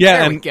it. Yeah,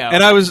 There and, we go.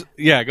 and I was...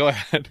 Yeah, go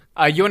ahead.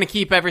 You want to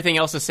keep everything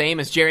else the same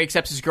as Jerry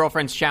accepts his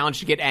girlfriend's challenge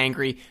to get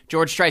angry.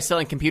 George tries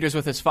selling computers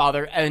with his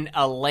father, and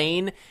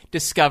Elaine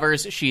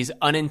discovers she's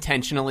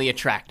unintentionally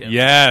attractive.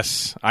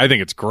 Yes, I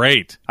think it's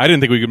great. I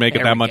didn't think we could make it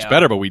There that we much go.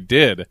 better, but we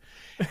did.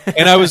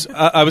 And I was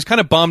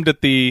kind of bummed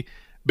at the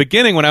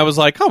beginning when I was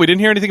like, oh, we didn't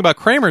hear anything about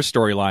Kramer's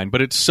storyline,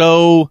 but it's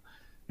so...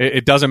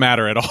 It doesn't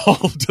matter at all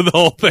to the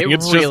whole thing. It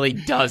It's really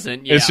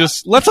doesn't. Yeah. It's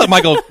just, let's let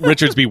Michael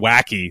Richards be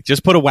wacky.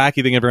 Just put a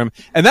wacky thing in for him.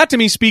 And that to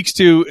me speaks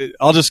to,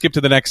 I'll just skip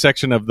to the next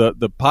section of the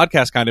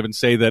podcast kind of and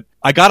say that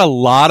I got a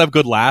lot of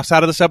good laughs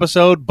out of this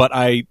episode, but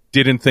I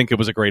didn't think it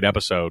was a great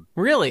episode.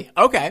 Really?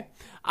 Okay.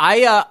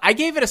 I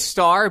gave it a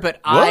star,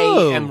 but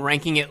Whoa. I am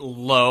ranking it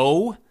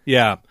low.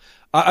 Yeah.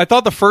 I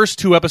thought the first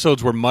 2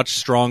 episodes were much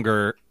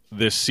stronger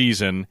this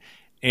season.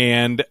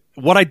 And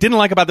what I didn't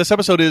like about this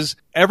episode is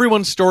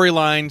everyone's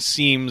storyline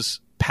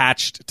seems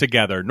patched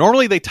together.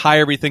 Normally they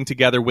tie everything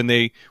together when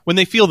they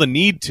feel the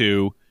need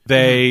to.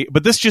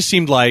 But this just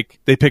seemed like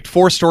they picked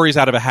 4 stories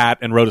out of a hat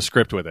and wrote a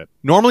script with it.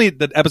 Normally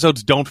the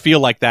episodes don't feel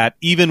like that,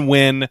 even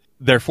when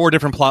they're 4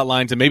 different plot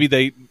lines and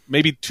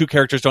maybe 2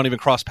 characters don't even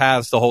cross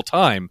paths the whole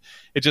time.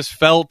 It just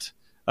felt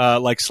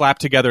like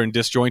slapped together and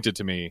disjointed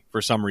to me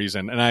for some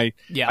reason. And I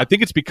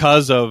think it's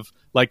because of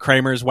like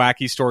Kramer's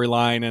wacky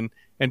storyline and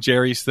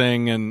Jerry's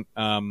thing, and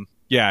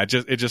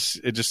it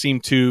just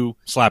seemed too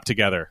slapped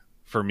together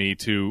for me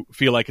to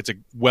feel like it's a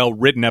well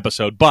written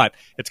episode. But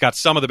it's got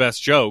some of the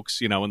best jokes,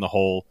 in the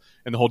whole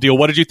deal.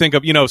 What did you think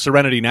of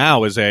Serenity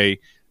Now is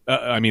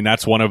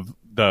that's one of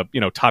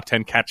the top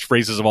 10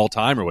 catchphrases of all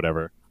time or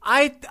whatever.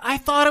 I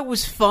thought it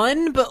was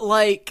fun, but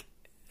like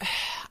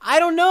I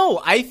don't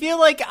know. I feel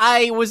like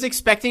I was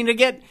expecting to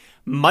get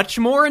much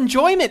more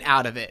enjoyment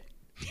out of it.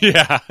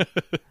 Yeah.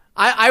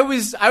 I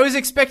was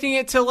expecting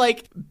it to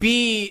like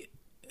be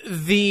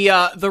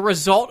the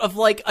result of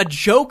like a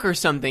joke or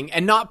something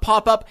and not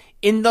pop up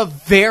in the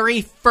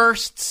very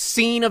first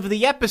scene of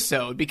the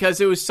episode because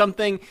it was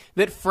something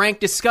that Frank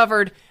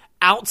discovered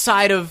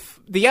outside of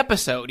the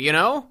episode,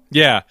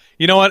 Yeah.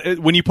 You know what?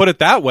 When you put it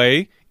that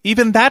way,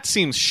 even that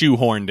seems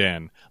shoehorned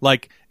in.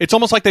 Like, it's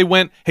almost like they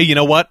went, hey, you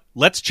know what?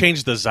 Let's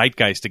change the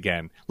zeitgeist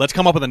again. Let's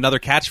come up with another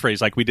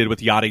catchphrase like we did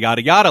with yada,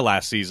 yada, yada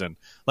last season.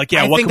 Like,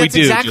 yeah, what can we do? I think that's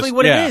exactly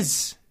what it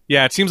is.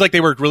 Yeah, it seems like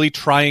they were really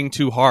trying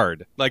too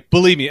hard. Like,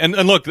 believe me. And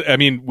look, I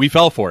mean, we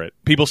fell for it.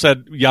 People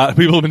said,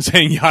 people have been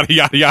saying yada,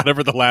 yada, yada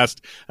for the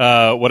last,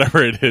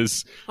 whatever it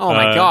is. Oh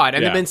my God.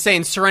 And they've been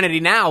saying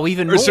Serenity Now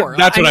even more.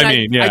 That's what I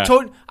mean. Yeah.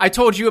 I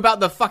told you about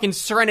the fucking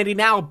Serenity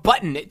Now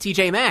button at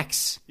TJ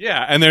Maxx.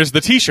 Yeah. And there's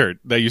the t-shirt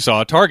that you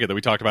saw at Target that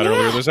we talked about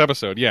earlier this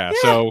episode. Yeah.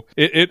 So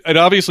it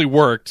obviously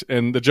worked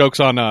and the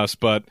joke's on us,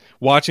 but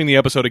watching the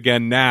episode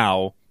again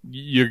now,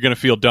 you're going to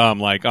feel dumb,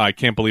 like, oh, I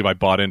can't believe I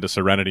bought into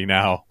Serenity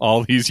Now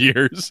all these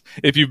years,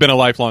 if you've been a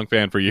lifelong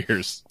fan for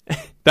years.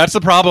 That's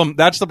the problem.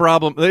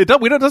 It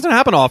doesn't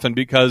happen often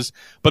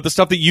but the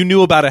stuff that you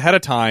knew about ahead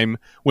of time,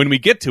 when we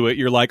get to it,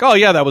 you're like, oh,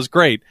 yeah, that was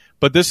great.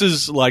 But this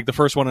is like the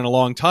first one in a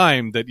long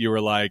time that you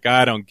were like,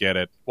 I don't get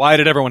it. Why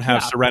did everyone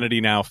have Serenity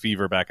Now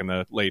fever back in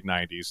the late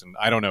 90s? And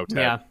I don't know, Ted.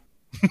 Yeah.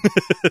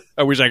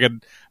 I wish I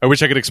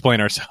could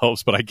explain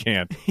ourselves, but I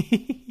can't.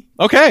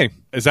 Okay,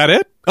 is that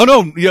it? Oh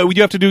no,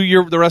 you have to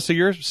do the rest of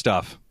your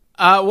stuff.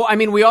 Well, I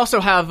mean, we also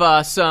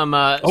have some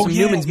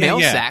Newman's mail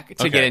sack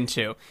to get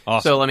into.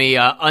 Awesome. So let me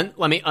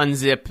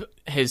unzip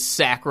his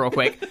sack real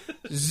quick.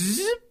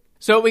 Zip.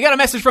 So we got a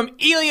message from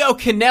Elio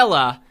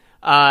Canella,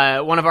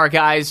 one of our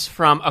guys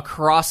from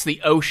across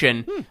the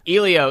ocean.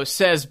 Elio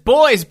says,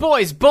 boys,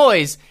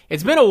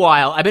 it's been a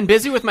while. I've been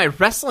busy with my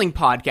wrestling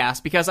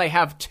podcast because I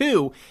have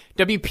 2,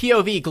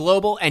 WPOV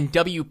Global and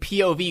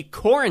WPOV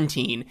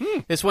Quarantine.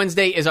 This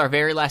Wednesday is our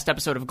very last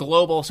episode of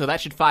Global, so that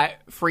should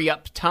free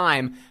up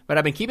time. But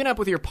I've been keeping up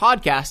with your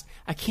podcast.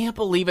 I can't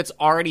believe it's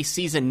already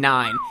season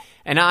 9.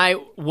 And I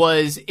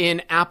was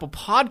in Apple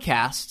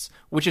Podcasts,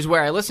 which is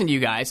where I listen to you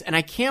guys, and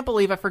I can't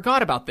believe I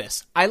forgot about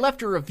this. I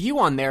left a review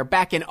on there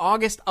back in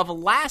August of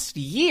last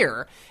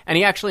year, and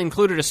he actually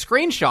included a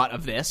screenshot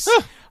of this,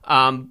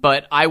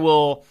 but I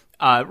will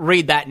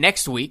read that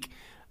next week.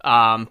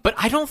 But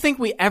I don't think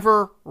we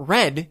ever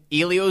read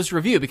Elio's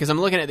review because I'm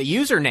looking at the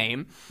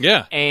username.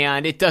 Yeah.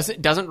 And it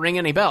doesn't ring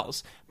any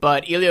bells.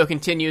 But Elio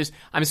continues,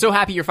 I'm so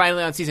happy you're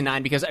finally on season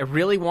 9 because I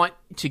really want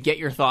to get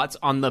your thoughts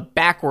on the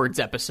Backwards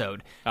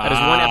episode. That is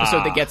one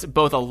episode that gets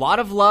both a lot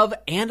of love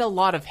and a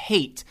lot of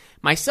hate.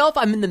 Myself,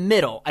 I'm in the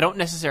middle. I don't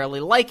necessarily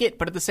like it,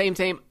 but at the same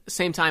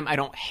time, I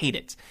don't hate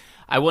it.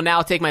 I will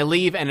now take my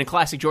leave and in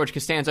classic George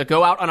Costanza,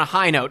 go out on a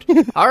high note.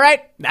 All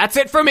right, that's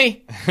it for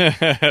me.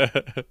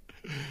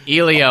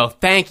 Elio,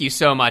 thank you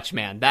so much,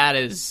 man.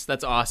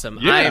 That's awesome.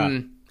 Yeah.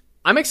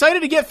 I'm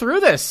excited to get through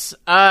this.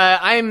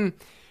 I'm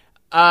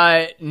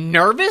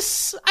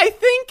nervous, I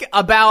think,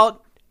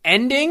 about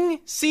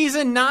ending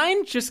season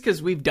 9 just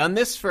because we've done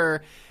this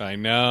for I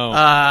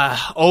know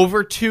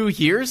over 2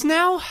 years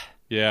now.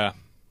 Yeah.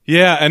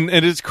 Yeah, and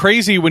it is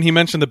crazy when he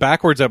mentioned the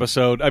backwards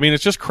episode. I mean,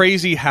 it's just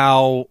crazy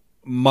how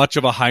much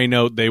of a high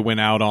note they went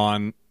out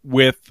on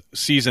with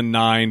season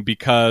 9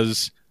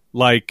 because,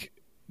 like,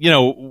 you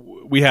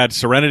know, we had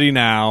Serenity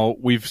Now.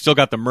 We've still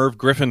got the Merv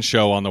Griffin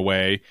show on the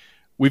way.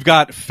 We've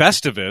got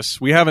Festivus.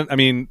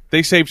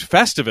 They saved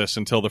Festivus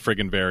until the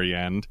friggin' very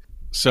end.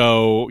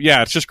 So,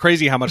 yeah, it's just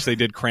crazy how much they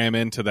did cram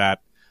into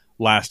that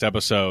last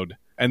episode.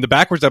 And the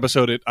backwards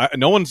episode, I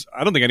don't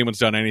think anyone's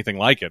done anything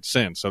like it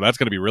since. So that's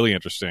going to be really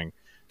interesting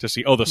to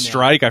see. Oh, the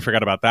strike. I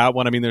forgot about that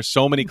one. I mean, there's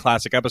so many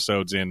classic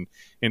episodes in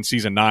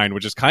season 9,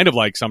 which is kind of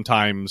like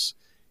sometimes,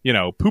 you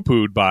know,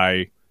 poo-pooed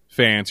by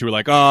fans who are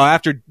like, oh,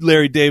 after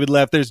Larry David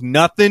left, there's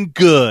nothing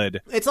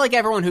good. It's like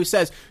everyone who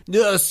says,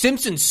 The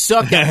Simpsons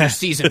sucked after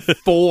season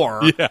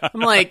 4. Yeah. I'm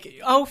like,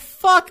 oh,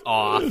 fuck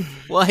off.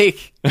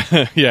 Like,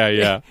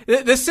 yeah.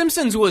 The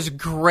Simpsons was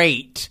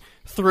great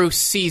through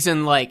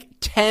season,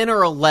 10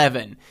 or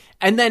 11.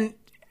 And then,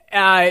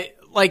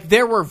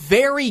 there were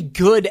very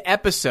good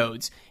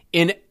episodes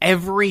in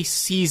every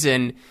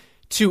season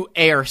to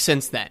air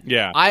since then.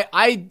 Yeah.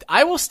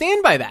 I will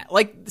stand by that.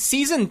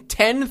 Season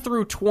 10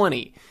 through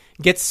 20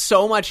 gets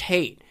so much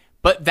hate,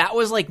 but that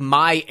was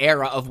my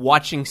era of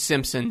watching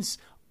Simpsons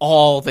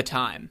all the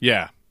time.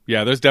 Yeah,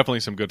 there's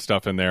definitely some good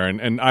stuff in there,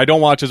 and I don't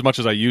watch as much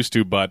as I used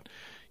to, but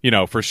you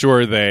know, for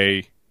sure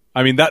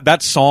that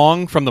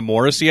song from the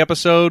Morrissey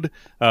episode,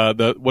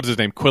 what's his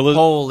name, Quilla?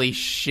 Holy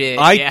shit!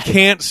 I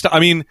can't stop. I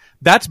mean,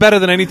 that's better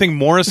than anything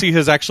Morrissey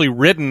has actually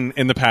written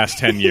in the past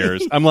 10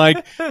 years. I'm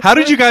like, how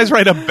did you guys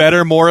write a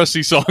better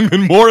Morrissey song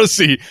than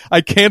Morrissey?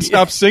 I can't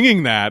stop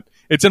singing that.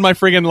 It's in my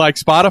friggin'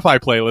 Spotify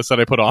playlist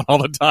that I put on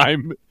all the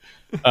time.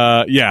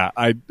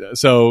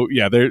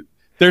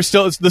 There's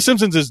still The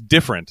Simpsons is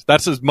different.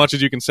 That's as much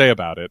as you can say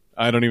about it.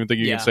 I don't even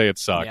think you can say it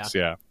sucks.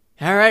 Yeah.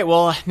 All right.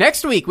 Well,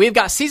 next week we've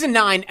got season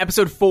 9,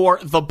 episode 4,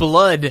 The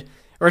Blood.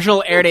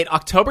 Original air date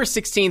October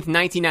 16th,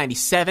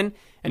 1997.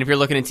 And if you're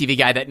looking at TV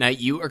Guide that night,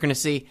 you are going to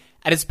see,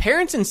 at his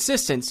parents'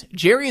 insistence,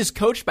 Jerry is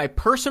coached by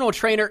personal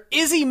trainer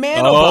Izzy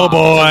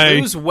Mandelbaum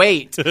to lose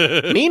weight.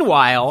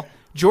 Meanwhile,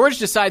 George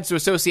decides to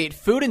associate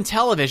food and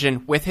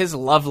television with his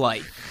love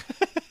life.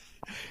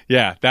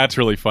 Yeah, that's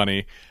really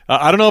funny.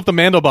 I don't know if the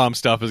Mandelbaum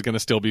stuff is going to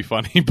still be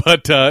funny,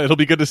 but it'll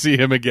be good to see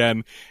him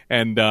again.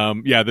 And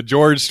the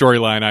George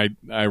storyline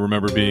I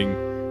remember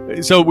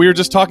being... So we were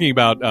just talking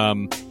about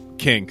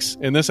kinks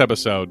in this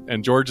episode,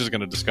 and George is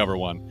going to discover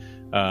one.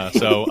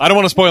 So I don't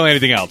want to spoil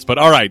anything else, but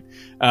all right.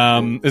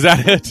 Is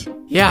that it?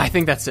 Yeah, I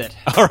think that's it.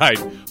 All right.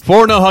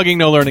 For No Hugging,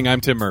 No Learning,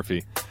 I'm Tim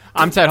Murphy.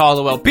 I'm Ted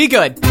Hollowell. Be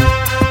good.